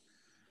stupid.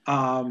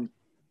 Go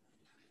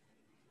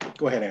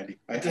ahead, Andy.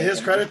 To his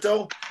credit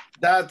though,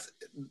 that's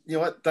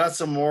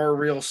a more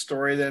real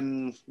story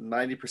than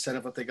 90%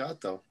 of what they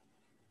got though.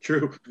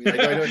 True. You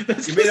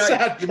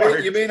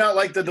may not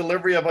like the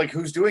delivery of like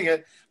who's doing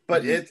it,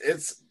 but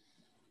it's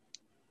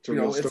a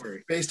real story.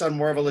 It's based on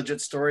more of a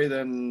legit story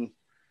than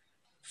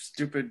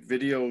stupid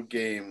video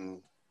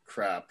game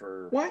crap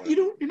or what?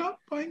 You're not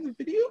buying the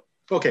video?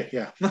 Okay,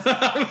 yeah.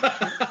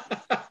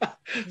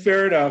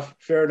 Fair enough.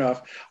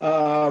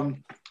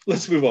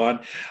 Let's move on.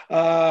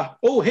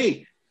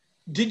 Hey,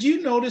 did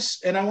you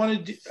notice, and I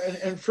wanted to,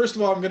 and first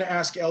of all, I'm going to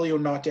ask Elio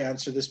not to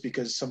answer this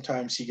because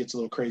sometimes he gets a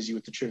little crazy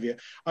with the trivia.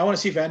 I want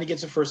to see if Andy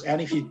gets it first.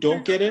 And if you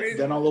don't get it,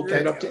 then I'll open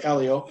it up to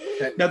Elio.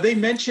 Okay. Now, they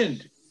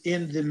mentioned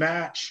in the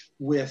match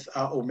with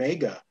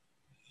Omega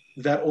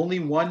that only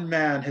one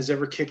man has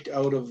ever kicked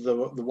out of the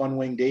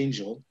One-Winged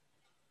Angel,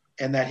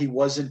 and that he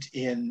wasn't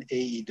in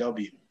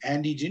AEW.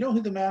 Andy, do you know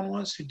who the man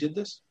was who did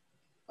this?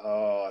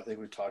 Oh, I think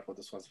we've talked about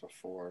this once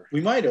before.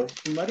 We might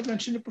have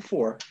mentioned it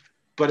before,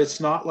 but it's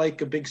not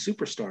like a big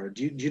superstar.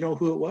 Do you know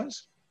who it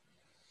was?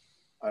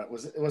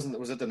 Was it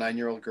the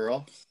 9-year-old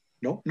girl?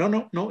 No.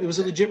 It was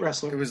a legit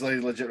wrestler. It was like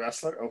a legit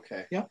wrestler?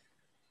 Okay. Yeah.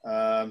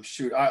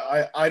 Shoot.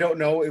 I don't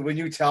know. When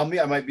you tell me,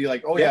 I might be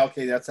like, oh yeah,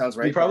 okay, that sounds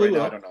right. You probably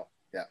will. I don't know.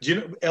 Do you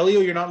know, Elio,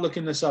 you're not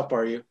looking this up,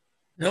 are you?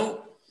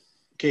 No.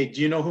 Okay,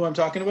 do you know who I'm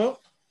talking about?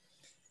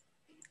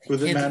 Who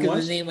the man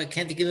was? I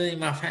can't think of the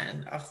name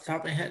offhand off the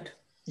top of my head.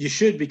 You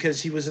should,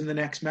 because he was in the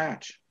next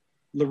match.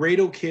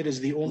 Laredo Kid is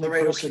the only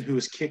person who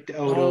was kicked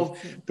out of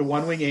the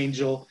One Wing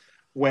Angel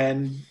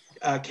when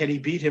Kenny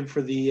beat him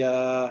for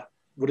the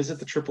what is it,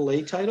 the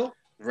AAA title?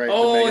 Right.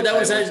 That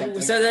was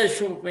that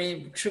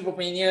Triple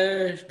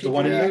Mania? The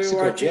one in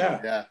Mexico,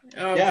 yeah.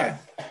 Oh, okay. Yeah.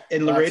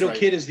 And Laredo right.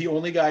 Kid is the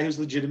only guy who's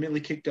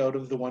legitimately kicked out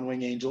of the One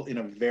Wing Angel in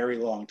a very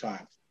long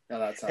time. No,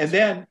 that's and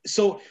then,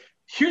 so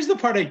here's the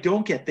part I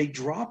don't get. They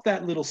drop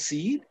that little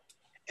seed.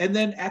 And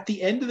then at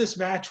the end of this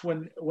match,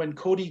 when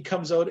Cody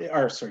comes out,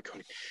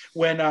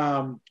 when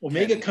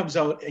Omega comes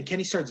out and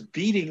Kenny starts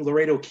beating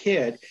Laredo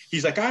Kid,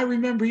 he's like, I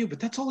remember you, but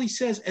that's all he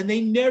says. And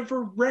they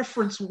never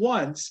reference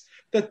once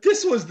that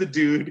this was the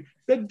dude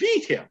that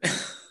beat him.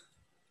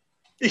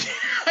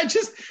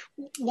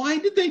 Why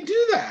did they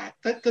do that?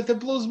 That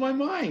blows my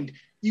mind.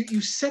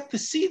 You set the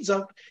seeds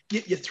up,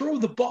 you throw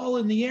the ball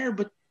in the air,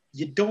 but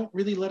you don't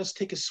really let us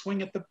take a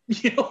swing at the,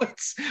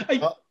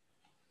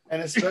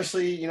 and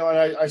especially, and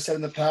I said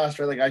in the past,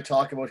 right, like I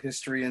talk about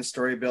history and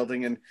story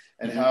building and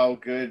how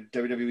good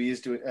WWE is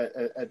doing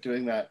at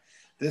doing that.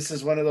 This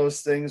is one of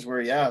those things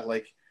where, they're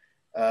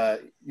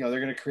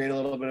going to create a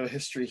little bit of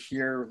history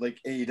here, like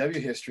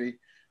AEW history,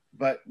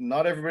 but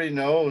not everybody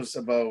knows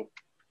about,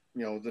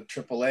 the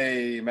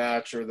AAA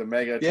match or the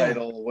mega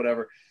title or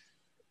whatever.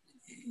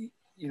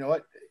 You know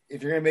what?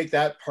 If you're going to make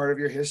that part of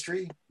your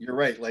history, you're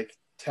right. Like,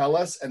 tell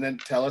us and then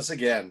tell us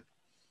again.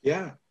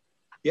 Yeah.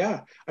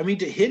 Yeah. I mean,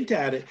 to hint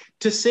at it,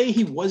 to say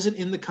he wasn't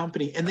in the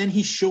company and then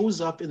he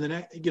shows up in the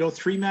next,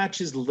 3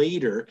 matches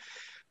later,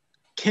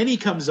 Kenny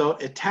comes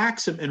out,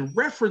 attacks him and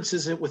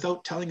references it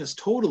without telling us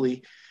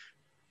totally,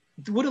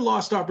 would have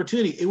lost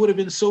opportunity. It would have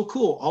been so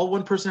cool. All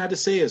one person had to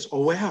say is,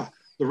 oh, yeah,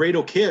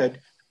 Laredo Kid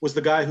was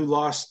the guy who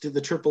lost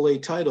the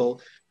AAA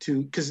title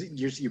because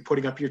you're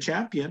putting up your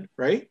champion,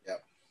 right? Yeah.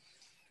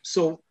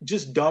 So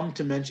just dumb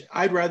to mention.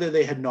 I'd rather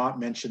they had not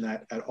mentioned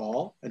that at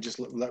all and just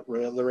let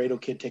Laredo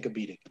Kid take a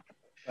beating.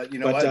 But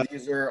what?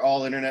 These are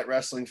all internet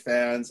wrestling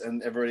fans,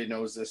 and everybody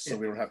knows this, so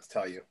we don't have to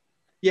tell you.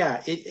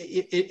 Yeah,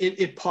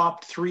 it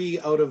popped 3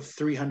 out of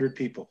 300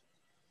 people.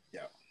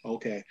 Yeah.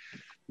 Okay.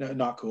 No,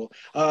 not cool.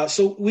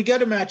 So we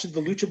got a match of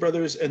the Lucha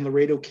Brothers and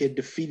Laredo Kid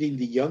defeating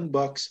the Young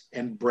Bucks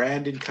and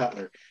Brandon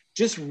Cutler.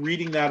 Just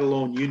reading that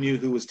alone, you knew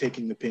who was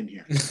taking the pin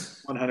here.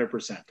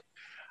 100%.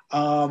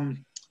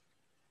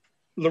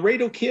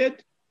 Laredo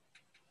Kid,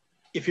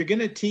 if you're going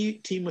to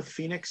team with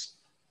Phoenix,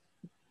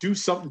 do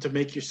something to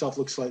make yourself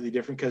look slightly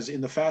different, because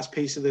in the fast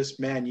pace of this,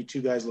 man, you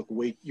two guys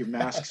your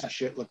masks and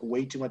shit look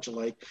way too much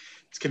alike.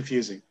 It's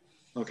confusing.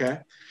 Okay.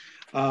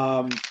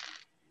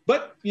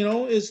 But,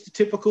 it's the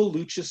typical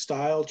lucha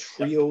style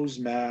trios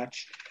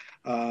match.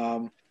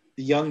 The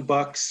Young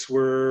Bucks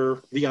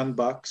were the Young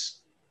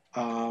Bucks.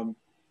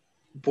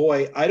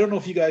 Boy, I don't know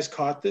if you guys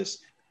caught this.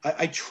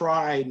 I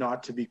try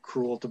not to be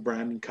cruel to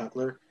Brandon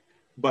Cutler,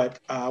 but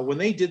when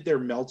they did their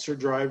Meltzer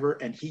driver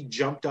and he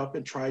jumped up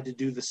and tried to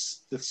do the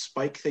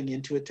spike thing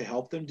into it to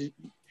help them,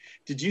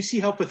 did you see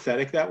how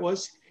pathetic that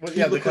was? Well,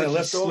 he looked like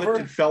he slipped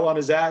and fell on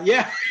his ass.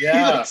 Yeah.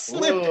 He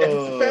slipped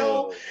and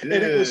fell, dude.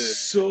 And it was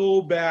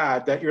so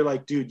bad that you're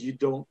like, dude, you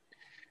don't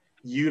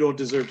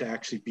deserve to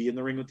actually be in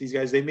the ring with these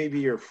guys. They may be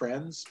your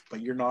friends,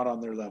 but you're not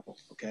on their level.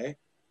 Okay.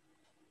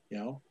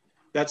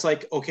 That's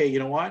like, okay, you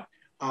know what?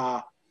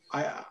 I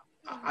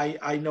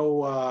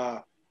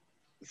know,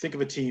 think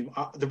of a team.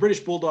 The British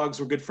Bulldogs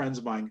were good friends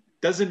of mine.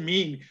 Doesn't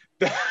mean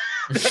that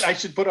I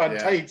should put on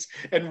tights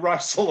and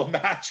wrestle a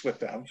match with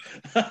them.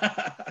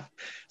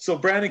 So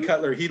Brandon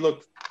Cutler, he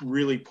looked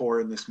really poor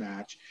in this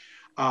match.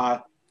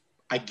 I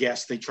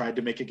guess they tried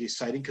to make it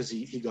exciting because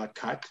he got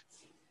cut.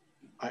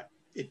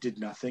 It did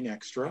nothing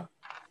extra.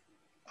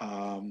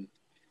 The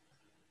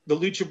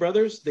Lucha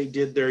Brothers, they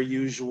did their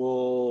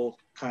usual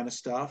kind of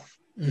stuff.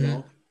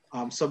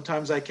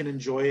 Sometimes I can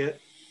enjoy it.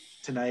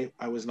 Tonight,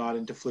 I was not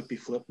into flippy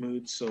flip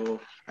mood, so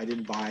I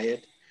didn't buy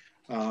it.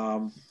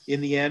 In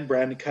the end,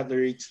 Brandon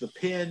Cutler eats the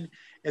pin.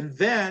 And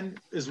then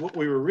is what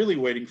we were really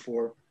waiting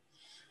for.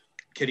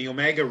 Kenny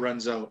Omega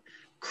runs out,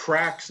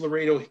 cracks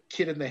Laredo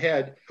Kid in the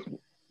head,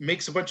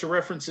 makes a bunch of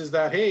references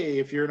that, hey,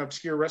 if you're an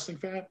obscure wrestling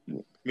fan,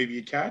 maybe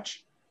you'd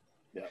catch.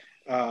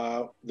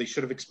 Yeah. They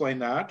should have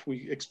explained that.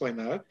 We explained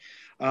that.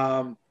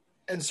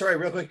 And sorry,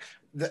 real quick.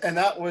 And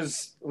that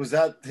was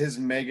that his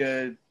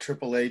mega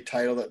AAA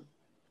title that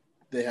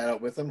they had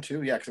out with him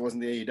too? Yeah, because it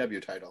wasn't the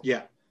AEW title.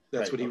 Yeah,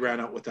 that's what he ran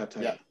out with that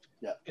title.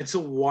 Yeah. And so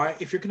why,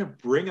 if you're going to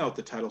bring out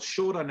the title,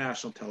 show it on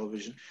national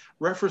television,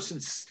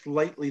 referencing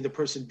slightly the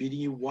person beating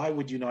you, why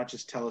would you not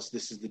just tell us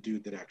this is the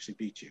dude that actually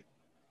beat you?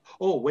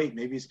 Oh, wait,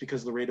 maybe it's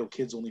because Laredo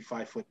Kid's only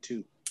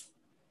 5'2",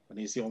 and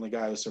he's the only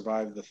guy who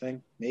survived the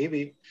thing.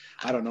 Maybe.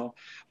 I don't know.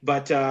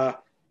 But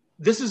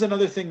this is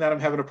another thing that I'm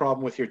having a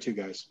problem with here too,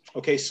 guys.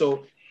 Okay,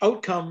 so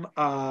out come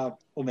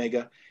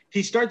Omega.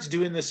 He starts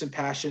doing this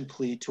impassioned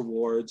plea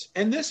towards,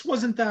 and this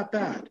wasn't that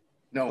bad.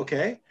 No.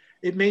 Okay?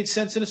 It made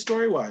sense in a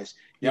story-wise.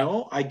 You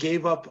know, I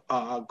gave up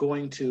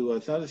going to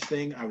another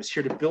thing. I was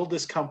here to build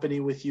this company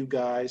with you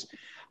guys.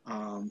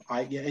 And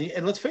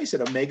let's face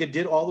it, Omega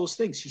did all those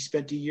things. He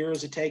spent a year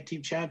as a tag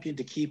team champion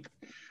to keep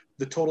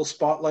the total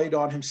spotlight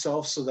on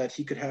himself so that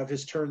he could have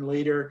his turn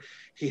later.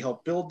 He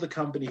helped build the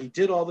company. He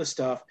did all this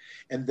stuff.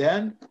 And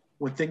then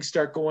when things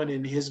start going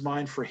in his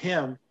mind for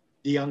him,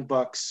 the Young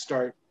Bucks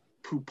start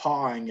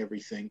poo-pawing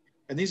everything.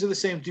 And these are the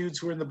same dudes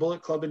who were in the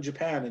Bullet Club in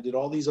Japan and did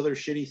all these other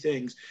shitty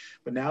things,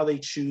 but now they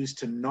choose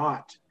to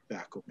not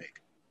back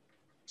Omega.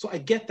 So I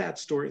get that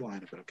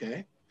storyline of it,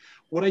 okay?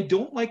 What I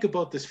don't like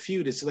about this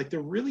feud is like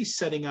they're really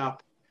setting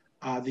up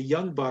the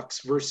Young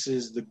Bucks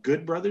versus the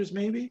Good Brothers,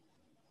 maybe.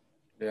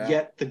 Yeah.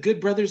 Yet the Good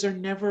Brothers are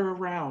never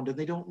around and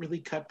they don't really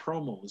cut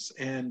promos.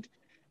 And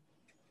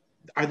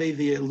are they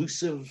the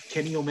elusive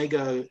Kenny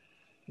Omega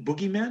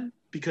boogeymen?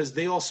 Because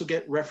they also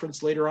get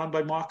referenced later on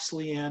by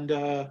Moxley and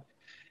Eddie.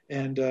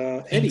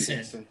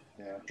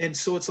 Yeah. And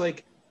so it's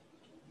like,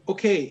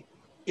 okay,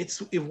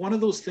 it's if one of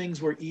those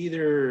things where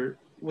either,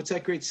 what's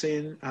that great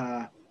saying?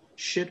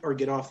 Shit or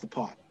get off the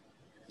pot.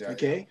 Yeah,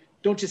 okay? Yeah.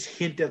 Don't just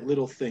hint at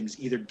little things.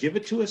 Either give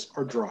it to us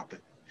or drop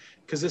it.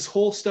 Because this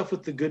whole stuff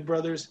with the Good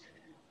Brothers,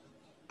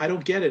 I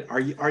don't get it.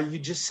 Are you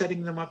just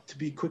setting them up to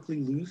be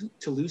quickly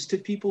lose to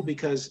people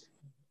because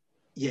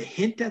you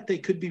hint that they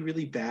could be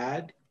really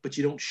bad, but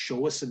you don't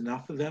show us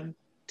enough of them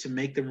to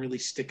make them really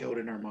stick out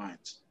in our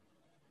minds?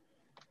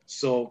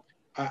 So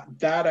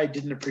that I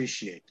didn't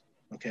appreciate.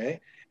 Okay.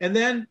 And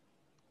then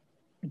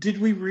did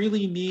we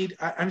really need,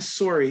 I'm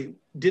sorry,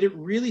 did it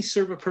really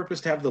serve a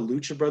purpose to have the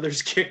Lucha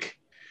Brothers kick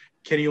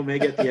Kenny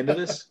Omega at the end of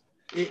this?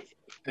 It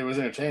was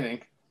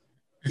entertaining.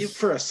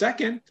 For a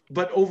second,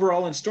 but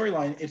overall in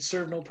storyline, it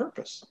served no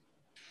purpose.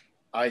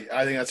 I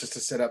think that's just a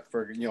setup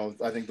for,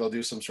 I think they'll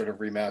do some sort of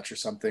rematch or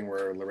something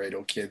where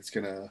Laredo Kid's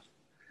going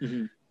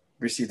to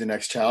receive the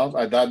next child.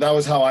 That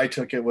was how I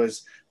took it,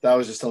 that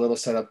was just a little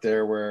setup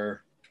there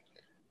where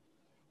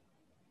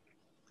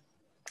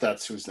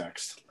that's who's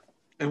next.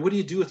 And what do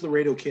you do with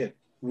Laredo Kid?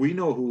 We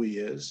know who he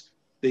is.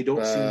 They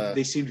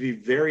seem to be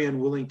very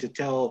unwilling to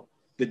tell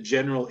the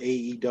general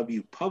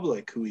AEW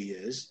public who he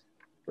is.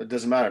 But it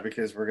doesn't matter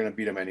because we're going to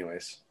beat him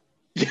anyways.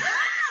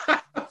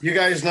 You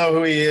guys know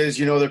who he is.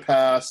 You know their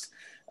past.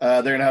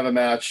 They're going to have a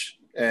match,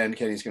 and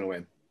Kenny's going to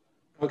win.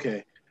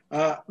 Okay.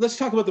 Let's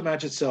talk about the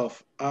match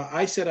itself.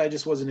 I said I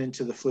just wasn't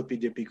into the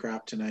flippy-dippy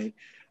crap tonight.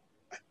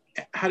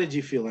 How did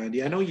you feel,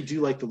 Andy? I know you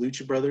do like the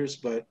Lucha Brothers,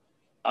 but...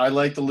 I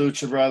like the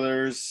Lucha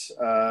Brothers.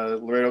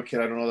 Laredo Kid,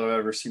 I don't know that I've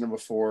ever seen him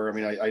before. I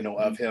mean, I know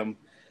of him.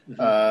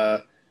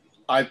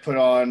 I put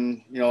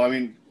on,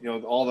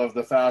 all of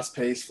the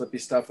fast-paced, flippy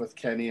stuff with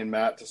Kenny and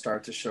Matt to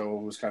start the show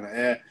was kind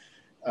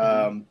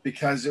of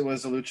because it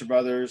was the Lucha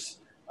Brothers,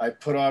 I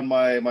put on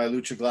my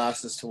Lucha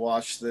glasses to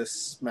watch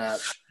this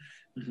match,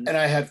 and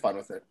I had fun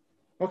with it.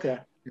 Okay.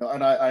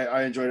 And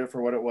I enjoyed it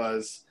for what it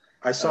was.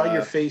 I saw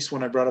your face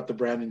when I brought up the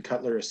Brandon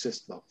Cutler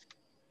assist, though.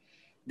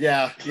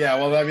 Yeah.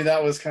 Well, I mean,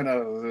 that was kind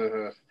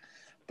of,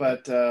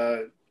 but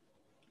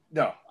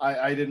no,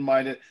 I didn't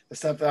mind it. The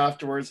stuff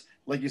afterwards,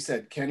 like you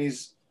said,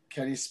 Kenny's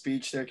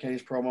speech there,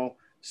 Kenny's promo,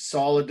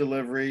 solid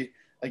delivery.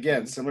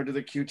 Again, similar to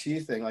the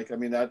QT thing. Like, I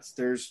mean,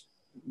 there's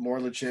more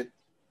legit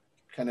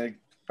kind of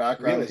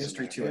background and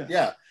history to it.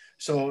 Yeah.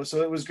 So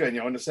it was good.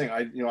 I'm just saying,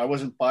 I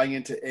wasn't buying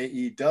into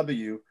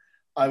AEW.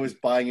 I was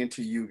buying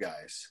into you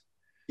guys.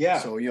 Yeah.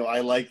 So,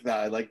 I like that.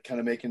 I like kind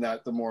of making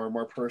that the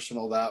more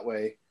personal that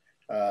way.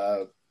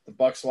 The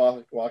Bucks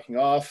walking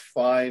off,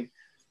 fine.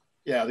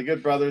 Yeah, the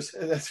Good Brothers.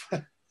 That's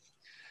one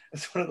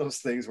of those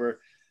things where,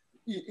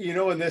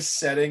 in this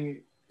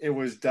setting, it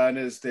was done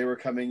as they were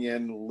coming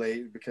in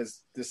late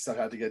because this stuff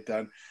had to get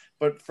done.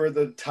 But for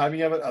the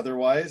timing of it,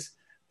 otherwise,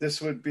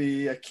 this would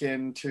be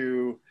akin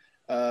to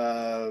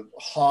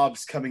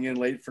Hobbs coming in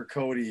late for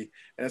Cody,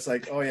 and it's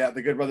like, oh yeah,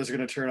 the Good Brothers are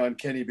going to turn on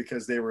Kenny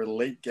because they were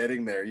late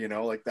getting there.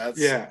 Like that's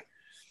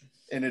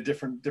in a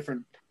different.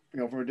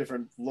 From a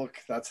different look,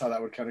 that's how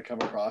that would kind of come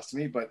across to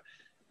me. But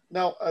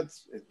no,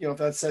 it's, if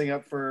that's setting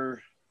up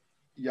for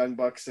Young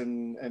Bucks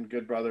and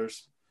Good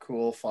Brothers,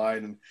 cool,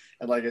 fine.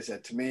 And like I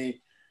said, to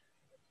me,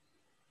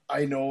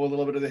 I know a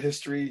little bit of the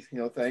history,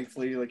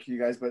 thankfully, like you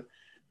guys, but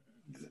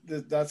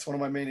that's one of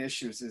my main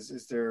issues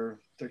is they're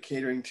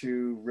catering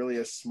to really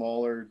a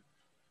smaller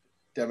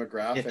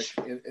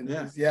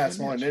demographic,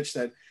 smaller niche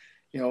that,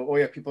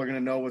 people are going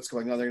to know what's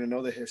going on. They're going to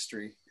know the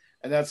history.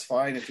 And that's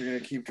fine if you're going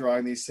to keep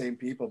drawing these same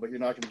people, but you're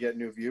not going to get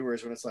new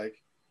viewers when it's like,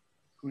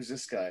 who's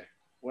this guy?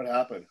 What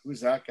happened? Who's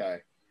that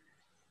guy?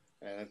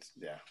 And it's,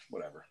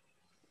 whatever. Okay.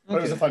 But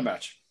it was a fun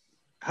match.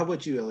 How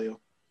about you, Elio?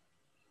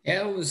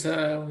 Yeah, it was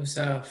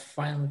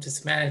fine with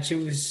this match.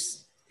 It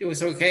was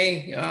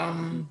okay.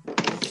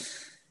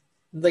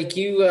 Like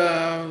you,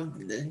 I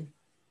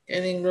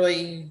didn't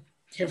really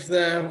care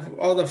for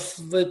all the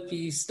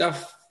flippy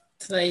stuff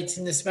tonight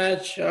in this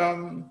match.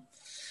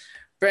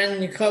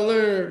 Brandon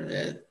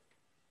Cutler,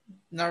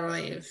 not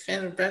really a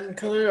fan of Brandon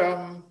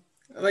Cutler.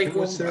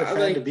 What's there a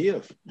fan to be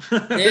of?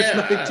 There's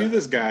nothing to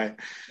this guy.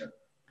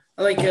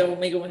 I like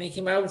Omega when he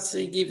came out, so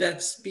he gave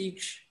that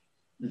speech.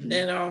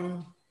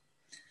 And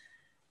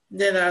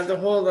Then the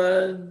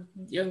whole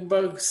Young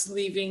Bucks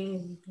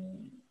leaving,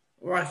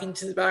 walking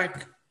to the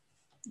back.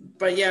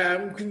 But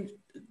yeah,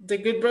 the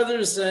Good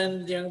Brothers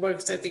and the Young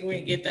Bucks, I think we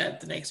can get that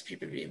the next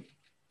pay-per-view.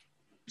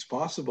 It's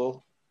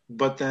possible.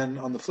 But then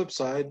on the flip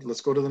side,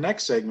 let's go to the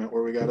next segment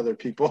where we got other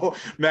people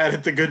mad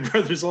at the Good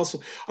Brothers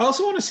also. I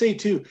also want to say,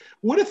 too,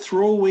 what a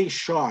throwaway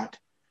shot.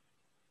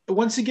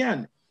 Once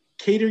again,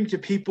 catering to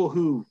people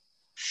who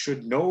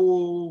should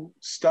know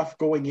stuff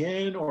going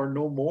in or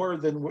know more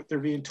than what they're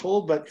being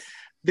told. But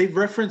they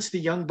referenced the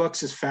Young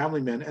Bucks as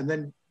family men and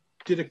then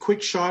did a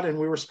quick shot, and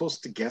we were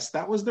supposed to guess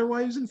that was their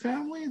wives and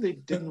family. They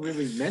didn't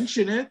really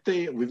mention it.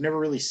 We've never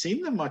really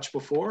seen them much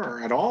before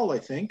or at all, I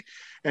think.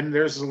 And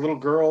there's a little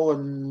girl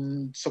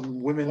and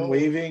some women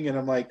waving, and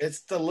I'm like,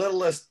 it's the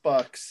littlest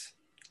Bucks.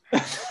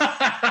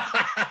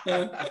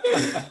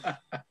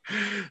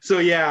 So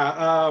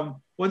yeah,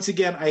 once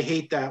again, I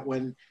hate that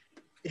when,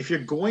 if you're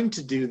going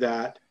to do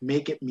that,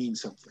 make it mean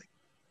something.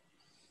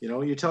 You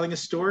know, you're telling a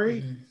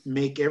story,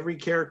 make every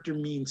character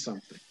mean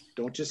something.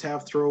 Don't just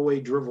have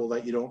throwaway drivel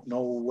that you don't know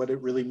what it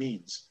really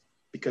means,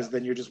 because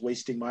then you're just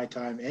wasting my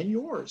time and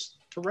yours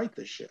to write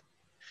this shit.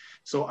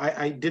 So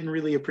I didn't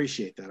really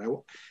appreciate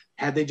that.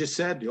 Had they just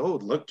said, oh,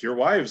 look, your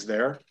wife's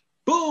there,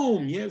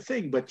 boom, yeah,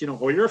 thing. But, you know,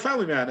 oh, you're a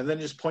family man. And then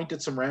just point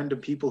at some random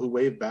people who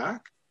wave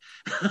back.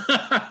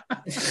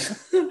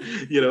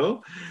 You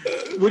know,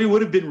 it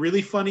would have been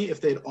really funny if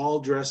they'd all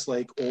dressed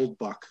like Old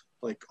Buck,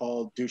 like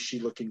all douchey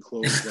looking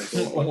clothes. Like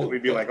Old Buck.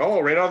 We'd be like,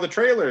 oh, right out of the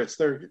trailer, it's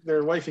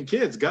their wife and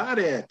kids. Got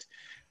it.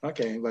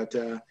 Okay, but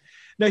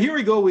now here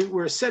we go.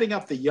 We're setting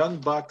up the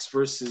Young Bucks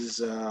versus.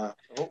 Oh,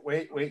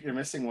 wait, you're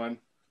missing one.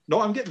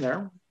 No, I'm getting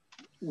there.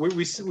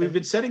 We've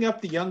been setting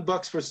up the Young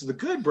Bucks versus the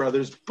Good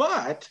Brothers,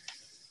 but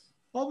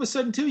all of a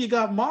sudden, too, you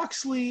got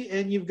Moxley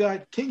and you've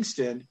got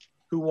Kingston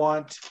who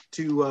want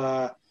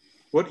to.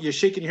 What you're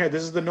shaking your head?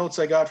 This is the notes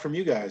I got from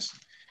you guys.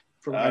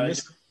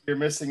 You're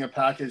missing a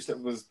package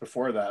that was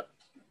before that.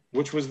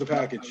 Which was the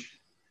package?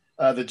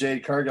 The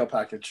Jade Cargill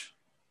package.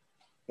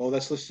 Oh,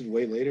 that's listed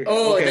way later.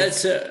 Oh, okay.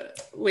 That's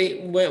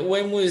wait.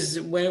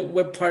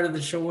 What part of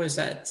the show was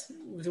that?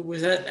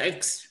 Was that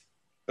X?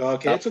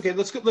 Okay, it's okay.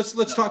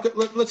 Let's talk.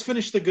 Let's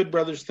finish the Good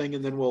Brothers thing,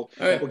 and then we'll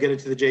get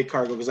into the Jade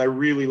Cargill, because I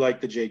really like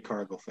the Jade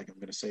Cargill thing. I'm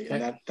going to say,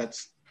 and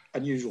that's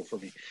unusual for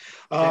me.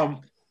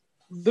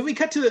 Then we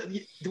cut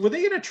to were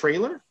they in a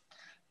trailer?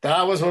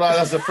 That was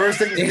that's the first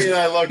thing that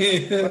I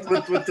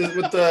looked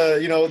with the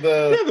you know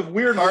the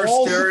weird car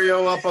walls.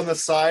 stereo up on the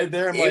side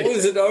there. It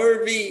was an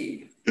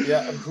RV.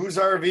 Yeah, whose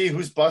RV?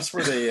 Whose bus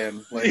were they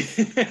in? Like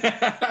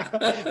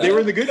they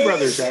were the Good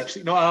Brothers,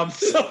 actually. No,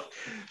 so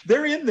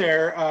they're in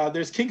there.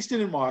 There's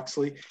Kingston and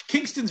Moxley.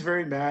 Kingston's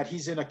very mad.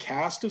 He's in a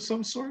cast of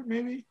some sort,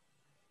 maybe.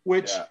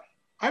 Which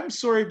I'm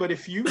sorry, but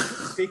if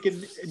you've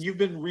taken and you've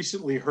been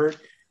recently hurt,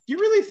 you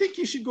really think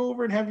you should go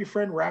over and have your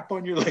friend rap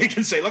on your leg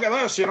and say, "Look at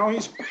this," you know?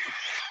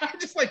 I'm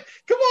just like,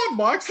 come on,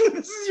 Moxley,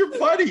 this is your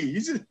buddy.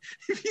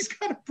 If he's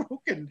got a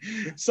broken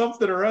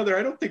something or other,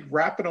 I don't think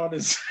rapping on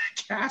his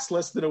cast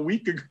less than a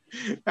week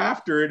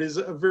after it is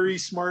a very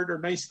smart or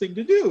nice thing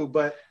to do,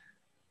 but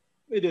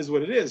it is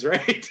what it is,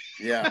 right?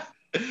 Yeah.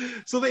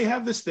 So they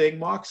have this thing,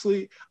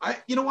 Moxley.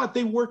 You know what?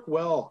 They work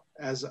well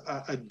as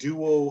a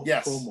duo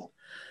promo.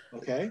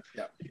 Okay?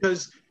 Yeah.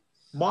 Because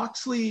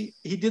Moxley,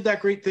 he did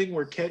that great thing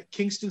where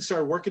Kingston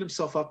started working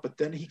himself up, but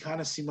then he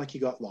kind of seemed like he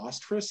got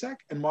lost for a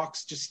sec, and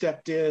Mox just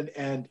stepped in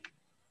and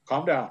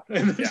calm down.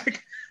 And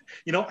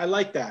you know, I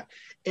like that.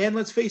 And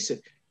let's face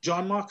it,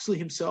 John Moxley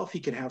himself, he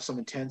can have some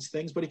intense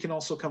things, but he can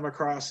also come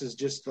across as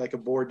just like a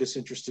bored,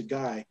 disinterested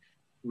guy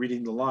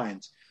reading the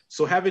lines.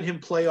 So having him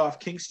play off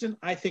Kingston,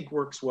 I think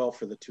works well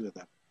for the two of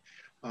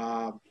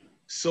them.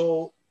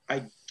 So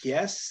I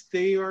guess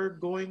they are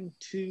going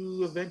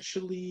to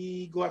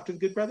eventually go after the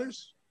Good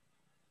Brothers.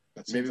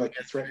 That seems like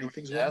they're threatening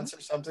things. Or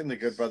something. The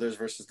Good Brothers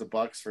versus the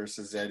Bucks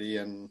versus Eddie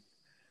and.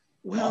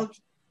 Well,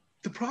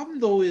 the problem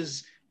though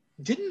is,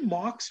 didn't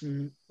Mox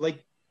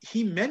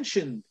he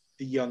mentioned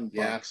the Young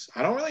Bucks?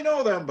 I don't really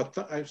know them, but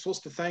I'm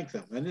supposed to thank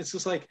them, and it's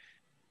just like,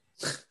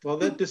 well,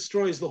 that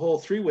destroys the whole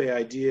three-way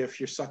idea if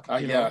you're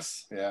sucking.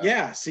 Yes.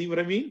 Yeah. See what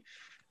I mean?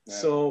 Yeah.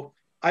 So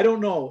I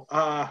don't know.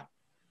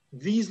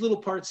 These little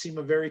parts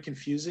seem very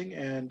confusing,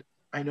 and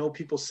I know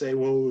people say,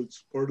 "Well,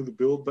 it's part of the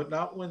build," but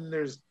not when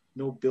there's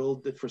no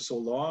build for so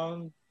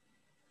long.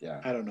 Yeah.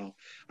 I don't know.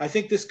 I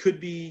think this could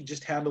be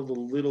just handled a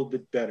little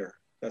bit better.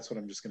 That's what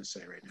I'm just going to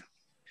say right now.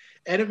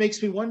 And it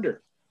makes me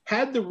wonder,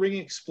 had the ring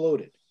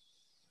exploded,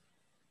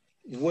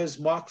 was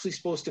Moxley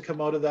supposed to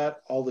come out of that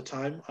all the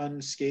time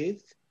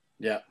unscathed?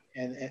 Yeah.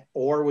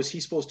 Or was he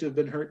supposed to have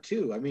been hurt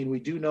too? I mean,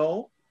 we do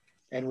know,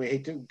 and we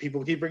hate to,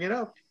 people keep bringing it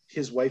up,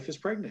 his wife is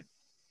pregnant.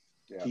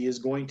 Yeah. He is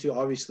going to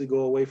obviously go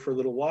away for a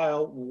little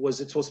while. Was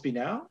it supposed to be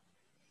now?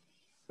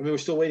 I mean, we're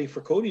still waiting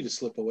for Cody to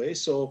slip away.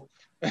 So,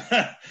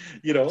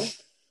 you know,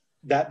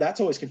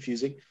 that's always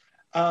confusing.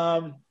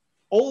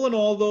 All in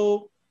all,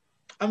 though,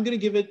 I'm going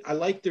to give it, I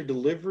like their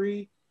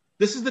delivery.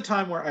 This is the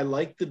time where I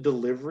like the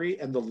delivery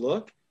and the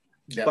look,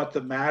 but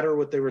the matter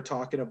what they were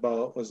talking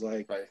about was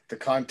like. Right. The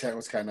content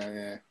was kind of,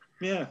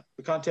 Yeah,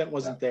 the content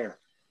wasn't there.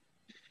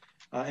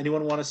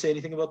 Anyone want to say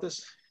anything about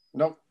this?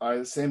 Nope.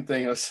 Same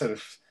thing. I said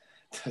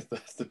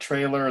the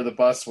trailer or the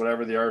bus,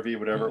 whatever, the RV,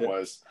 whatever it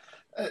was.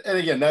 And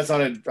again, that's not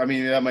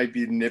that might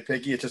be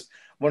nitpicky. It's just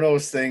one of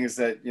those things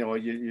that,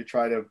 you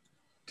try to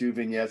do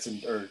vignettes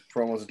or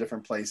promos at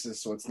different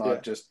places. So it's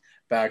not just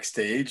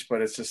backstage,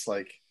 but it's just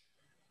like.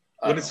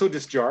 But it's so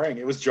just jarring.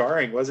 It was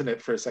jarring, wasn't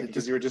it, for a second?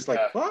 Because you were just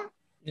like, what?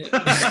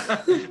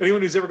 Yeah.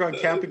 Anyone who's ever gone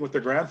camping with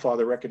their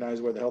grandfather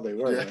recognized where the hell they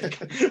were.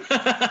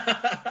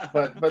 Yeah.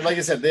 But like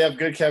I said, they have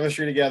good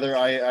chemistry together.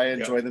 I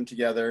enjoy them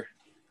together.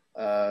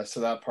 So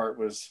that part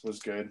was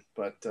good.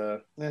 But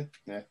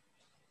yeah.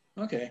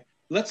 Okay.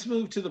 Let's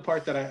move to the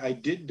part that I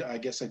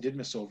guess I did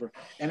miss over.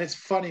 And it's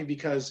funny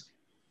because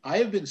I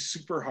have been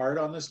super hard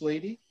on this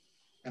lady,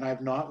 and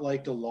I've not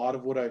liked a lot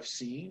of what I've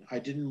seen. I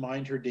didn't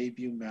mind her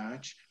debut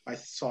match. I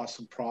saw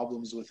some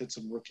problems with it,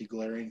 some rookie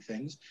glaring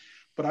things.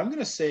 But I'm going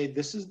to say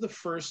this is the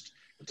first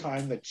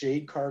time that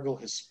Jade Cargill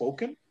has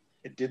spoken.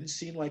 It didn't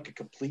seem like a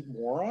complete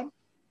moron.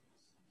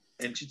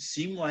 And it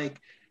seemed like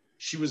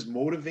she was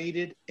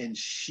motivated and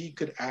she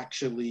could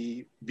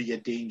actually be a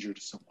danger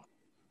to someone.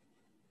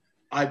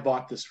 I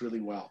bought this really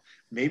well.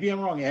 Maybe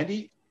I'm wrong.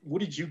 Andy, what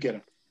did you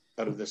get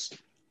out of this?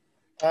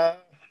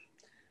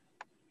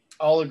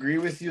 I'll agree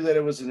with you that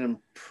it was an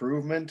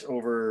improvement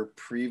over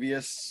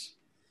previous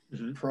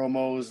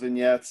promos,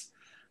 vignettes.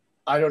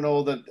 I don't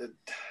know that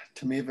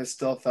to me, if it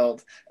still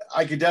felt,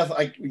 I could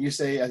definitely, when you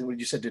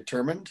said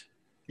determined,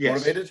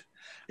 motivated.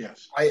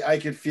 Yes. I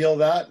could feel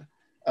that.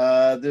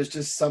 There's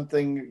just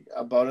something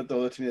about it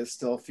though, that to me, that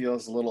still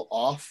feels a little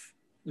off.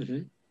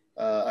 Mm-hmm.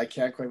 I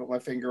can't quite put my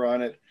finger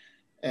on it.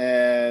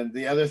 And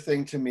the other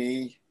thing to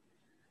me,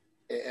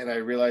 and I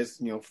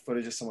realized,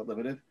 footage is somewhat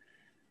limited.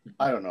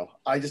 I don't know.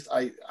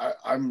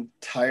 I'm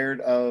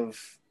tired of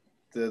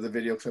the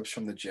video clips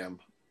from the gym.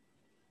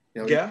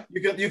 You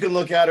can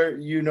look at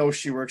her.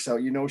 She works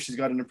out. She's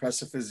got an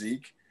impressive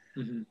physique.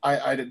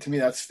 Mm-hmm. To me,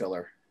 that's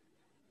filler.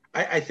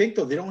 I think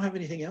though they don't have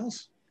anything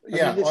else.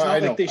 I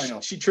know.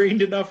 She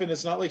trained enough, and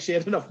it's not like she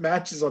had enough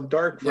matches on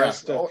Dark for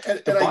us to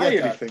buy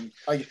anything.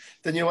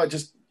 Then you know what?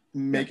 Just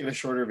make it a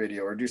shorter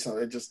video or do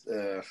something. It just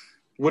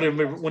wouldn't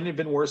it have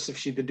been worse if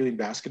she'd been doing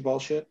basketball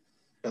shit?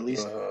 At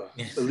least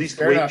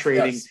Fair weight enough,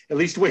 training. yes. At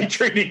least weight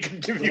training can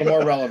give you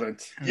more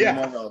relevant. Yeah,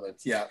 more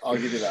relevant. Yeah, I'll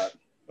give you that.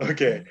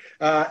 Okay,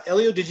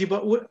 Elio, did you?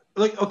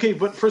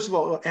 But first of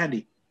all,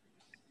 Andy,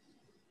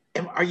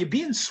 are you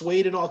being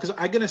swayed at all? Because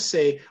I'm gonna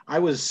say I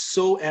was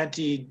so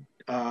anti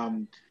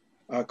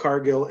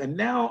Cargill, and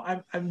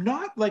now I'm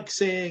not like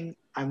saying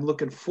I'm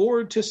looking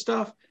forward to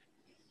stuff,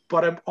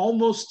 but I'm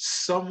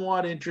almost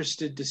somewhat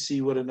interested to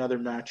see what another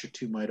match or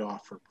two might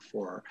offer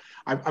before.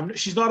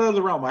 She's not out of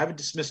the realm. I haven't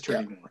dismissed her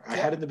anymore. I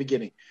had in the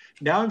beginning.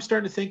 Now I'm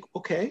starting to think,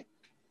 okay,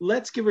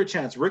 let's give her a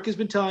chance. Rick has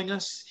been telling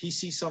us he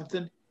sees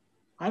something.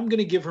 I'm going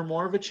to give her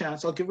more of a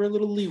chance. I'll give her a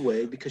little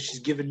leeway because she's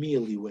given me a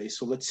leeway.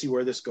 So let's see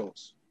where this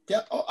goes.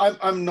 Yeah,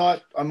 I'm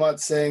not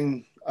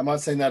saying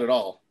that at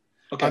all.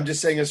 Okay. I'm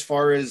just saying, as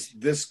far as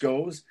this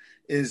goes,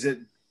 is it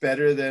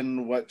better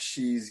than what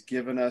she's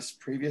given us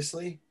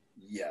previously?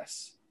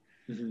 Yes.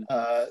 Mm-hmm.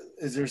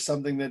 Is there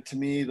something that, to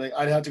me, like,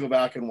 I'd have to go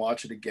back and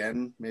watch it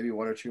again, maybe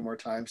one or two more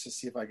times to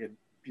see if I could,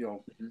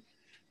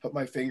 put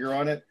my finger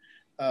on it.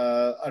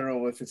 I don't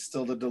know if it's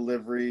still the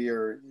delivery,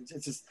 or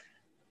it's just,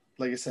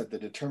 like I said, the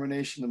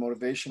determination, the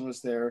motivation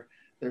was there.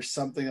 There's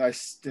something I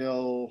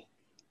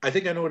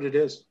think I know what it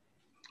is.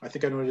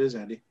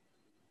 Andy.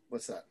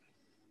 What's that?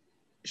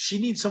 She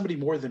needs somebody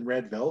more than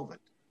Red Velvet.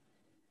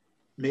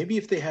 Maybe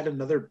if they had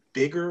another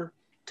bigger,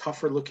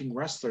 tougher looking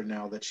wrestler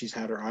now that she's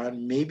had her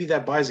on, maybe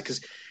that buys it.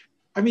 Because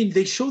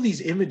they show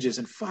these images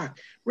and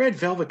Red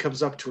Velvet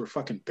comes up to her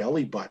fucking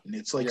belly button.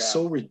 It's like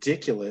so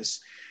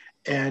ridiculous.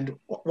 And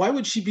why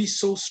would she be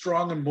so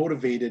strong and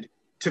motivated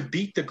to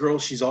beat the girl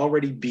she's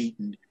already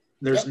beaten?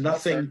 There's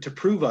nothing to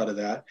prove out of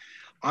that.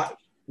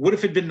 What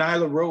if it had been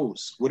Nyla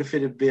Rose? What if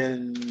it had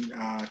been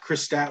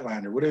Chris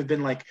Statlander? Would it have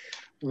been like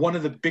one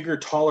of the bigger,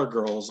 taller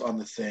girls on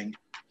the thing?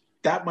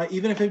 That might,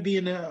 even if it'd be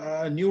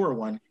a newer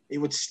one, it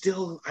would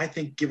still, I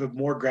think, give it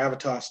more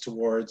gravitas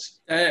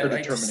towards her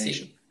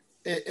determination.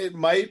 It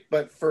might,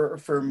 but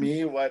for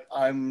me, what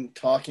I'm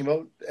talking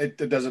about, it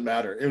doesn't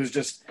matter. It was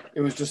just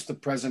the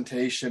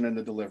presentation and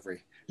the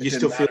delivery. You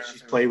still feel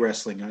she's play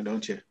wrestling,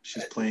 don't you?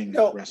 She's playing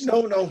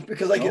wrestling. No,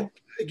 because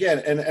again,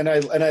 and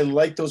I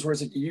like those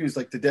words that you use,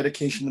 like the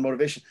dedication, the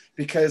motivation,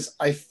 because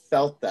I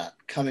felt that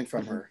coming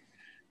from her.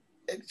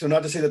 So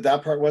not to say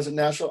that part wasn't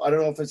natural. I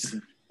don't know if it's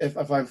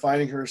if I'm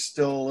finding her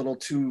still a little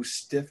too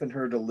stiff in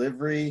her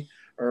delivery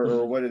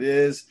or what it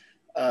is.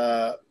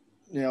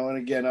 And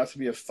again, not to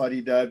be a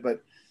fuddy-dud,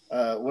 but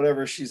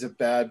whatever, she's a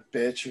bad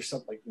bitch or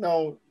something.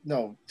 No,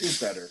 do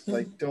better.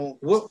 Like,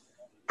 don't. Well,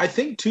 I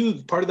think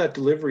too, part of that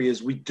delivery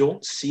is we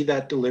don't see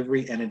that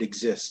delivery, and it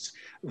exists.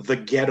 The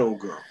ghetto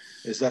girl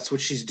that's what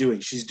she's doing.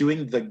 She's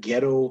doing the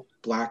ghetto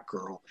black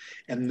girl,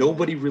 and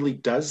nobody really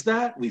does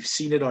that. We've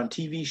seen it on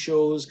TV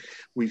shows,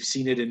 we've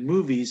seen it in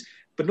movies,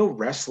 but no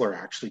wrestler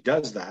actually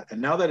does that. And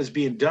now that is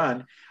being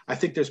done, I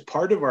think there's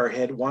part of our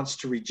head wants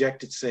to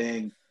reject it,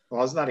 saying,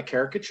 "Well, isn't that a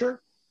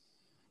caricature?"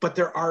 But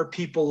there are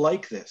people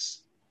like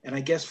this. And I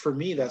guess for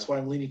me, that's why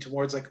I'm leaning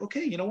towards like,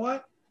 okay, you know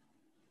what?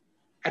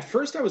 At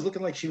first I was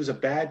looking like she was a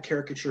bad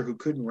caricature who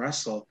couldn't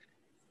wrestle.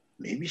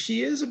 Maybe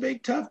she is a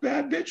big, tough,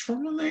 bad bitch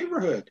from the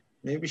neighborhood.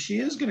 Maybe she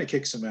is going to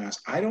kick some ass.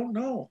 I don't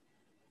know.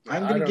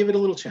 I'm going to give it a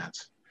little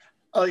chance.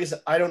 Like I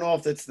said, I don't know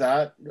if it's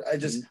that. I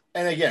just,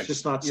 and again, It's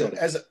just not you know,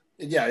 set.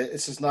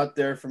 it's just not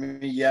there for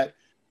me yet.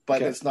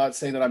 But it's not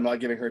saying that I'm not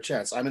giving her a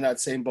chance. I'm in that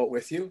same boat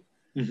with you.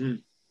 Mm-hmm.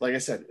 Like I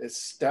said, it's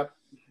step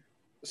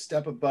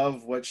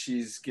above what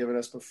she's given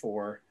us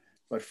before.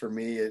 But for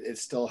me, it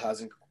still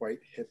hasn't quite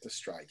hit the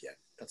stride yet.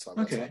 That's what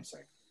I'm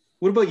saying.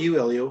 What about you,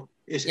 Elio?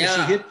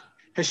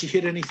 Has she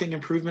hit anything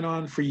improvement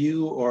on for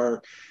you,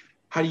 or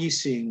how are you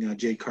seeing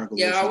Jade Cargill?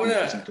 Yeah,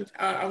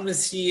 I want to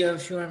see a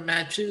few more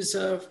matches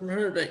from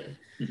her, but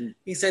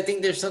because I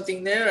think there's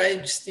something there. I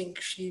just think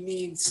she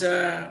needs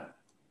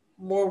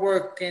more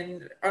work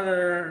on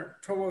her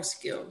promo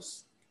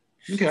skills.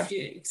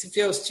 Okay. She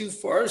feels too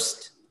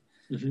forced.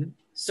 Mm-hmm.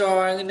 So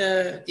I'm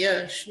gonna,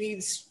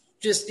 she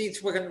just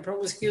needs work on the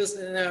promo skills,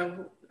 and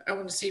I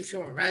want to see a few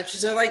more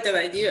matches. I like that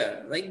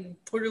idea.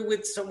 Like put her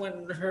with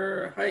someone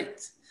her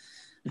height,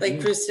 like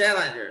Chris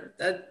Statlander.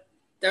 That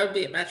would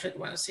be a match I'd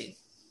want to see.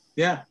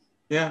 Yeah.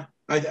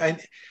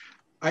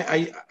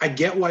 I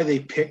get why they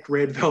picked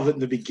Red Velvet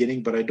in the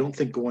beginning, but I don't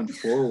think going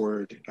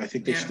forward, I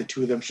think the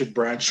two of them should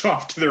branch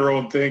off to their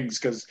own things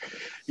because,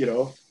 you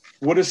know,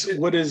 what is you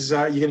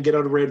going to get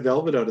out of Red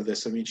Velvet out of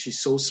this? I mean, she's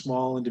so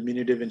small and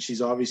diminutive, and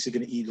she's obviously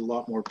going to eat a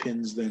lot more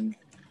pins than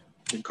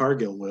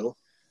Cargill will.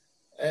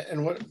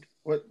 And what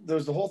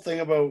there's the whole thing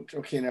about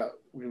now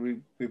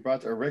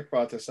Rick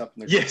brought this up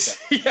in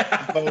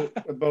the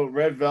about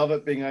Red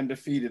Velvet being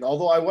undefeated.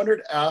 Although I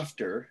wondered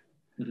after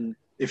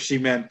if she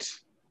meant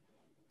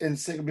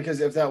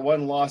because if that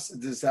one loss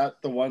is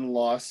that the one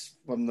loss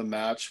from the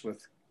match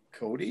with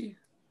Cody.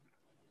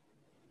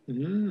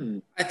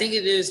 I think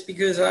it is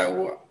because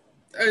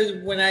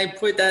when I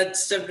put that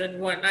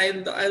 7-1,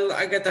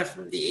 I got that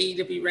from the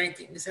AEW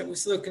rankings. I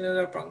was looking it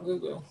up on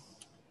Google.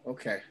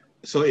 Okay.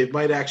 So it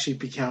might actually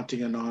be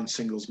counting a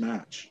non-singles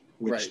match,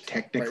 which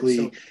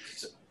technically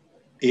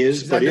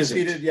is, but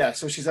undefeated. isn't. Yeah,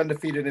 so she's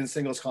undefeated in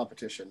singles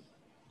competition.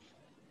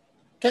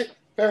 Okay,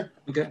 fair.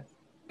 Okay.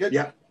 Good.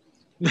 Yeah.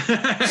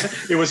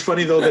 It was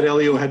funny, though, that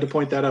Elio had to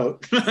point that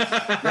out.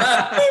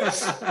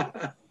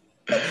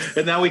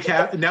 And now we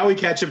catch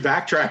him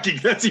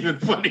backtracking. That's even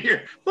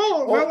funnier.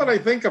 Well, now that I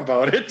think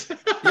about it.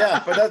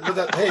 Yeah, but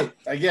that, hey,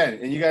 again,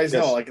 and you guys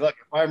know, like, look,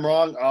 if I'm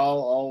wrong,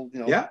 I'll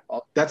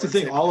that's the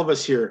thing. All of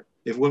us here,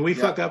 when we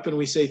fuck up and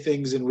we say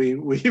things and we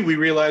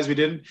realize we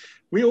didn't,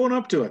 we own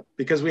up to it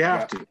because we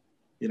have to.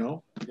 You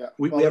know,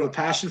 we have a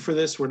passion for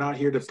this. We're not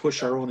here to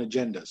push our own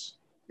agendas.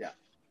 Yeah.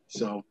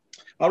 So,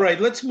 all right,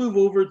 let's move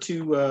over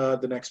to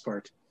the next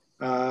part.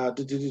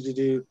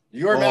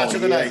 Your match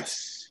of the night.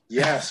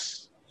 Yes.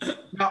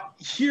 Now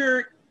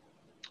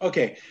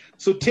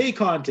so Tay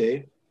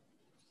Conte,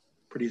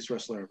 prettiest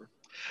wrestler ever,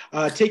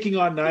 taking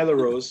on Nyla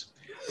Rose.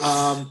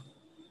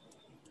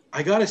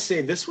 I gotta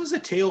say, this was a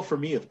tale for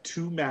me of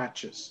two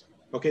matches.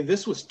 Okay,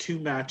 this was two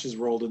matches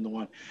rolled into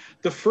one.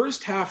 The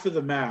first half of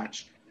the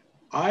match,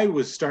 I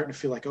was starting to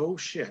feel like, oh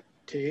shit,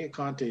 Tay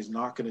Conte is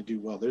not going to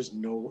do well.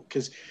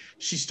 Because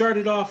she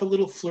started off a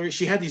little flurry.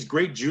 She had these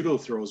great judo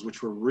throws,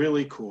 which were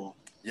really cool.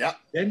 Yeah.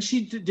 Then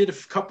she did a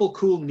couple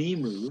cool knee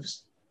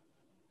moves.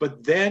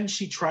 But then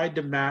she tried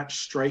to match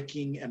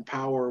striking and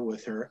power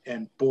with her,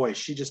 and boy,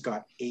 she just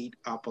got ate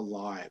up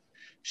alive.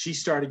 She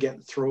started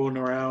getting thrown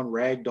around,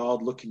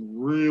 ragdolled, looking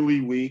really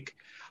weak.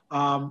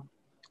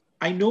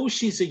 I know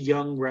she's a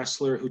young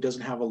wrestler who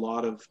doesn't have a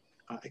lot of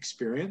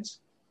experience,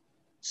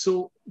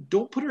 so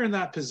don't put her in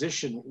that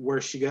position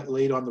where she got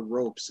laid on the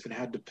ropes and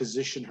had to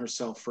position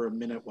herself for a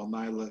minute while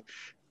Nyla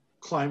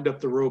climbed up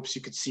the ropes.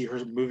 You could see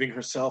her moving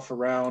herself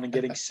around and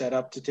getting set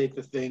up to take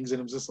the things, and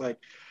it was just like,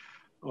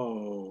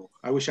 oh,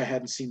 I wish I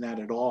hadn't seen that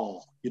at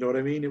all. You know what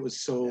I mean? It was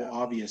so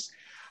obvious.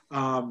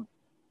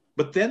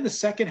 But then the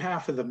second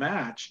half of the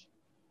match,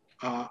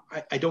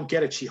 I don't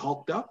get it. She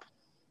hulked up,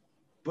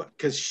 but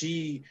because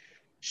she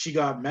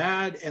got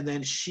mad and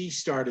then she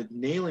started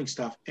nailing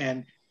stuff.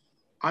 And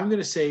I'm going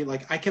to say,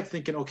 like, I kept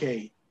thinking,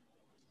 okay,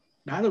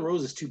 Nyla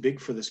Rose is too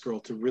big for this girl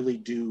to really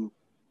do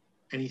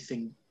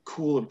anything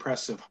cool,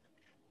 impressive.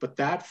 But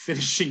that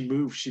finishing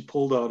move she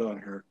pulled out on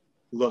her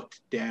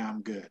looked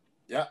damn good.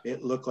 Yeah.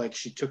 It looked like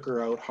she took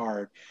her out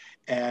hard.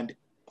 And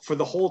for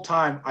the whole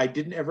time, I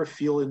didn't ever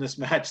feel in this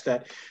match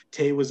that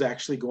Tay was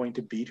actually going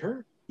to beat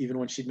her, even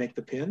when she'd make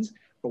the pins.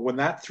 But when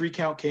that 3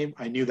 count came,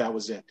 I knew that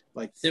was it.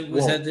 Like,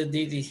 was that the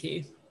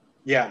DDT?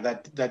 Yeah,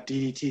 that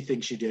DDT thing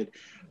she did.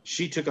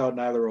 She took out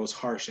Nyla Rose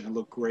harsh, and it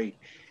looked great.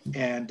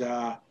 And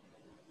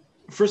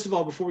first of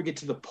all, before we get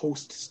to the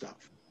post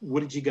stuff, what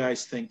did you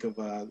guys think of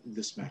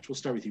this match? We'll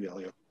start with you,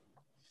 Elio.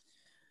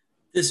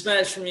 This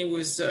match for me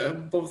was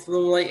both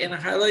low light and a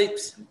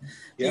highlight.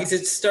 Because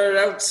it started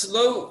out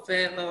slow,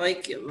 and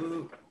like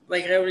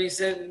I already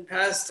said in the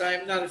past,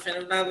 I'm not a fan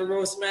of Nyla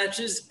Rose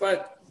matches,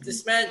 but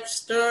this match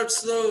started out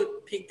slow,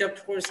 picked up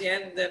towards the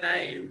end, and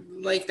I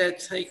like that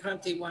Tay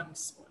Conte one.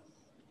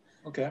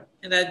 Okay.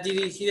 And that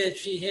DDT that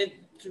she hit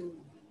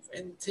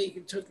and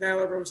took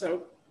Nyla Rose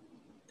out,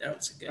 that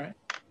was good. Right.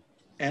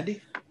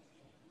 Andy?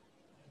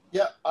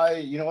 Yeah,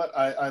 you know what?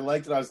 I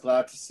liked it. I was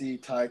glad to see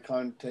Ty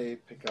Conte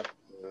pick up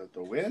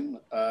the win.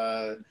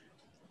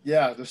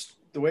 Yeah,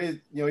 the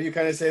way, you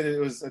kind of say that it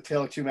was a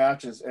tale of two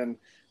matches. And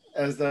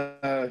as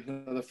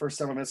the first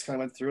several minutes kind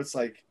of went through, it's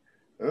like,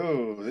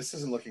 oh, this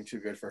isn't looking too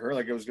good for her.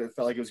 Like it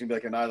felt like it was going to be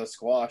like a Nyla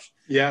squash.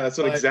 Yeah, that's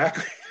what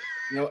exactly.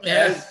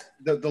 As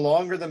the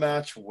longer the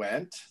match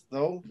went,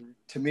 though,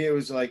 to me it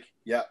was like,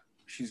 yeah,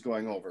 she's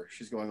going over.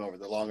 She's going over.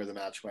 The longer the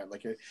match went,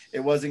 like it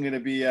wasn't going to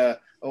be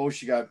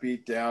she got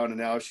beat down and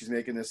now she's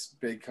making this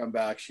big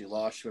comeback. She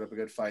lost. She put up a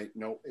good fight.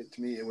 No,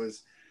 to me it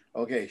was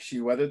okay. She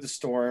weathered the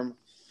storm.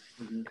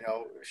 Mm-hmm.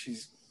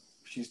 She's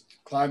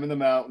climbing the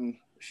mountain.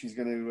 She's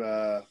going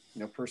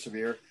to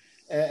persevere,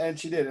 and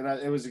she did. And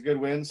it was a good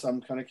win. So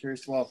I'm kind of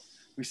curious. Well,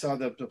 we saw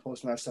the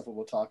post match stuff that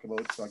we'll talk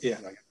about. So I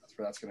guess that's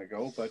where that's going to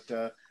go.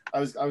 But I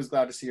was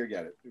glad to see her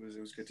get it. It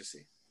was good to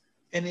see.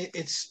 And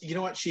it's,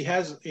 what she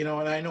has, and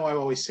I know I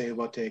always say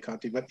about Tay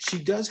Conti, but she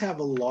does have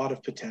a lot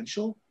of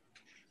potential,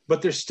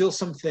 but there's still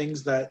some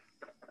things that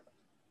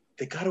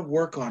they got to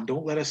work on.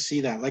 Don't let us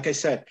see that. Like I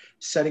said,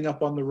 setting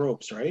up on the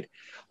ropes, right?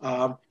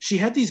 She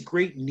had these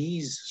great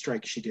knees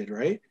strikes she did,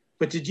 right?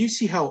 But did you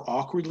see how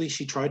awkwardly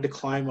she tried to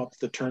climb up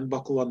the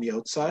turnbuckle on the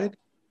outside?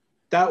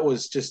 That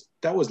was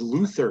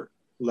Luther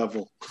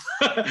level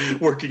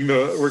working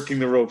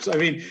the ropes. I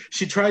mean,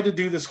 she tried to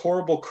do this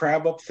horrible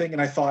crab up thing,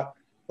 and I thought,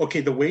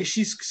 okay, the way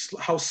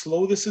how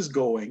slow this is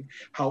going,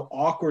 how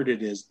awkward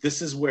it is,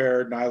 this is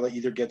where Nyla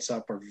either gets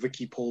up or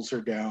Vicky pulls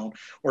her down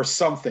or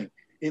something.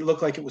 It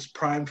looked like it was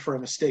primed for a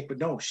mistake, but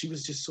no, she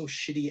was just so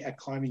shitty at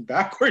climbing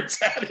backwards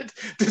at it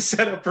to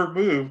set up her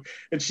move.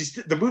 And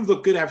the move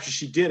looked good after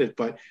she did it,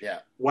 but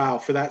wow,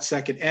 for that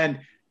second.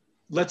 And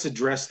let's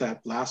address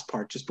that last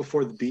part just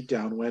before the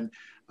beatdown when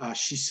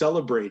she's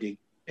celebrating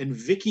and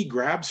Vicky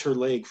grabs her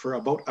leg for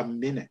about a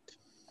minute.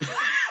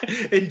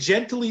 And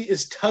gently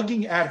is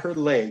tugging at her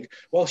leg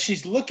while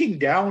she's looking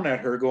down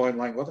at her going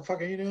like, what the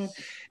fuck are you doing?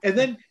 And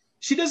then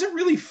she doesn't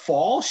really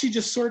fall. She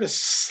just sort of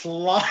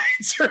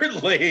slides her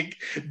leg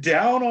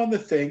down on the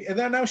thing. And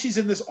then now she's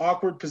in this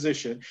awkward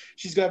position.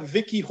 She's got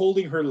Vicky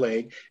holding her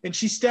leg and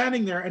she's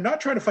standing there and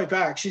not trying to fight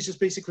back. She's just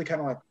basically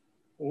kind of like,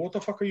 well, what the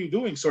fuck are you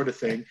doing sort of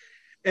thing.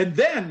 And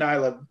then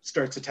Nyla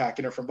starts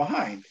attacking her from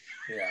behind.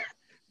 Yeah.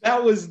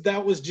 That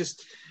was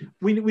just,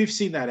 we've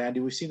seen that, Andy.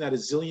 We've seen that a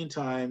zillion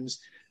times.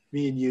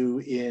 Me and you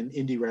in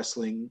indie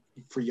wrestling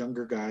for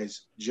younger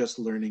guys just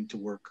learning to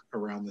work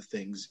around the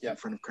things in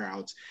front of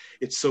crowds.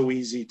 It's so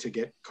easy to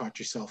get caught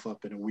yourself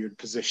up in a weird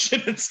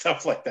position and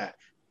stuff like that.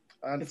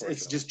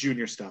 It's just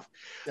junior stuff.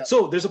 Yep.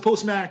 So there's a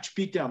post-match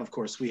beatdown, of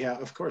course.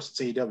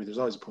 It's AEW. There's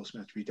always a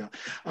post-match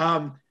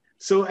beatdown.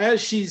 So as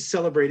she's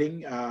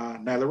celebrating,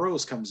 Nyla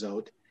Rose comes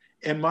out.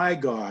 And my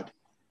God,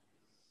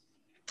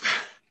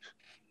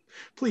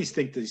 please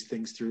think these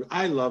things through.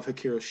 I love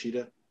Hikaru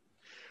Shida.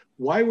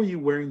 Why were you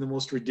wearing the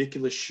most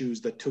ridiculous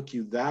shoes that took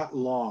you that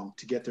long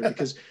to get there?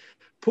 Because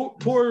poor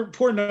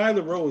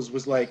Nyla Rose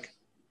was like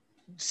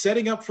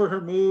setting up for her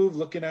move,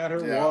 looking at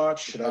her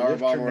watch. Should I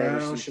lift her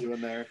now?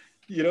 Doing there.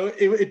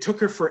 It took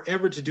her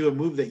forever to do a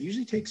move that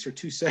usually takes her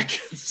 2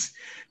 seconds.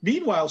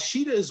 Meanwhile,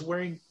 Shida is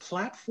wearing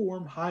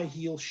platform high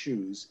heel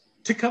shoes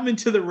to come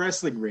into the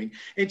wrestling ring,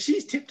 and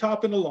she's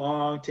tip-topping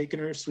along,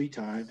 taking her sweet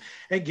time,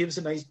 and gives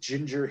a nice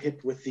ginger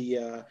hit with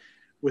the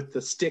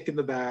stick in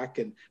the back,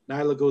 and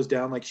Nyla goes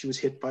down like she was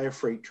hit by a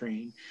freight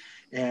train.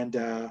 And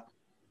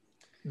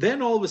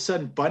then all of a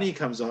sudden, Bunny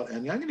comes out,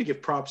 and I'm going to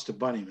give props to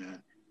Bunny,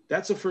 man.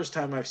 That's the first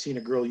time I've seen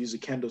a girl use a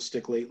kendo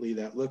stick lately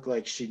that looked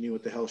like she knew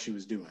what the hell she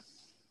was doing.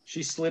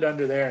 She slid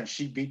under there, and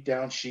she beat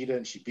down Shida,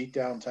 and she beat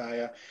down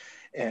Taya.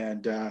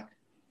 And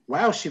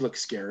wow, she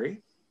looks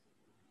scary.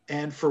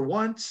 And for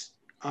once,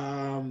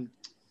 the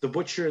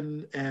Butcher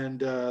and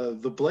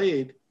the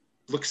Blade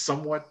look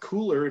somewhat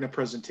cooler in a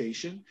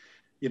presentation.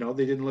 They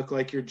didn't look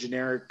like your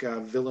generic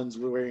villains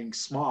wearing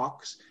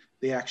smocks.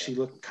 They actually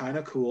looked kind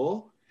of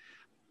cool.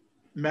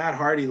 Matt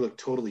Hardy looked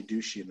totally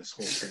douchey in this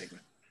whole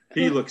segment.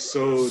 He looked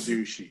so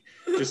douchey,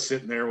 just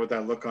sitting there with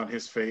that look on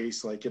his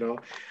face, So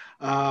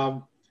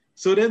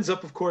it ends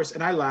up, of course,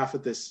 and I laugh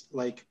at this,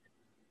 like,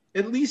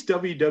 at least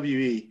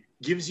WWE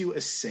gives you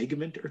a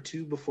segment or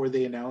two before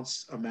they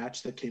announce a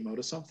match that came out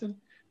of something.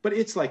 But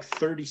it's like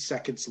 30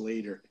 seconds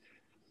later.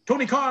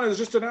 Tony Khan has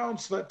just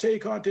announced that Tay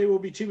Conte will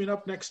be teaming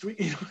up next week.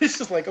 It's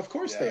just like, of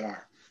course they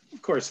are.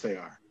 Of course they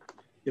are.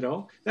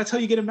 That's how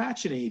you get a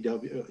match in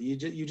AEW.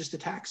 You just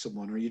attack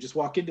someone, or you just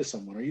walk into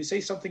someone, or you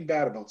say something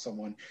bad about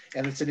someone,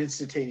 and it's an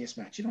instantaneous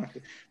match. You don't have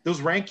to.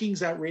 Those rankings,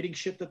 that rating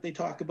shit that they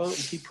talk about and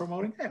keep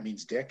promoting, that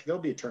means dick. There'll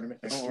be a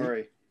tournament next week. Don't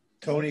worry.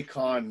 Tony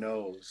Khan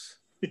knows.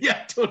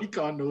 Yeah, Tony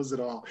Khan knows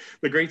it all.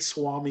 The great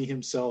Swami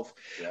himself.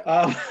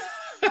 Yeah.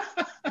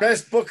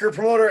 Best booker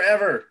promoter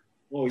ever.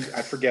 Oh,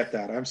 I forget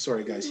that. I'm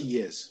sorry, guys. He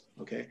is.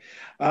 Okay.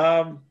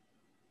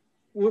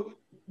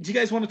 Do you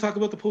guys want to talk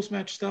about the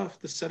post-match stuff,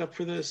 the setup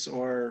for this,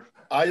 or?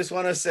 I just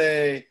want to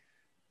say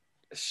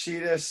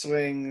Sheeta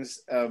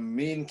swings a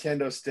mean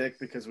kendo stick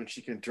because when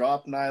she can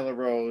drop Nyla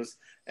Rose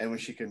and when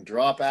she can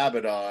drop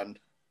Abaddon,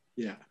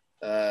 Yeah.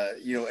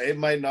 It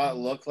might not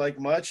look like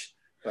much,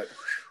 but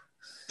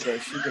so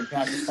she can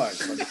pack a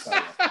punch. Let me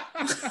tell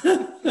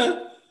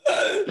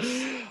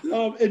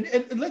you.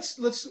 And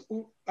let's.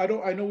 I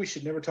know we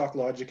should never talk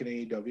logic in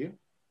AEW,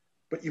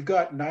 but you've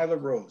got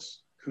Nyla Rose,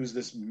 who's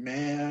this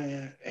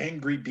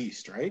angry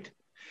beast, right?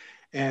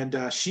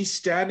 And she's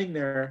standing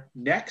there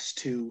next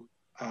to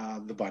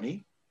the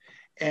bunny,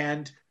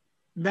 and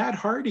Matt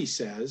Hardy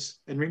says,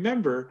 and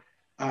remember,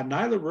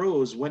 Nyla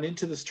Rose went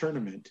into this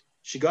tournament.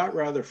 She got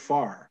rather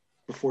far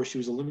before she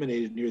was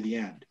eliminated near the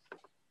end,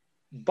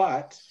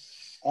 but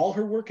all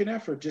her work and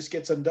effort just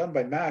gets undone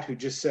by Matt, who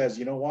just says,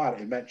 you know what,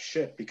 it meant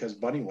shit because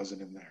Bunny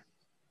wasn't in there.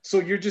 So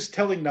you're just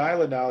telling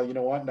Nyla now, you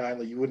know what,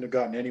 Nyla, you wouldn't have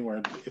gotten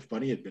anywhere if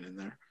Bunny had been in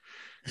there.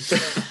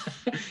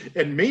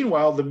 And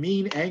meanwhile, the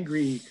mean,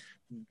 angry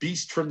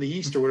beast from the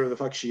East, or whatever the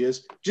fuck she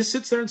is, just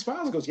sits there and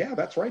smiles and goes, yeah,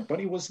 that's right,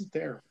 Bunny wasn't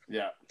there.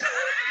 Yeah.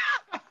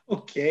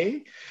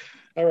 Okay.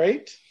 All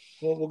right.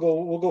 Well,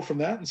 we'll go from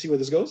that and see where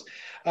this goes.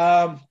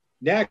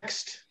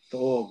 Next,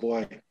 oh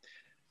boy.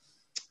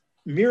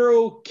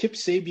 Miro Kip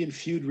Sabian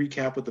feud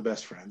recap with the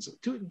best friends.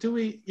 Do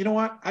we, you know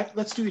what?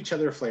 Let's do each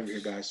other a flavor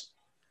here, guys.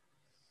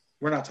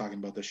 We're not talking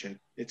about this shit.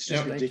 It's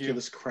just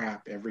ridiculous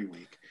crap every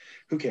week.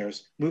 Who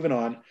cares? Moving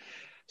on.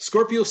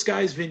 Scorpio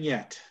Sky's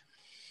vignette.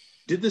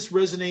 Did this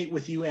resonate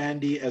with you,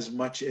 Andy, as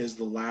much as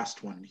the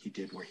last one he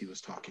did where he was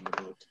talking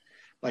about?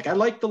 Like, I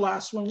liked the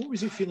last one. What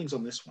was your feelings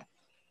on this one?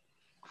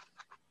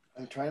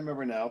 I'm trying to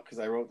remember now because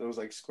I wrote those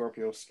like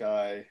Scorpio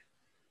Sky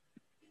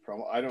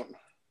promo. I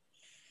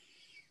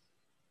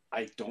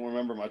don't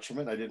remember much from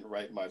it. I didn't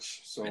write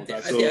much. So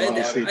that's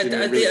obviously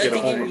didn't really get a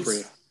homer for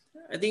you.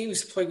 I think he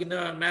was plugging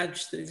a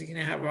match that he's going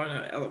to have on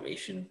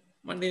Elevation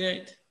Monday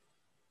night.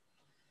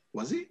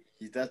 Was he?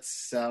 That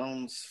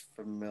sounds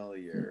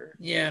familiar.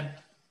 Yeah.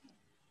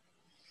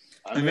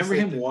 I remember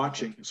him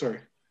watching. Sorry.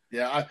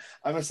 Yeah,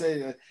 I'm going to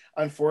say,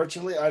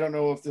 unfortunately, I don't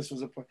know if this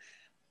was a point.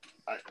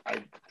 I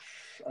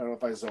don't know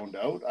if I zoned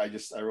out. I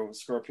wrote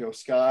Scorpio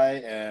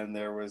Sky, and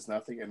there was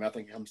nothing, and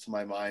nothing comes to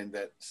my mind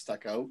that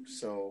stuck out.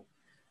 So,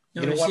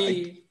 no,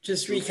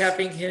 just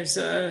recapping his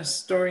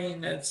story,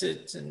 and that's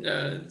it.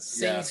 And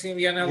saying it's going to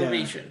be on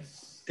Elevation.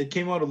 Yeah. It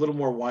came out a little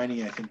more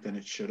whiny, I think, than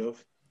it should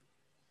have.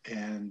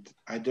 And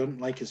I don't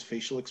like his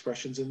facial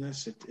expressions in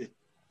this. It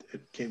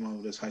came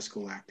out as high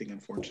school acting,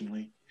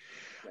 unfortunately.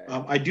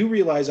 I do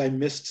realize I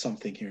missed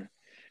something here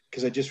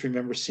because I just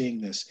remember seeing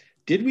this.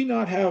 Did we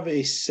not have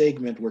a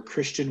segment where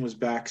Christian was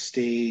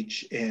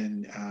backstage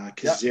and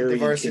Kazarian the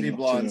Varsity came up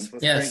Blondes to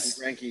him? with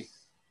Frankie.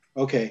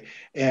 Okay,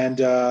 and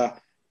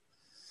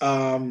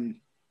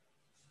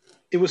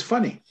it was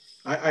funny.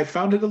 I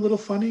found it a little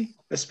funny,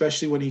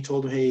 especially when he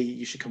told him, hey,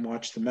 you should come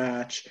watch the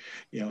match.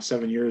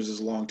 7 years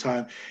is a long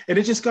time. And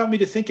it just got me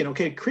to thinking,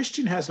 okay,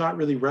 Christian has not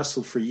really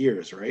wrestled for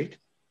years, right?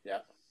 Yeah.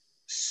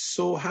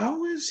 So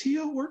how is he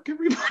outwork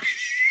everybody?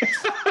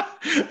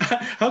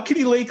 How can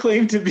he lay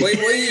claim to be? Wait,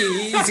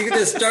 he's going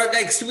to start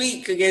next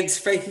week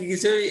against Frankie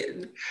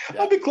Kazarian.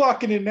 I'll be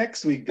clocking in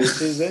next week,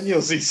 bitches, then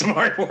you'll see some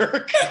hard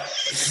work.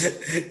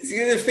 He's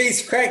going to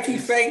face Cranky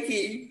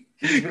Frankie.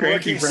 He's been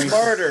working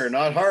smarter,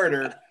 not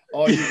harder.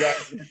 All you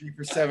guys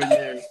for 7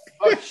 years.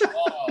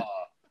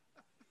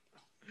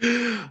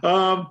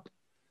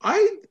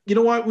 You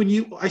know what?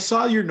 I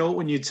saw your note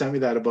when you'd sent me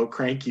that about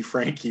Cranky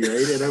Frankie,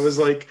 right? And I was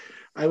like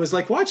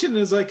watching, and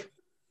I was like,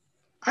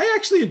 I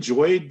actually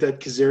enjoyed that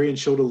Kazarian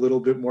showed a little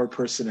bit more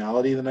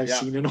personality than I've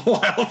seen in a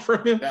while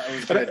from him. That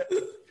was good.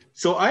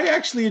 So I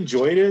actually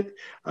enjoyed it.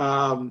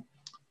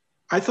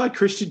 I thought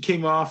Christian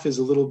came off as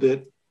a little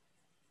bit,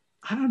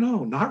 I don't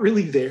know, not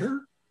really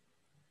there.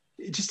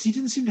 He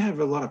didn't seem to have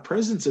a lot of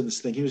presence in this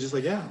thing. He was just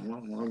like, I'm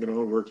going to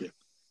overwork you.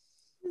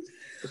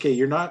 Okay,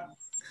 you're not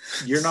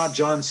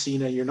John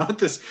Cena. You're not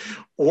this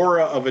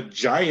aura of a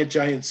giant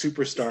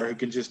superstar who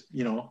can just,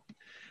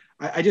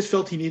 I just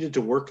felt he needed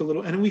to work a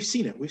little. And we've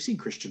seen it. We've seen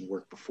Christian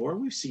work before.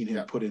 We've seen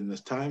him put in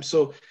this time.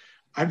 So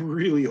I'm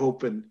really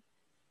hoping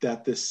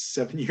that this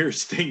 7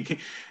 years thing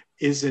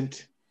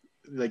isn't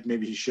like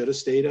maybe he should have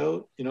stayed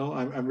out.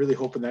 I'm really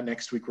hoping that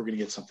next week we're going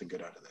to get something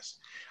good out of this.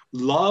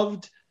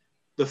 Loved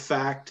the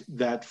fact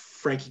that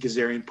Frankie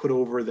Kazarian put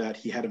over that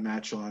he had a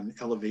match on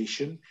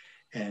Elevation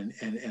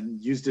and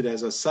used it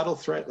as a subtle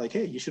threat, like,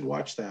 hey, you should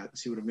watch that and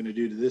see what I'm going to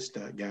do to this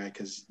guy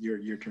because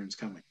your turn's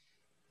coming.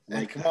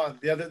 Like, come on,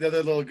 the other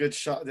little good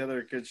shot, the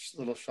other good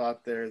little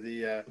shot there,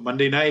 the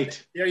Monday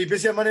night. Yeah, are you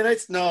busy on Monday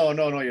nights? No,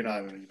 you're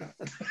not.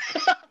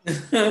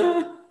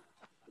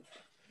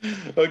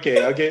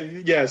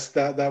 Okay. Yes,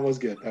 that was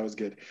good. That was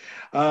good.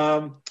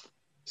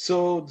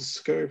 So the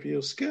Scorpio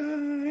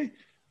Sky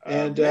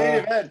and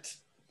main event.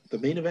 The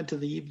main event of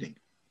the evening,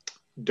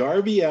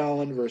 Darby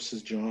Allin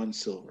versus John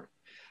Silver.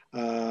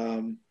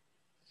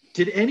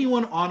 Did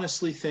anyone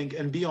honestly think,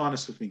 and be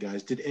honest with me,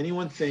 guys, did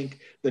anyone think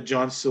that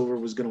John Silver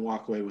was going to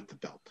walk away with the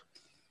belt?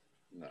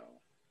 No.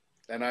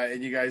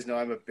 And you guys know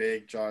I'm a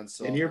big John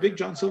Silver. And you're a big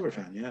John Silver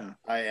fan, yeah.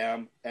 I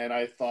am. And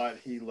I thought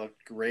he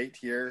looked great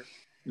here.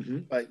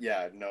 But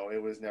yeah, no,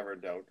 it was never a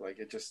doubt. Like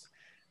it just,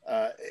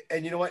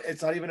 and you know what?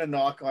 It's not even a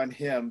knock on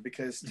him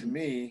because to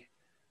me,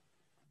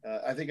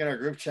 I think in our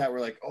group chat we're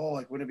like, oh,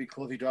 like wouldn't it be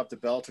cool if he dropped the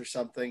belt or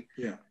something?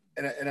 Yeah.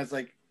 And I was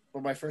like,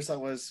 well, my first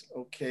thought was,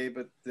 okay,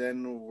 but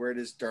then where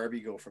does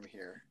Darby go from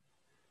here?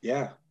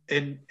 Yeah.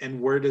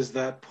 And where does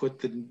that put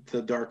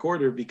the Dark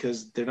Order?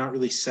 Because they're not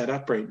really set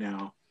up right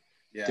now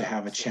to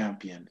have a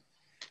champion.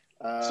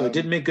 So it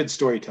did make good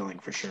storytelling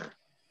for sure.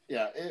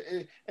 Yeah,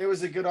 it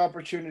was a good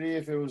opportunity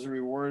if it was a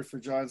reward for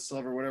John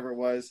Silver, whatever it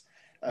was.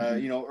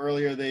 You know,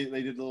 earlier they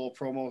did a little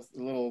promo,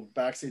 a little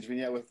backstage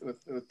vignette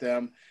with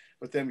them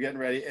getting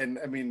ready. And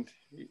I mean,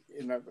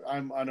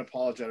 I'm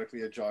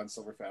unapologetically a John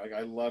Silver fan. Like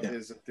I love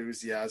his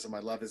enthusiasm. I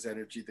love his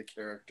energy, the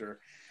character.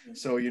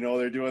 So, you know,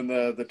 they're doing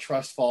the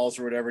trust falls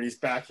or whatever, and he's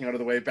backing out of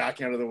the way.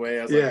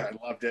 I was like,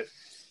 I loved it.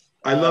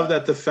 I love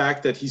that the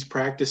fact that he's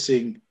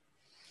practicing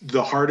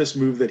the hardest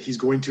move that he's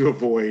going to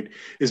avoid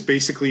is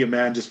basically a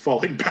man just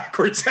falling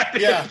backwards at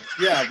him.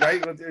 Yeah,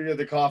 right. With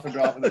the coffin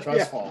drop and the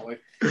trust fall.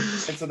 Like, and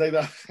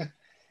so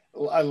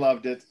I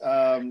loved it.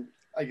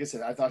 Like I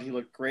said, I thought he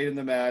looked great in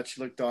the match.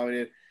 He looked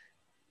dominated.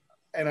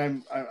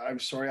 And I'm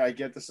sorry, I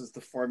get this is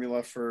the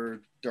formula for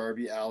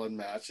Darby Allin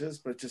matches,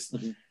 but just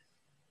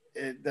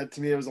that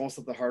to me it was almost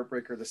like the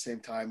heartbreaker at the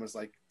same time. It was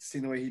like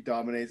seeing the way he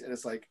dominates, and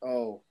it's like,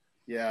 oh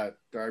yeah,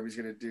 Darby's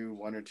gonna do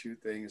one or two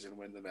things and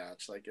win the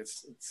match. Like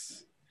it's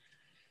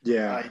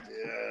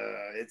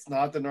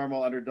not the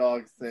normal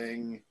underdog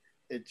thing.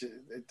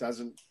 It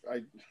doesn't.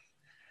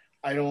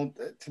 I don't.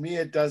 To me,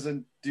 it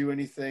doesn't do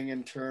anything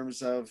in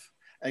terms of.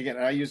 Again,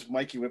 I use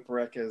Mikey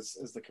Whipwreck as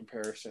the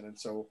comparison. And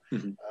so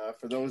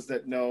for those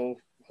that know,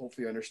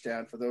 hopefully you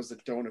understand. For those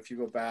that don't, if you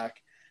go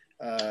back,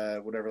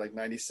 like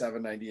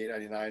 97, 98,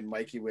 99,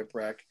 Mikey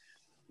Whipwreck,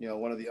 you know,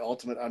 one of the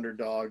ultimate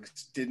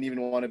underdogs, didn't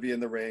even want to be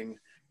in the ring,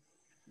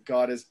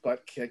 got his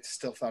butt kicked,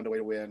 still found a way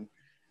to win.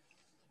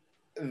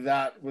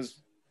 That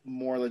was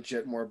more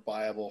legit, more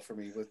viable for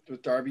me.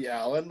 With Darby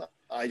Allin,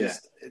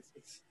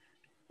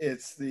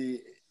 it's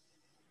the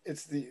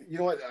you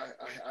know what,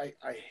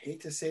 I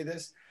hate to say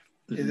this,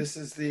 this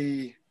is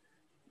the,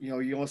 you know,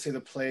 you won't say the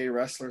play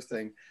wrestler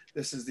thing.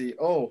 This is the,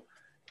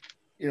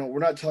 you know, we're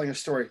not telling a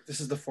story. This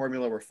is the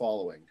formula we're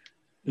following.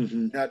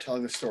 Not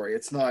telling the story.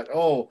 It's not,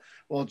 well,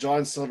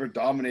 John Silver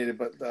dominated,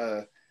 but,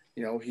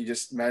 you know, he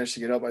just managed to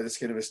get out by the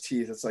skin of his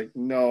teeth. It's like,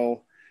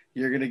 no,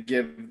 you're going to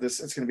give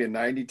this, it's going to be a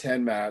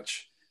 90-10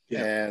 match.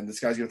 Yeah. And this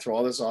guy's going to throw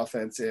all this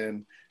offense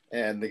in,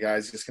 and the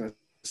guy's just going to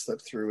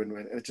slip through and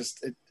win. It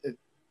just,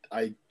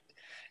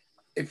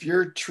 if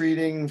you're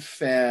treating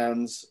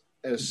fans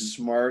as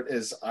smart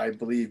as I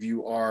believe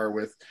you are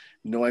with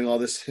knowing all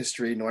this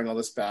history, knowing all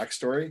this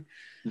backstory,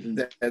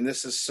 and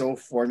this is so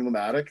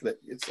formulaic that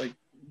it's like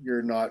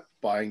you're not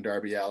buying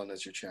Darby Allin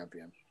as your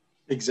champion.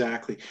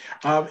 Exactly.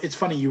 It's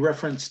funny, you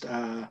referenced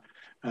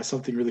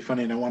something really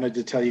funny, and I wanted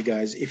to tell you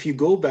guys, if you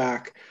go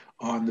back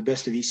on the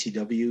Best of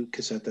ECW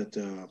cassette that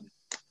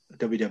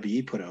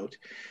WWE put out,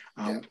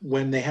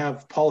 when they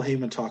have Paul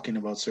Heyman talking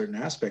about certain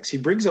aspects, he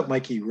brings up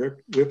Mikey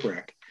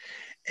Whipwreck.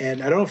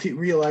 And I don't know if you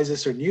realize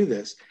this or knew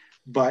this,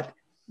 but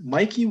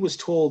Mikey was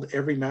told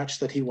every match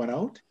that he went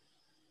out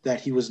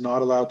that he was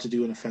not allowed to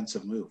do an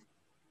offensive move,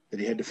 that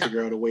he had to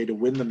figure out a way to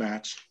win the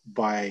match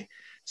by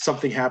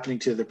something happening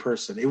to the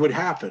person. It would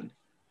happen,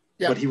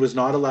 but he was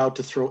not allowed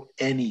to throw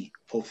any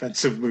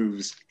offensive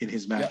moves in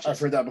his matches. I've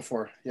heard that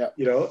before. Yeah.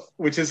 You know,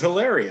 which is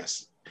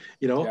hilarious,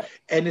 you know,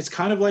 and it's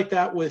kind of like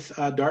that with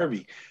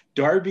Darby.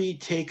 Darby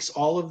takes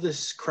all of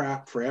this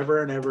crap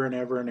forever and ever and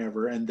ever and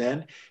ever, and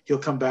then he'll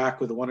come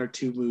back with one or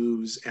two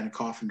moves and a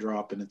coffin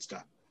drop, and it's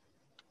done.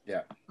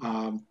 Yeah.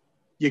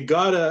 You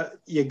gotta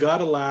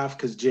laugh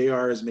because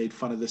JR has made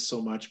fun of this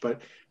so much,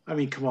 but I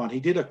mean, come on, he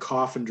did a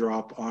coffin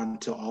drop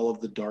onto all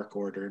of the Dark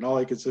Order, and all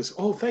I could say is,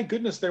 oh, thank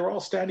goodness they were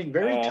all standing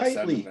very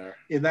tightly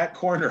in that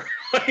corner.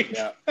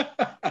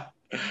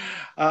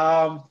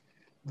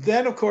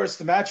 Then, of course,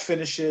 the match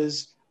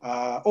finishes.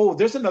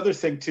 There's another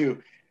thing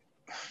too.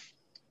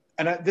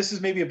 And this is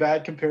maybe a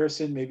bad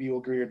comparison. Maybe you'll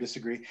agree or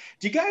disagree.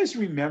 Do you guys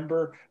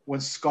remember when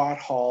Scott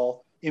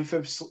Hall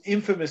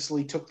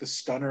infamously took the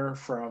stunner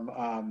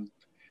from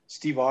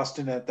Steve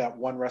Austin at that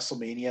one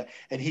WrestleMania?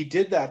 And he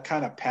did that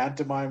kind of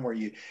pantomime where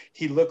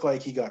he looked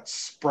like he got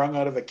sprung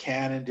out of a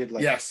cannon, did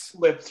like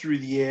flip through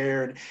the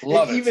air. And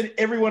even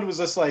everyone was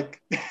just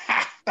like,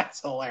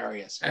 that's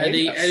hilarious.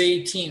 Right? At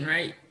 18,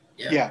 right?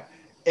 Yeah.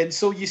 And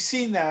so you've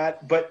seen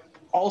that, but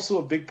also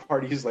a big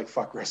part of you is like,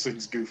 fuck,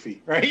 wrestling's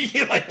goofy, right?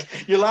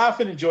 You're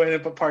laughing, enjoying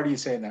it, but part of you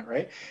saying that,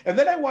 right? And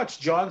then I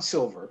watched John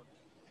Silver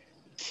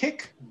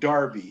kick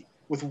Darby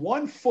with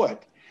one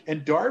foot,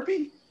 and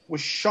Darby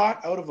was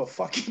shot out of a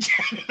fucking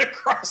cannon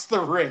across the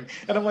ring.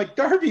 And I'm like,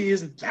 Darby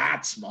isn't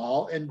that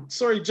small, and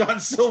sorry,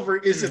 John Silver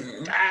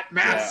isn't that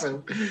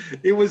massive.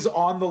 It was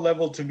on the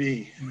level to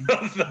me.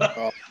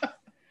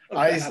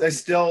 I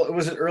still,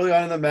 was it early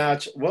on in the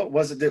match? What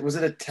was it? Was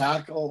it a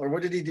tackle or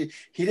what did he do?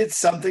 He did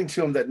something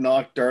to him that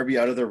knocked Darby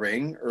out of the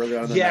ring early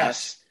on in the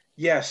match.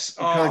 Yes.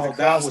 Like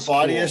that was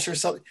bodyish or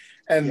something.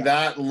 And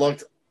that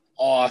looked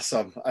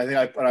awesome. I think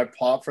I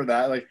popped for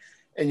that. Like,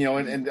 And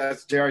and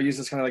that's JR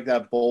uses kind of like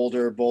that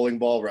Boulder bowling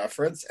ball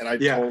reference, and I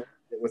totally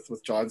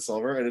with John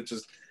Silver, and it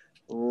just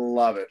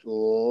love it.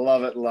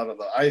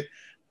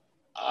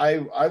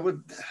 I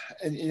would,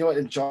 and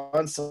and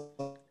John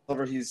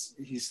Silver,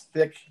 he's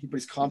thick, but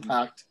he's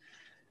compact.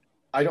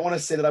 I don't want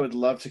to say that I would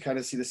love to kind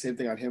of see the same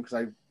thing on him because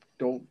I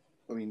don't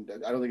think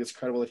it's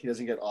credible that he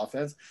doesn't get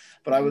offense,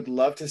 but I would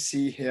love to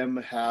see him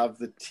have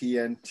the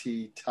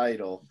TNT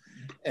title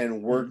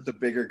and work the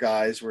bigger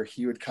guys where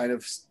he would kind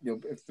of,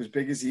 if as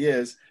big as he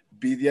is,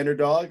 be the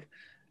underdog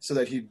so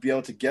that he'd be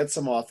able to get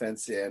some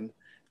offense in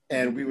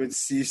and we would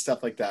see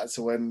stuff like that.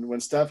 So when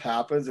stuff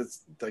happens,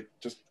 it's like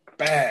just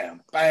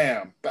bam,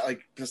 bam,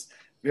 like just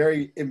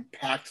very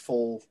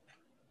impactful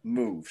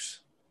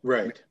moves.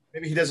 Right.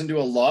 Maybe he doesn't do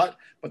a lot,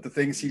 but the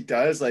things he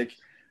does, like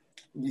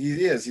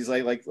he's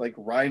like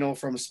Rhino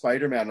from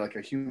Spider-Man, like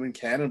a human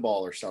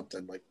cannonball or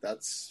something. Like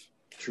that's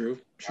true.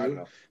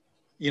 And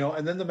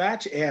then the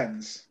match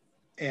ends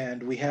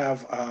and we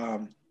have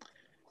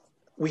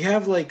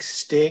like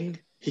Sting.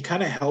 He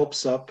kind of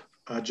helps up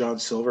John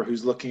Silver,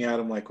 who's looking at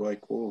him like, whoa,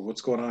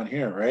 what's going on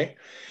here, right?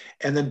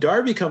 And then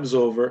Darby comes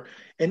over,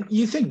 and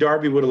you think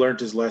Darby would have learned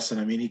his lesson.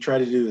 I mean, he tried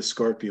to do the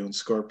Scorpio, and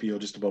Scorpio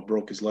just about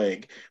broke his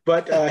leg.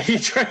 But he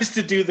tries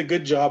to do the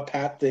good job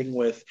Pat thing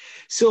with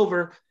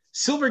Silver.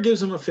 Silver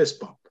gives him a fist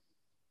bump.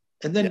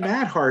 And then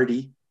Matt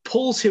Hardy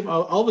pulls him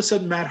out. All of a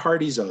sudden, Matt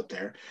Hardy's out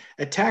there,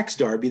 attacks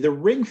Darby. The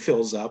ring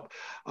fills up.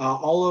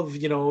 All of,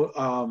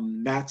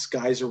 Matt's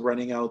guys are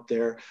running out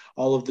there.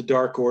 All of the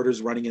Dark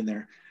Order's running in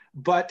there.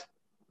 But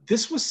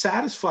this was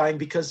satisfying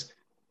because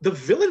the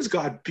villains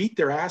got beat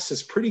their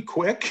asses pretty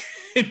quick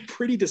and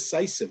pretty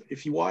decisive.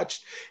 If you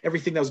watched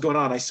everything that was going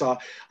on, I saw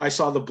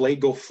the blade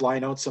go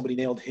flying out. Somebody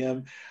nailed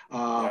him.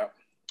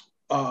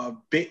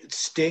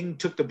 Sting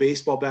took the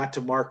baseball bat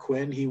to Mark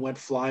Quinn. He went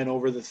flying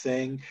over the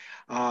thing.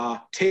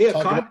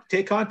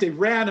 Tay Conte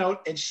ran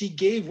out and she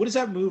gave, what is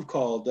that move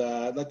called?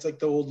 That's like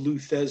the old Lou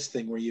Thez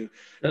thing where you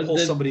pull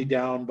somebody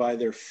down by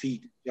their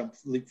feet,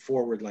 leap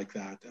forward like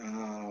that.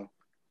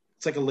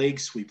 It's like a leg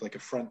sweep, like a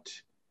front.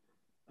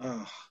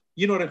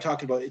 You know what I'm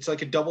talking about. It's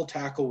like a double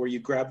tackle where you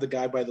grab the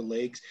guy by the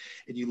legs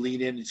and you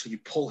lean in, and so you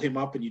pull him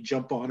up and you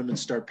jump on him and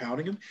start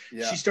pounding him.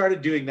 Yeah. She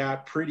started doing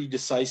that pretty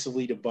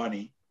decisively to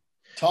Bunny.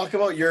 Talk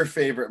about your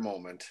favorite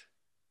moment.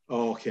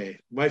 Okay.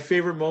 My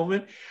favorite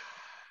moment,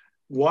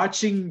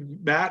 watching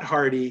Matt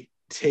Hardy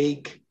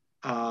take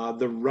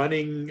the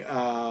running,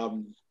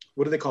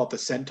 what do they call it? The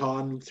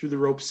senton, through the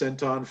rope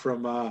senton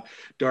from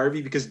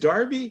Darby, because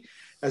Darby,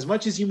 as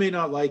much as you may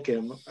not like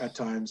him at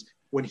times,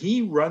 when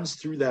he runs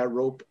through that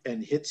rope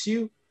and hits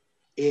you,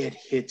 it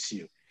hits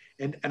you.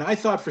 And I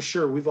thought for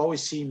sure, we've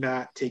always seen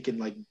Matt taking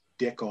like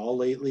dick all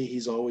lately.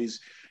 He's always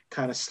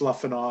kind of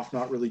sloughing off,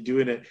 not really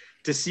doing it.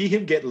 To see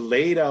him get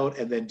laid out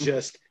and then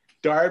just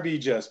Darby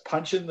just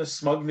punching the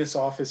smugness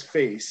off his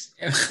face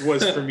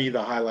was for me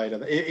the highlight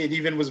of it. It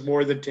even was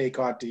more than Tay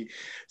Conti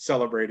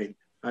celebrating.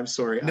 I'm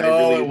sorry. No, I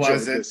really it enjoyed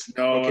wasn't. This.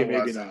 No, okay, it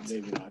maybe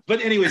wasn't. not. But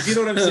anyways, you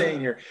know what I'm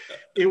saying here.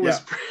 It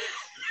was.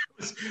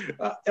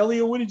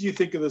 Elio, what did you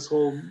think of this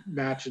whole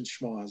match and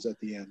schmoz at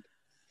the end?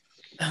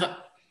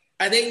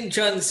 I think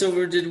John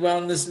Silver did well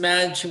in this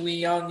match.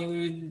 We all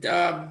knew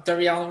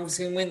Darby Allin was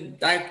going to win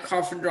that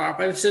coffin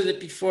drop. I've said it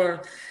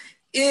before.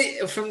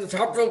 From the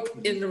top rope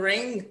in the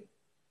ring,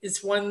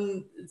 it's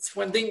one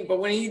thing, but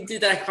when he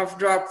did that coffin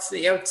drop to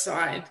the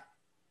outside,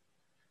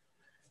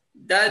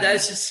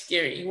 that's just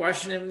scary.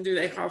 Watching him do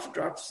that coffin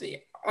drop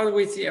all the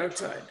way to the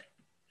outside.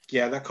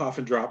 Yeah, that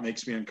coffin drop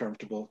makes me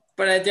uncomfortable.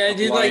 But I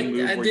did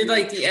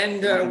like the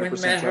end when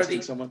Matt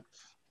Hardy.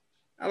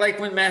 I like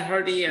when Matt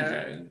Hardy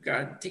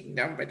got taken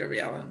down by Darby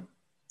Allin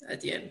at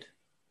the end.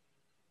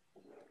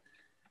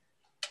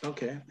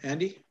 Okay,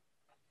 Andy.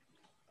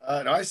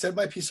 No, I said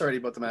my piece already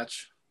about the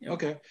match.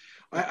 Okay,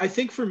 I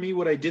think for me,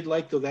 what I did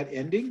like though, that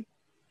ending,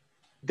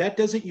 that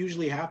doesn't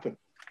usually happen.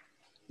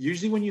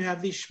 Usually when you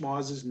have these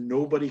schmozzes,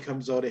 nobody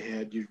comes out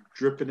ahead. You're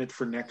dripping it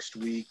for next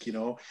week,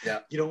 You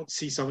don't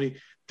see somebody.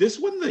 This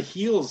one, the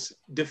heels,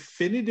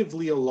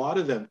 definitively a lot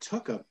of them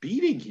took a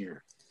beating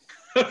here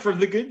from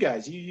the good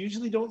guys. You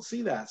usually don't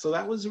see that. So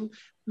that was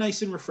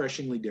nice and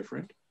refreshingly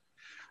different.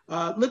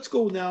 Let's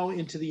go now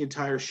into the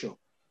entire show,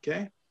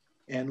 okay?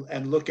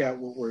 And look at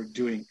what we're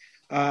doing.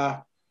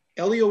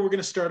 Elio, we're going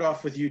to start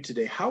off with you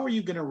today. How are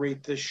you going to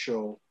rate this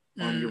show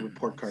on your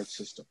report card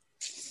system?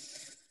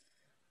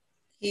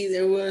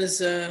 There was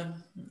a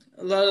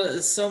lot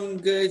of some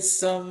good,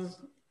 some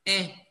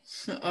eh.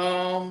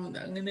 I'm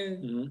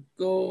gonna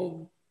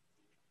go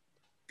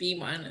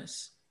B-.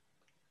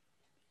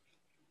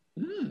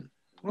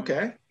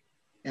 Okay,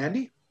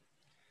 Andy.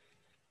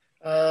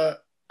 I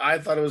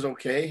thought it was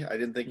okay. I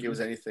didn't think it was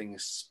anything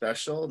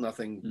special.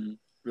 Nothing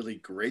really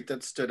great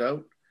that stood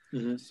out.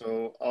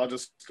 So I'll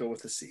just go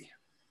with a C.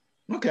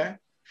 Okay.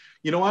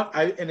 You know what?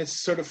 And it's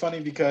sort of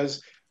funny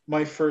because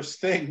my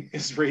first thing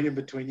is right in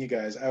between you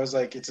guys. I was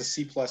like, it's a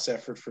C+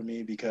 effort for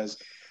me because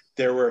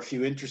there were a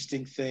few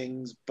interesting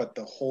things, but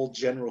the whole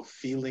general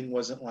feeling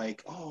wasn't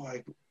like,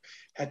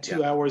 had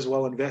 2 hours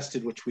well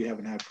invested, which we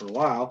haven't had for a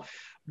while.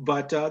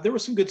 But there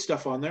was some good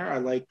stuff on there. I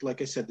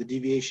like I said, the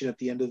deviation at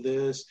the end of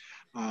this,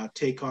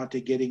 Tay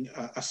Conti getting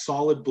a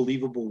solid,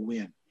 believable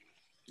win.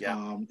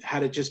 Yeah.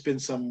 Had it just been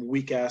some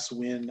weak-ass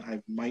win,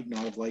 I might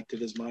not have liked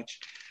it as much.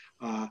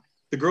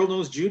 The girl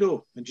knows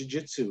judo and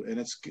jiu-jitsu, and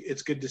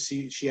it's good to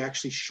see she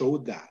actually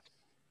showed that,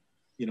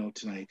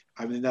 tonight.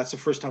 I mean, that's the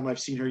first time I've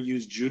seen her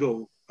use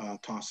judo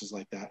tosses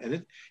like that.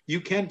 And you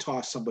can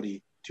toss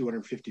somebody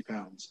 250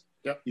 pounds.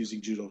 Yep. Using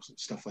judo and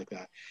stuff like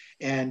that.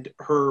 And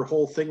her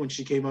whole thing when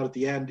she came out at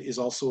the end is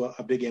also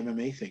a big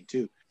MMA thing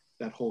too.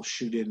 That whole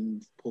shoot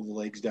in, pull the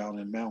legs down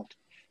and mount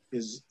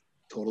is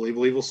totally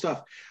believable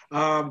stuff.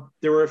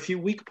 There were a few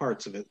weak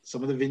parts of it.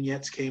 Some of the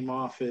vignettes came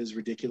off as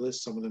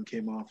ridiculous. Some of them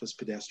came off as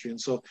pedestrian.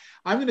 So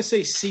I'm going to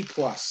say C+.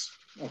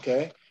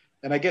 Okay.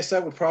 And I guess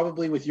that would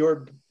probably with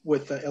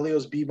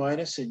Elio's B-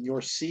 and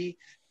your C,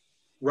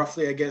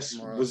 roughly, I guess,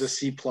 was a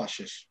C+.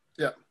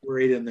 Yeah, we're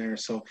right in there.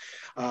 So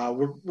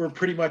we're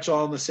pretty much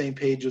all on the same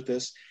page with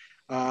this.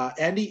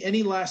 Andy,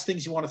 any last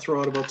things you want to throw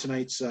out about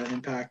tonight's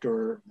Impact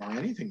or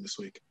anything this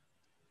week?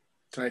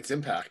 Tonight's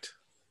Impact.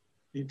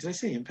 Did I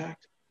say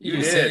Impact?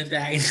 You did.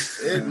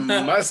 It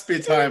must be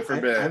time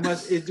for bed.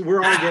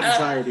 We're all getting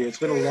tired here. It's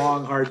been a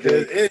long, hard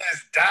day. It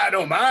is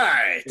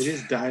dynamite. It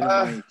is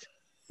dynamite.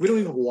 We don't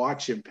even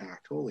watch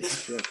Impact. Holy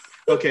shit.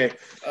 Okay.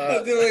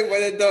 I'm doing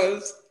what it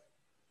does.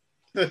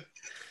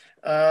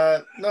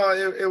 No,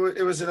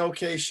 it was an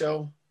okay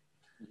show,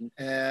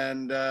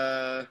 and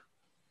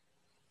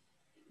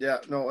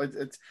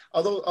it's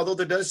although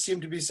there does seem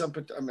to be some.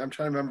 I'm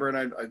trying to remember, and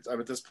I'm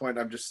at this point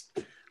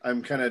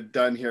I'm kind of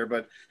done here,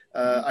 but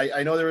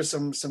I know there was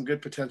some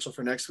good potential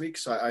for next week,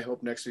 so I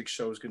hope next week's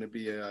show is going to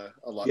be a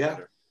lot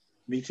better.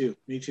 Me too.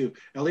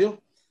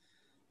 Elio?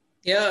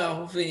 Yeah,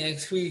 hopefully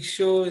next week's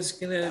show is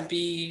going to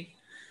be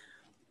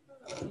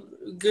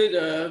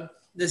good.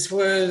 This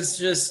was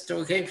just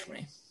okay for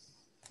me.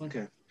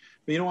 Okay.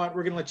 But you know what?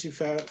 We're going to let you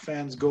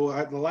fans go.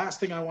 The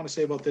last thing I want to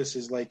say about this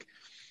is,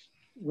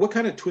 what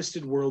kind of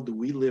twisted world do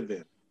we live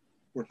in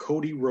where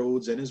Cody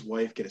Rhodes and his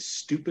wife get a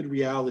stupid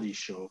reality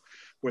show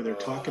where they're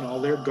talking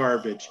all their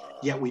garbage,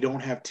 yet we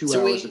don't have 2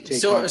 hours of Tay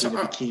Conti in a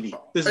bikini?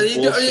 This is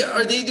bullshit.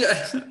 Are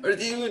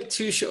they doing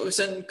two shows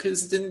then?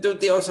 Because then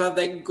don't they also have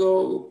that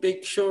Go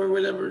Big show or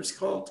whatever it's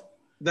called?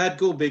 That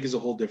Go Big is a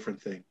whole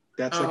different thing.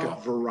 That's like a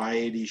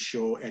variety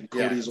show, and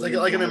Cody's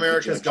like an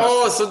America's Got.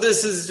 Oh, so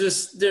this is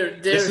just their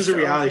This is a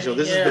reality show.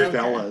 This is the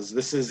Bellas.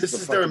 This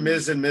is their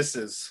Ms. and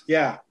Mrs.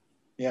 Yeah.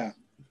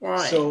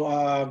 Right.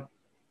 So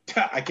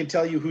I can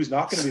tell you who's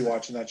not going to be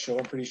watching that show.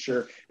 I'm pretty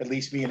sure at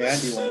least me and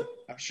Andy won't.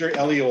 I'm sure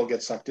Elio will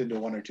get sucked into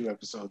 1 or 2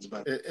 episodes,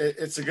 but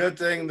it's a good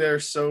thing they're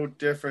so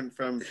different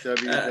from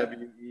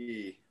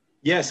WWE.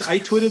 Yes, I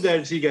tweeted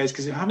that to you guys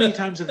because how many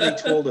times have they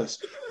told us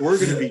we're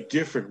going to be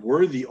different?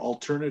 We're the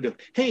alternative.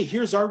 Hey,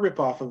 here's our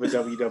ripoff of a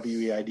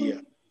WWE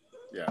idea.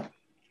 Yeah.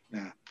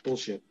 Nah,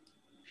 bullshit.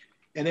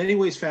 And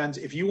anyways, fans,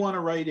 if you want to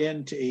write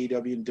in to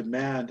AEW and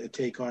demand a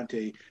Tay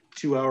Conti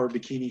 2-hour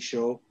bikini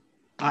show,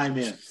 I'm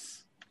in.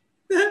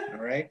 All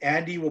right?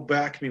 Andy will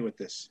back me with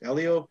this.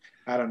 Elio,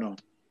 I don't know.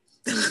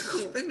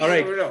 All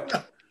right.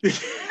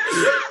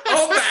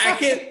 I'll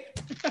back it.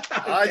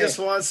 I just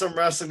want some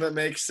wrestling that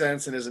makes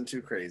sense and isn't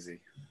too crazy.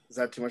 Is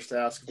that too much to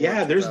ask for?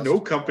 Yeah, there's no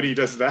company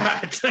does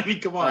that. I mean,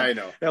 come on. I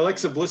know.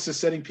 Alexa Bliss is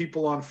setting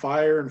people on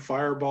fire and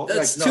fireball.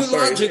 That's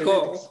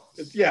logical.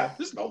 Yeah,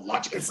 there's no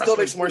logic. It still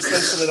makes more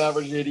sense than an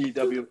average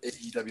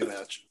AEW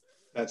match.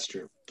 That's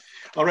true.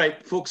 All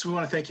right, folks, we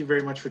want to thank you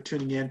very much for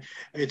tuning in.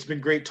 It's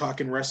been great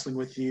talking wrestling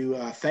with you.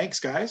 Thanks,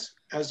 guys.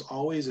 As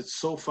always, it's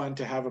so fun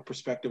to have a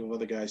perspective of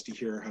other guys to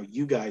hear how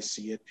you guys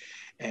see it.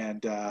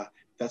 And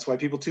that's why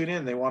people tune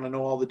in. They want to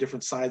know all the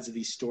different sides of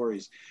these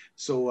stories.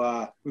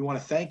 So we want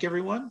to thank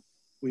everyone.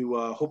 We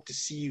hope to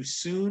see you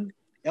soon.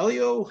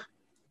 Elio,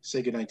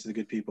 say goodnight to the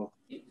good people.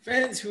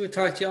 Friends, we will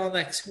talk to you all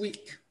next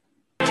week.